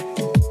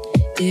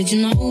 Did you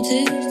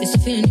notice it's the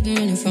feeling you've been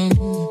running from?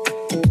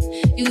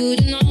 You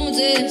wouldn't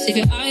notice if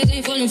your eyes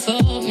ain't falling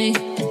for me.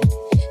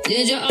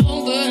 Did you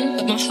open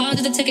up my heart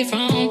to take it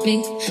from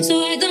me? So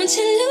why don't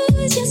you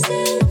lose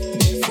yourself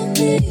for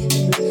me?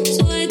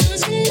 So why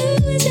don't you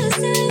lose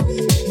yourself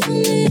for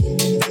me?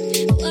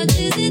 What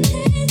is it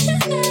that your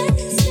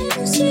eyes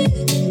don't see?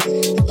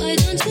 Why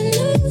don't you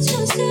lose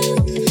yourself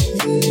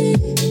for me?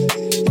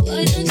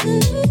 Why don't you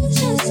lose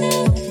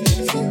yourself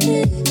for me?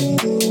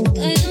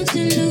 Why don't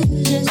you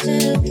lose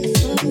yourself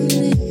for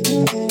me?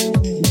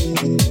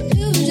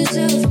 Lose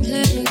yourself in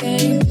playing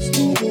games.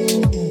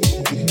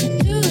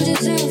 Lose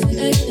yourself in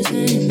ain't the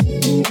same.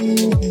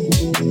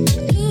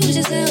 Lose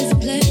yourself in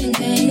playing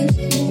games.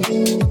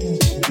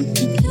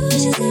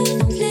 Lose yourself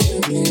in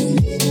playing games.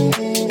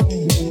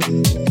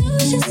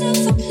 Lose yourself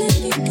in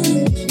playing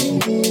games.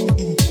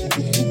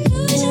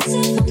 Lose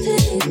yourself in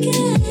playing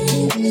games.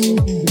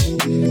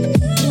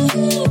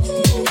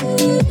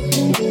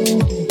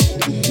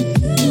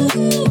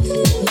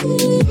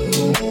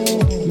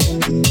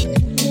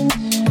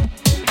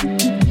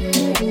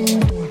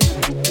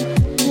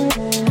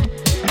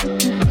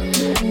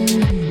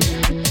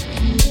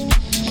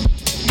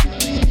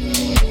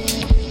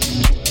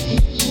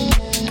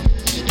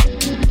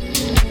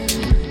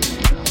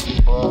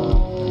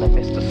 Born and I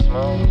miss the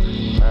smoke,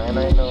 man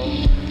I know.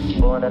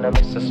 Born and I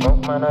miss the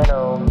smoke, man I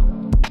know.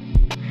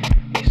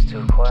 It's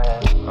too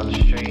quiet on the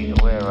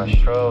street where I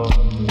stroll.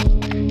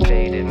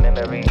 Faded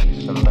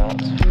memories I'm about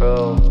to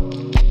throw.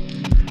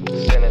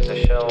 Sinners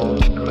are shown,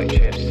 quick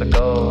trips to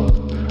go.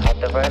 Had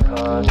the right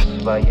cards,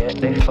 but yet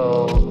they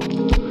fold.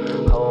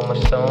 Home a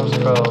stone's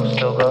throw,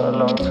 still got a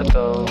long to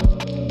go.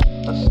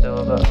 I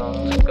still got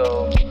long to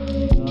go.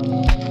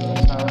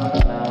 Sound of the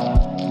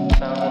night,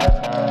 sound of the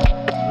night,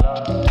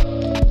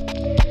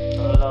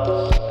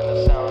 lost in the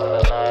sound of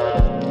the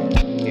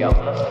night. Yeah, I'm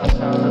lost in the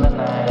sound of the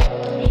night.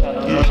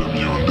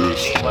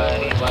 Shadows of the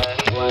night.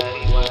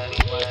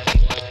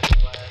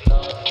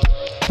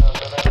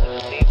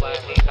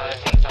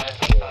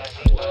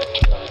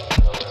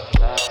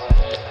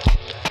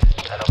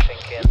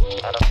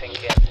 And I'm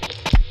thinking,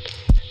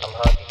 I'm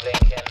hardly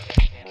blinking.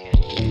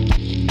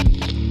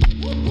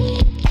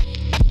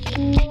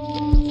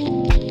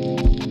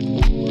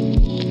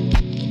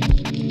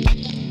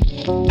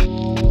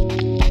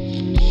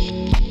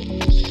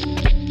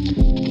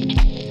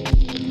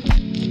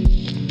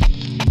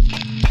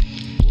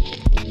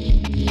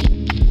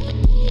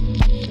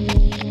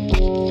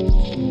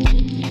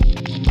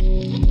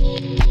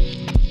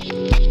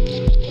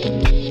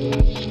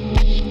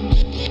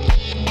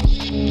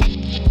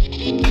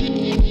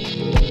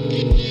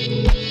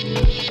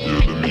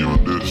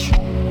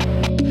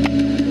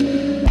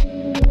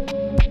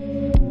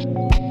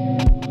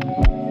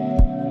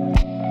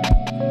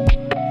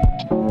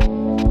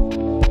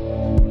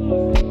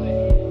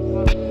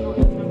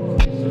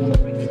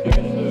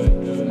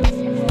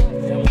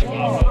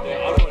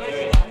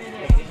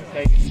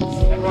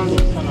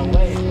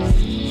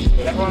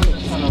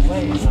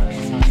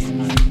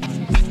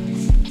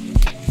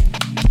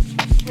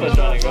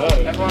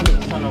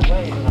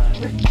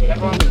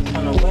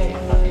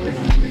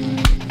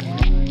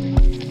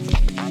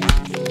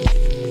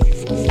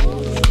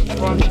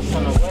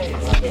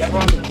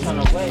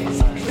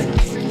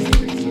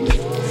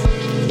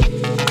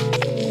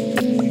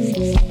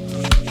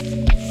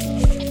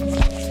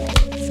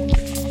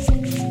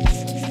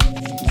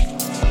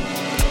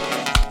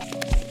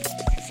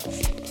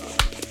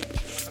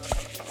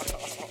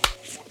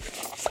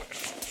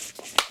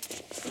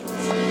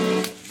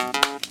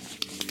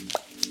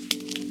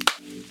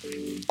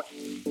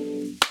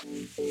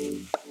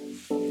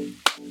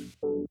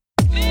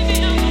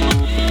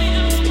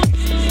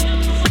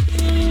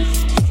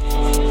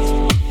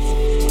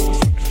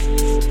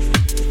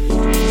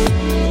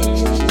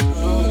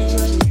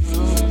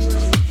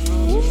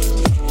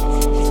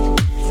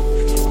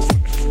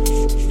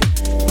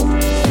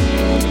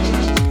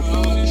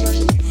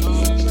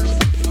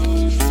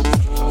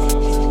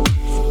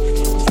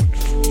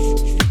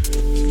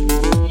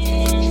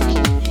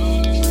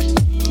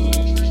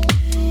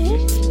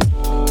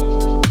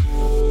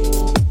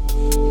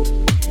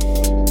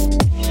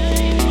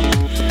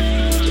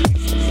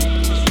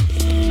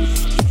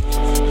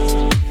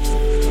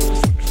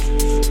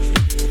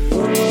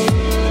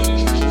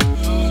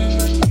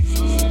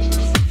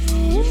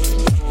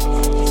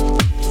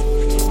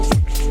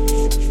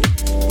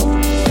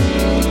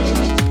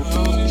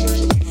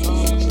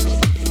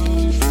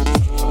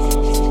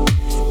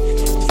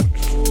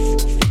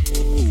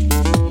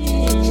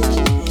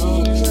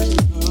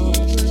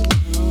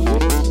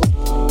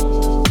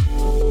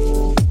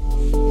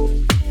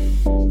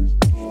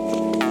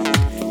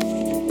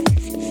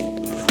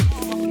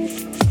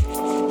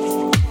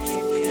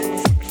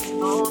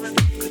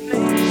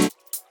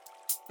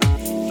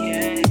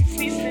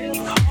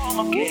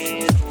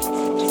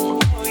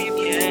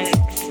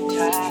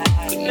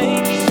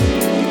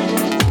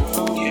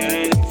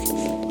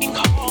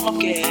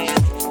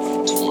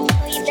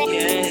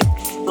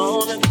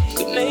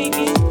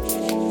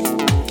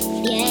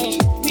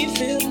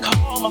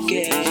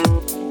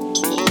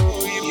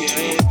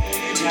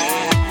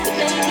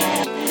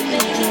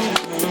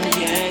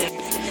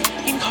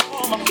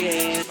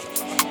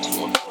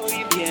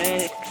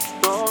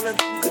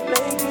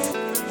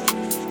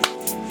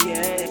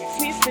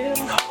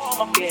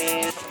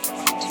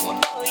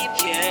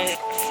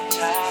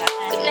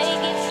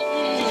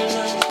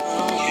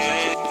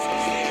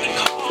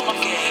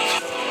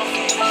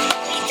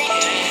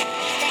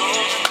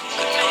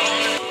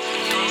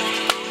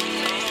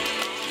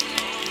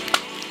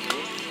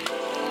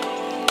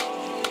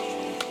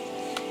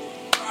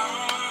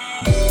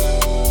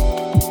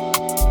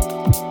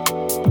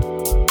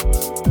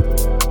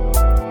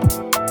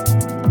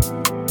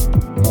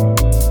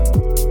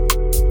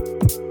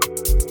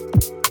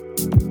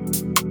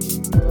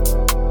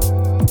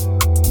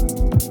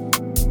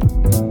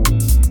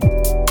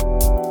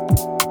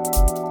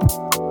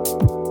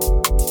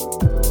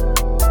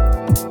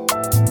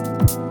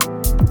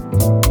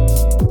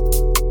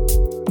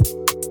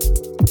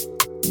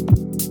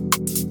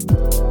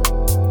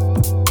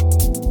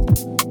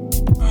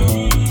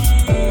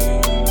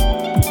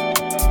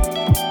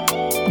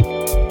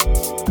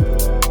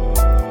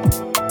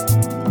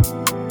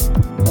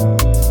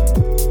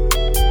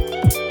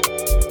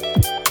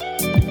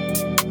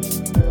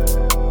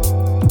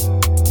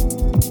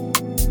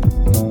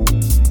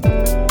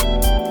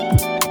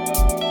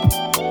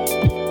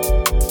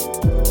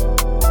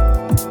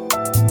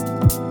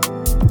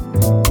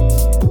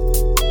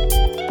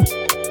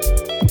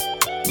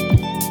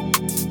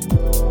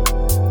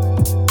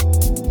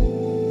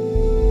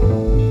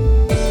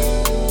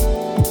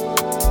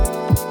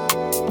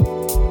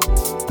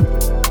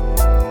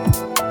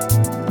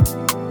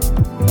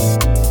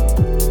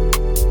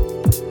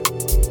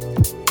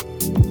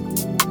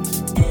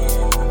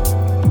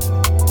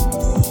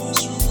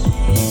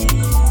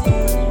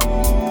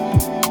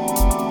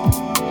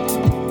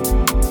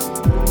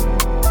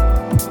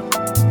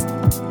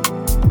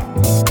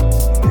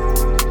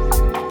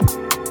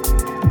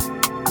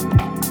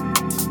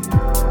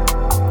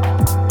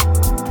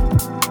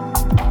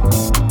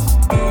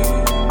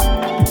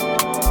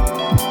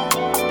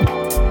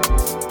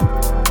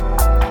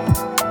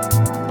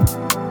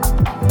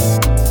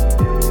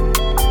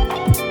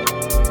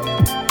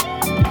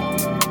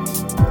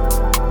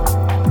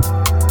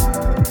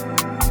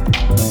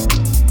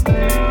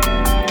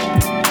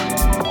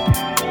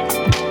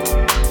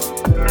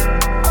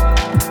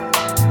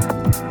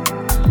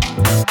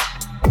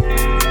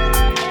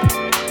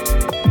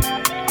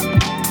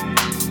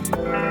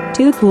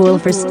 Too cool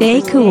for stay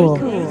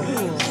cool.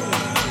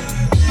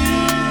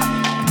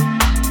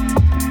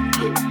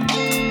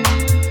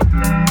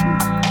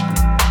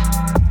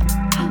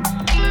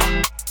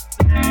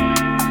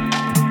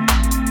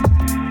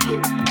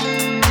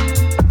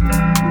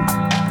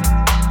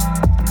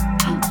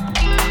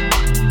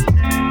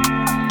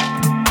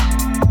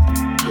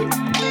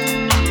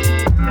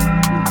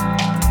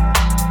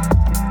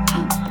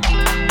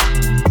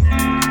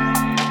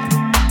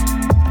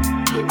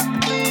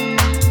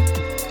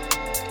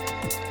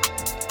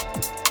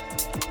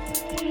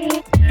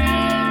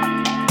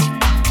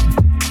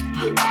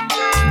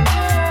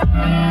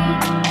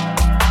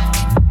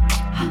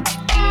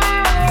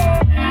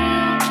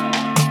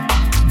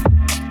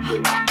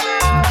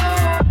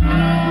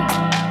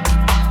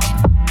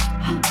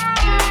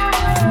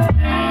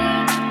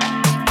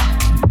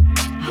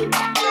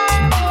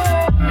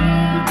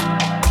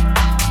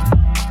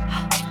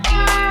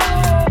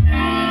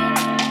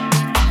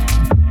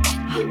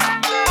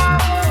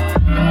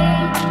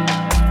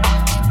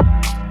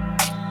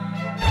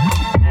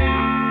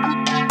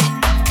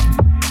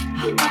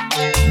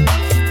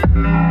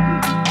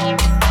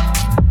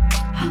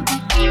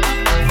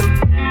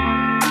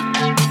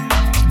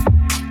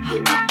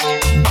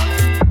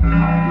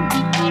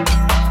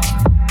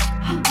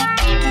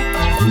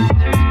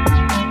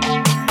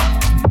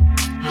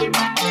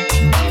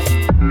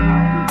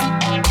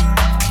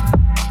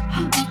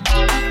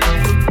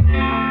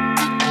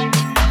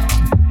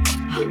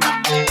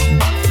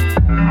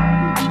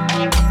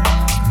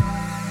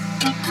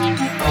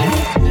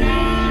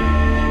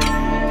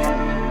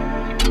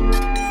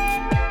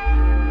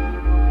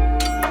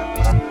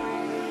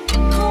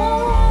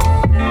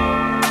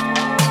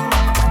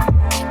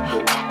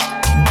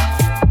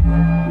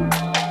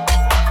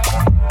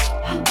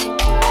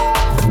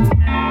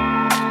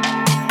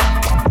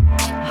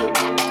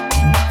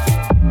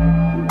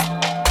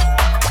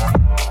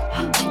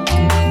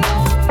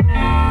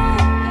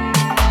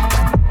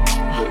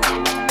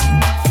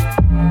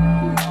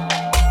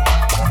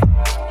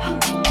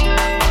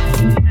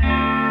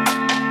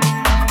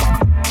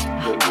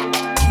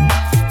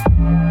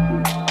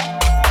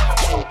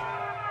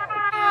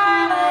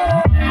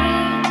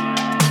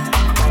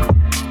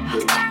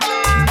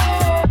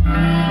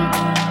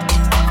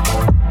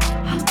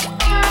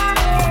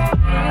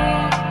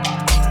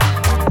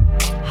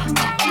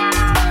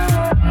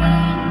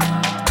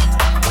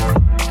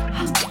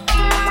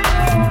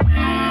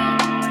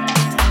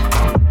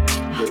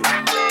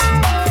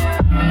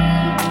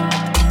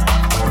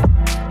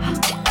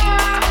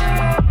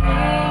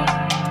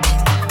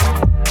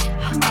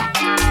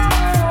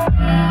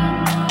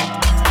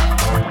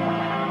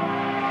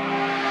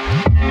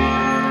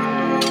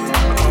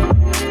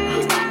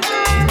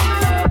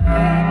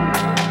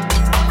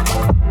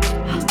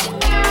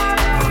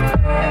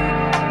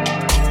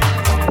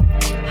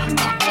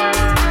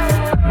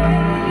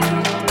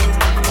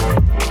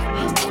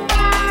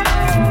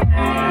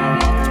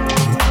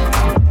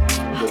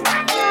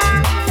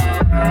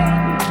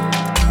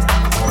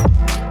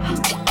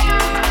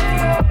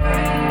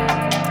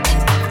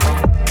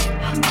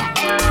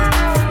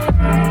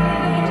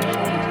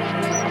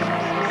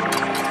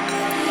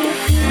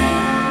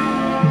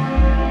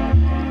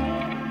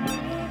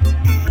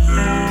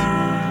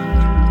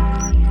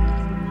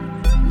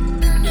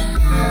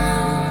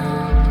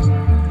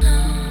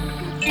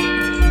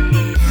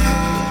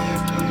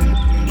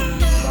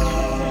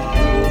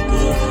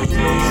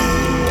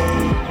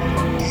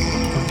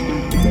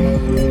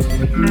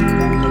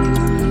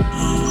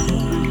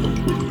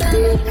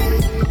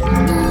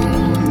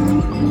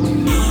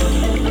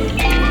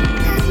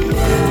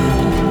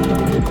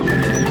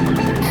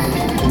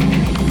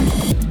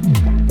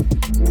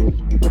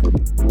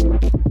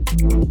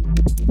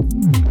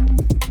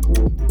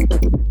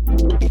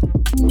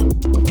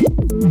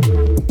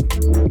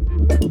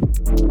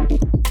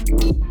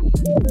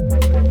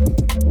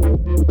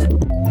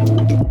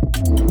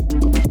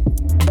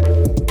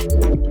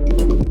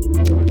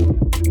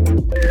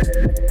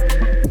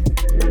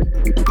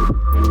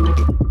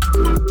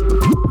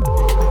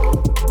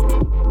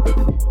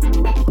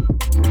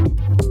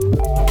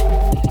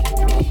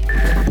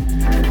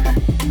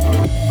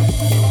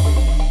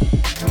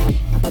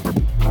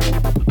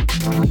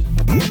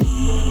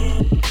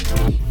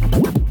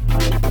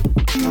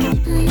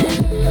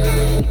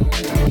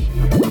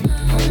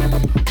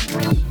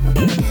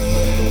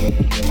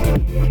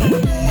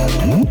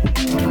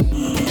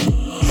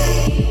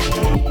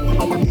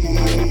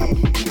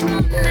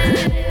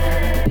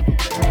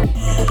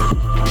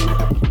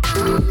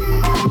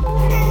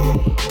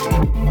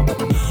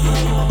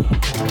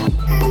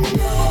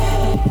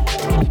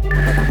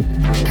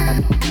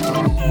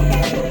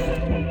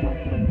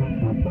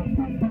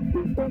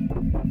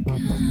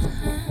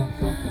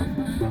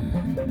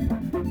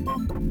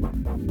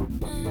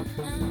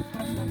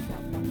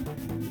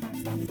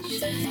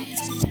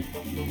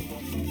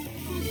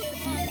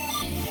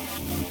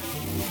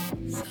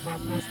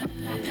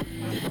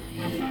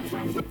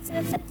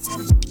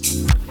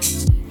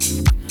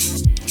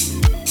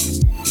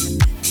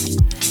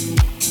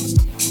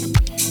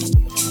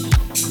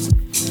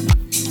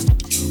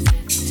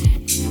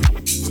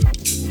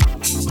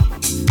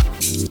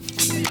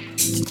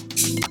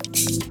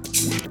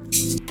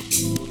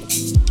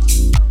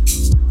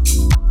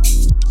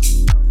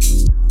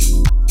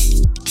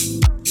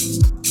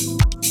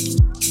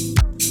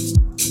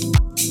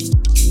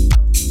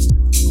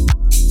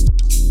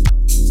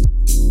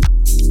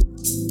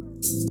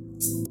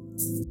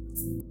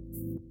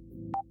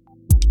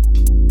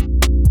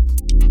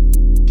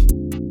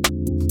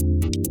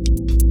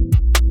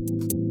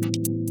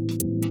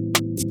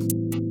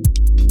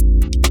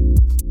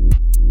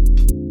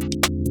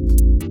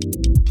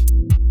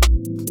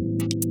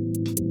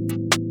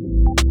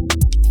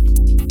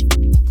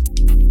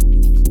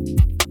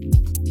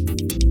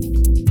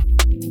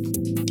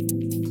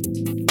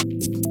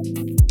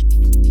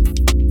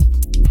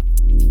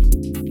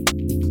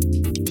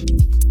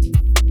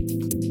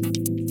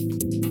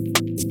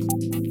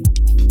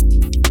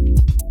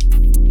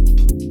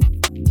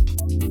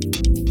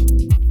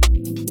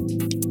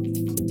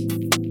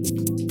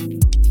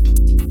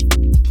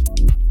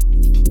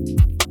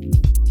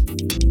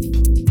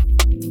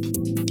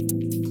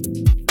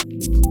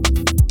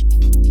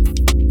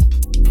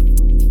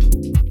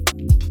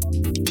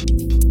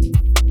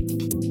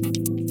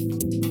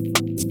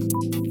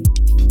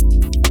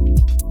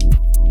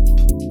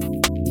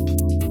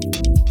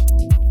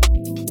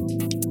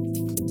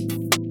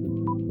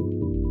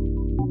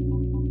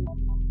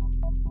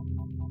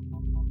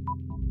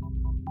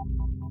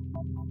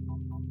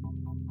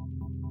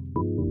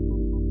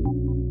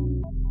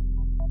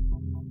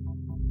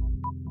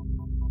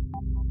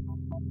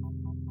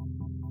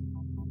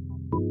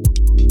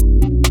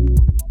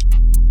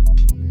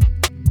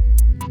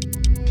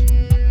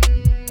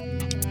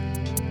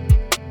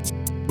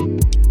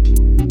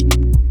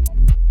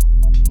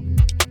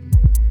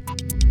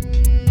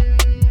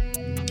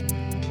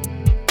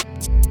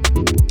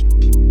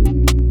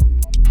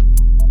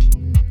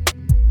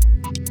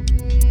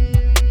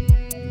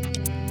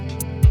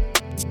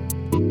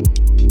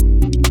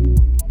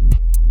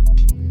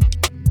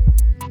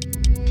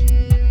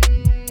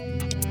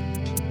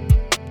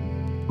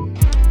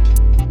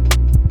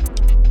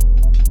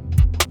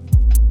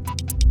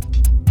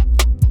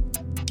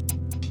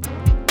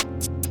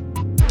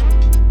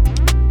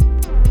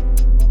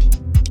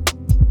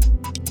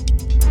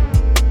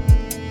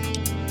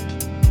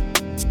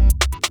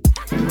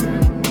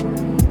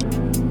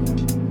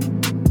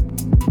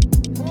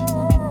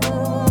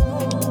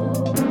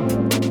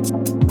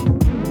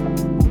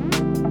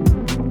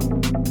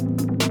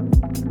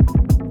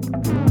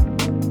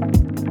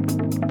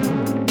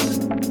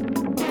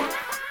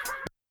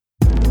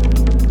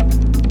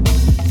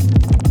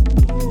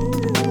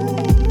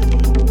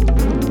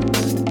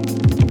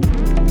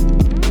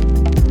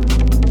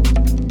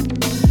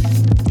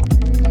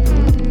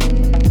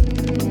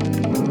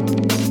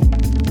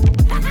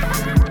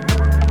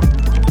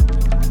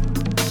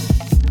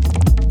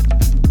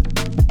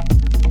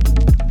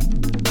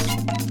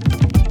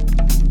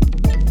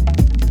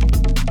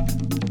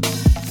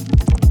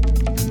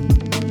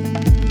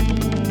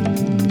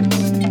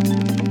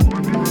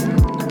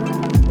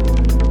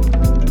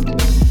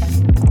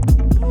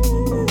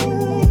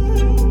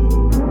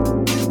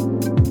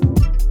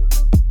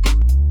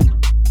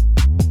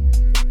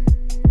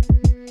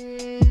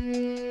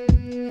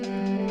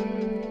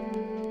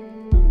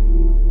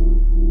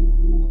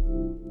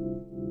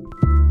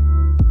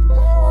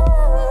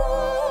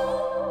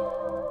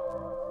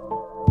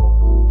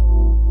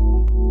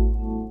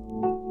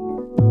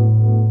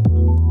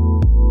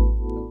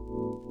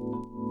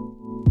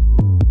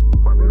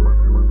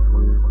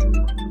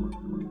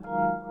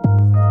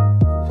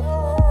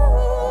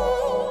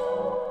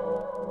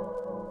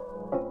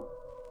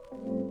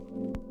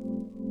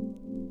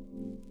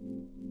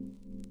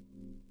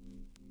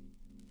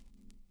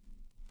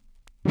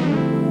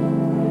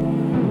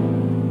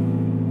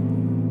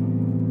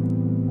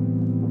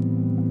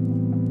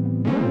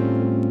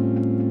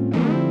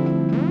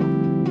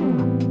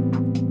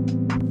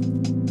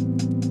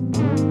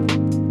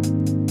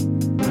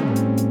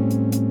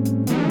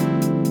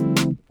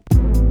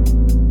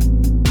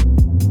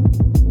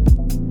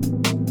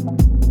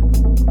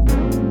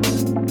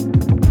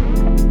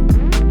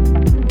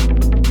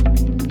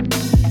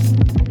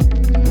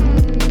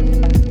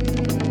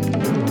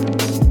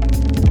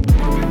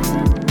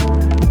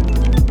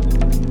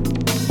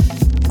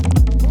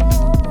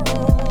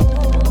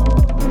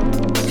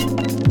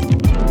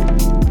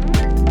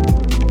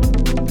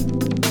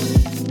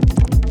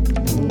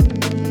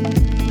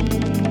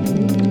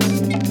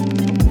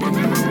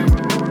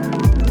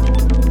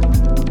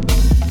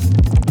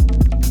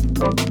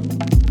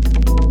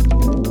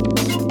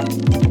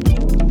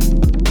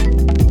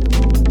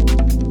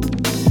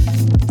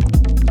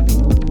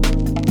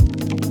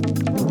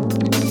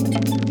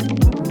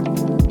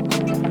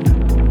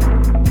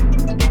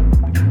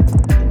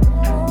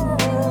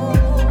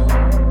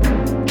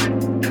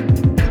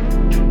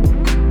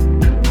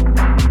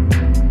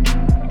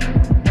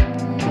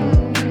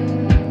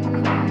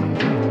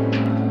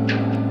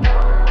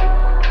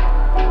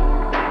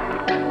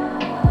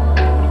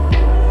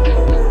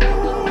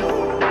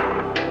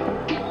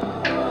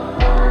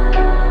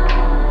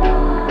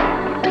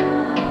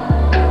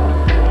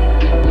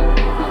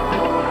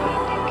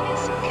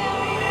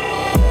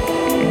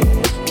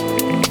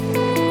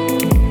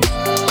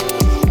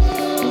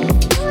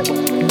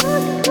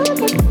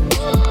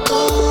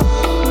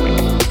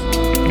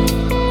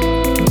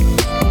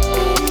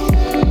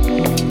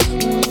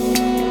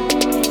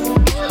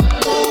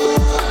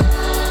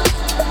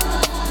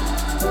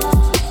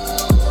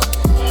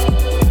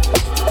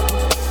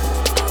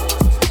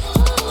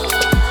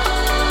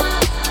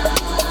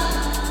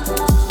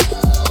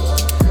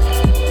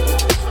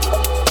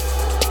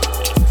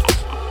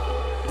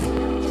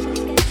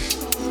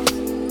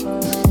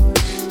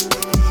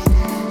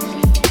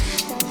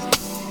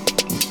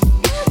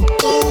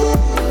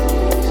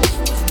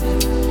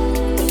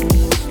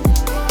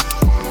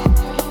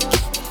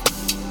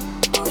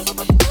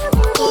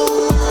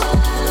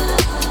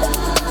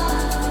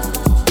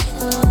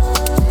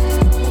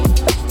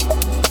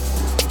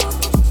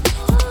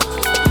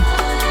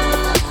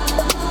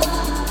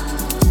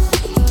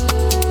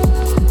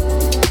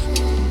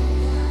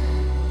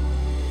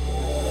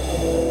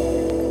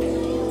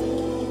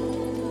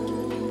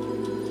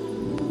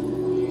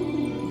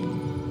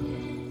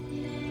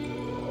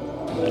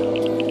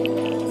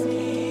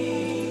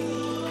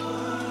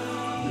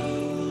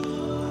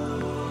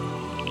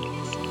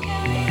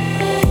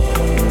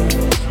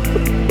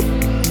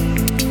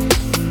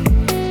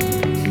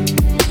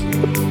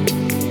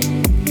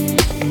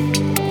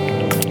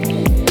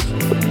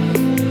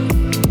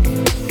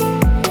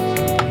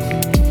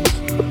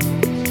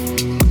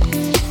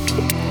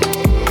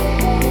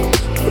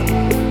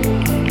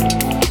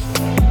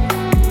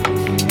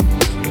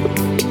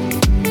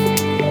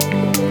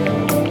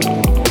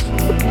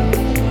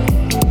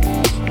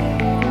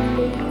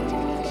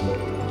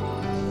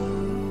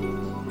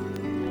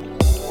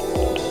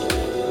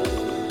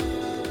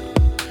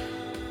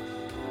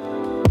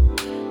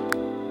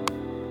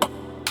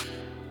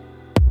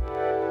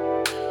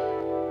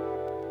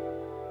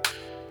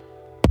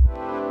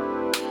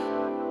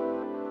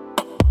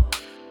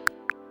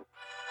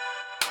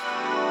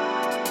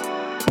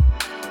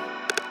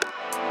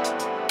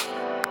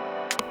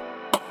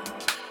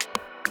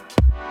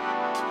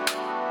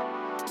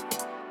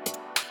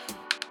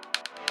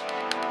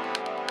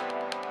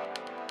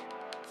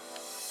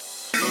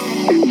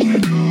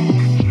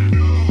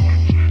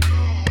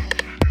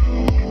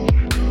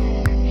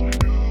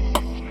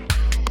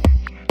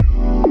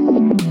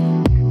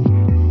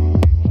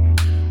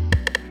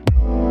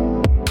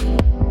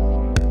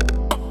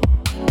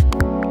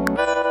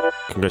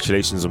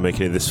 congratulations on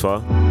making it this far.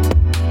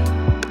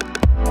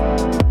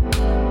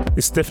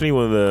 It's definitely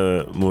one of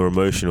the more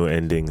emotional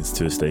endings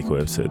to a Stay Cool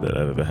episode that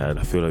I've ever had.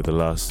 I feel like the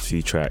last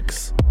few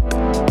tracks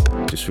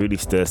just really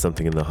stir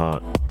something in the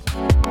heart.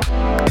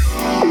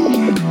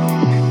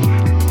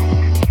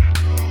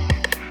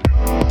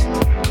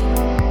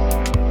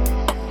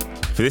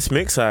 For this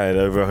mix, I had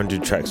over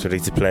 100 tracks ready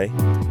to play.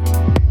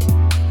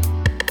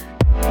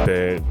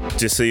 But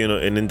just so you're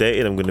not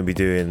inundated, I'm going to be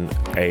doing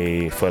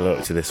a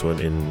follow-up to this one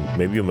in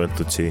maybe a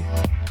month or two,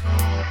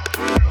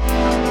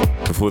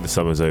 before the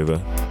summer's over.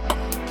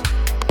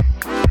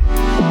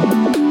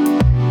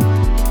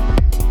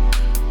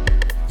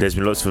 There's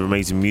been lots of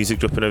amazing music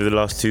dropping over the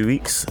last 2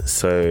 weeks,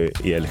 so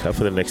yeah, look out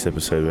for the next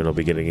episode when I'll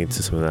be getting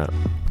into some of that.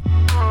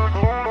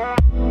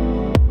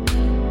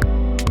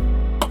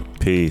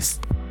 Peace.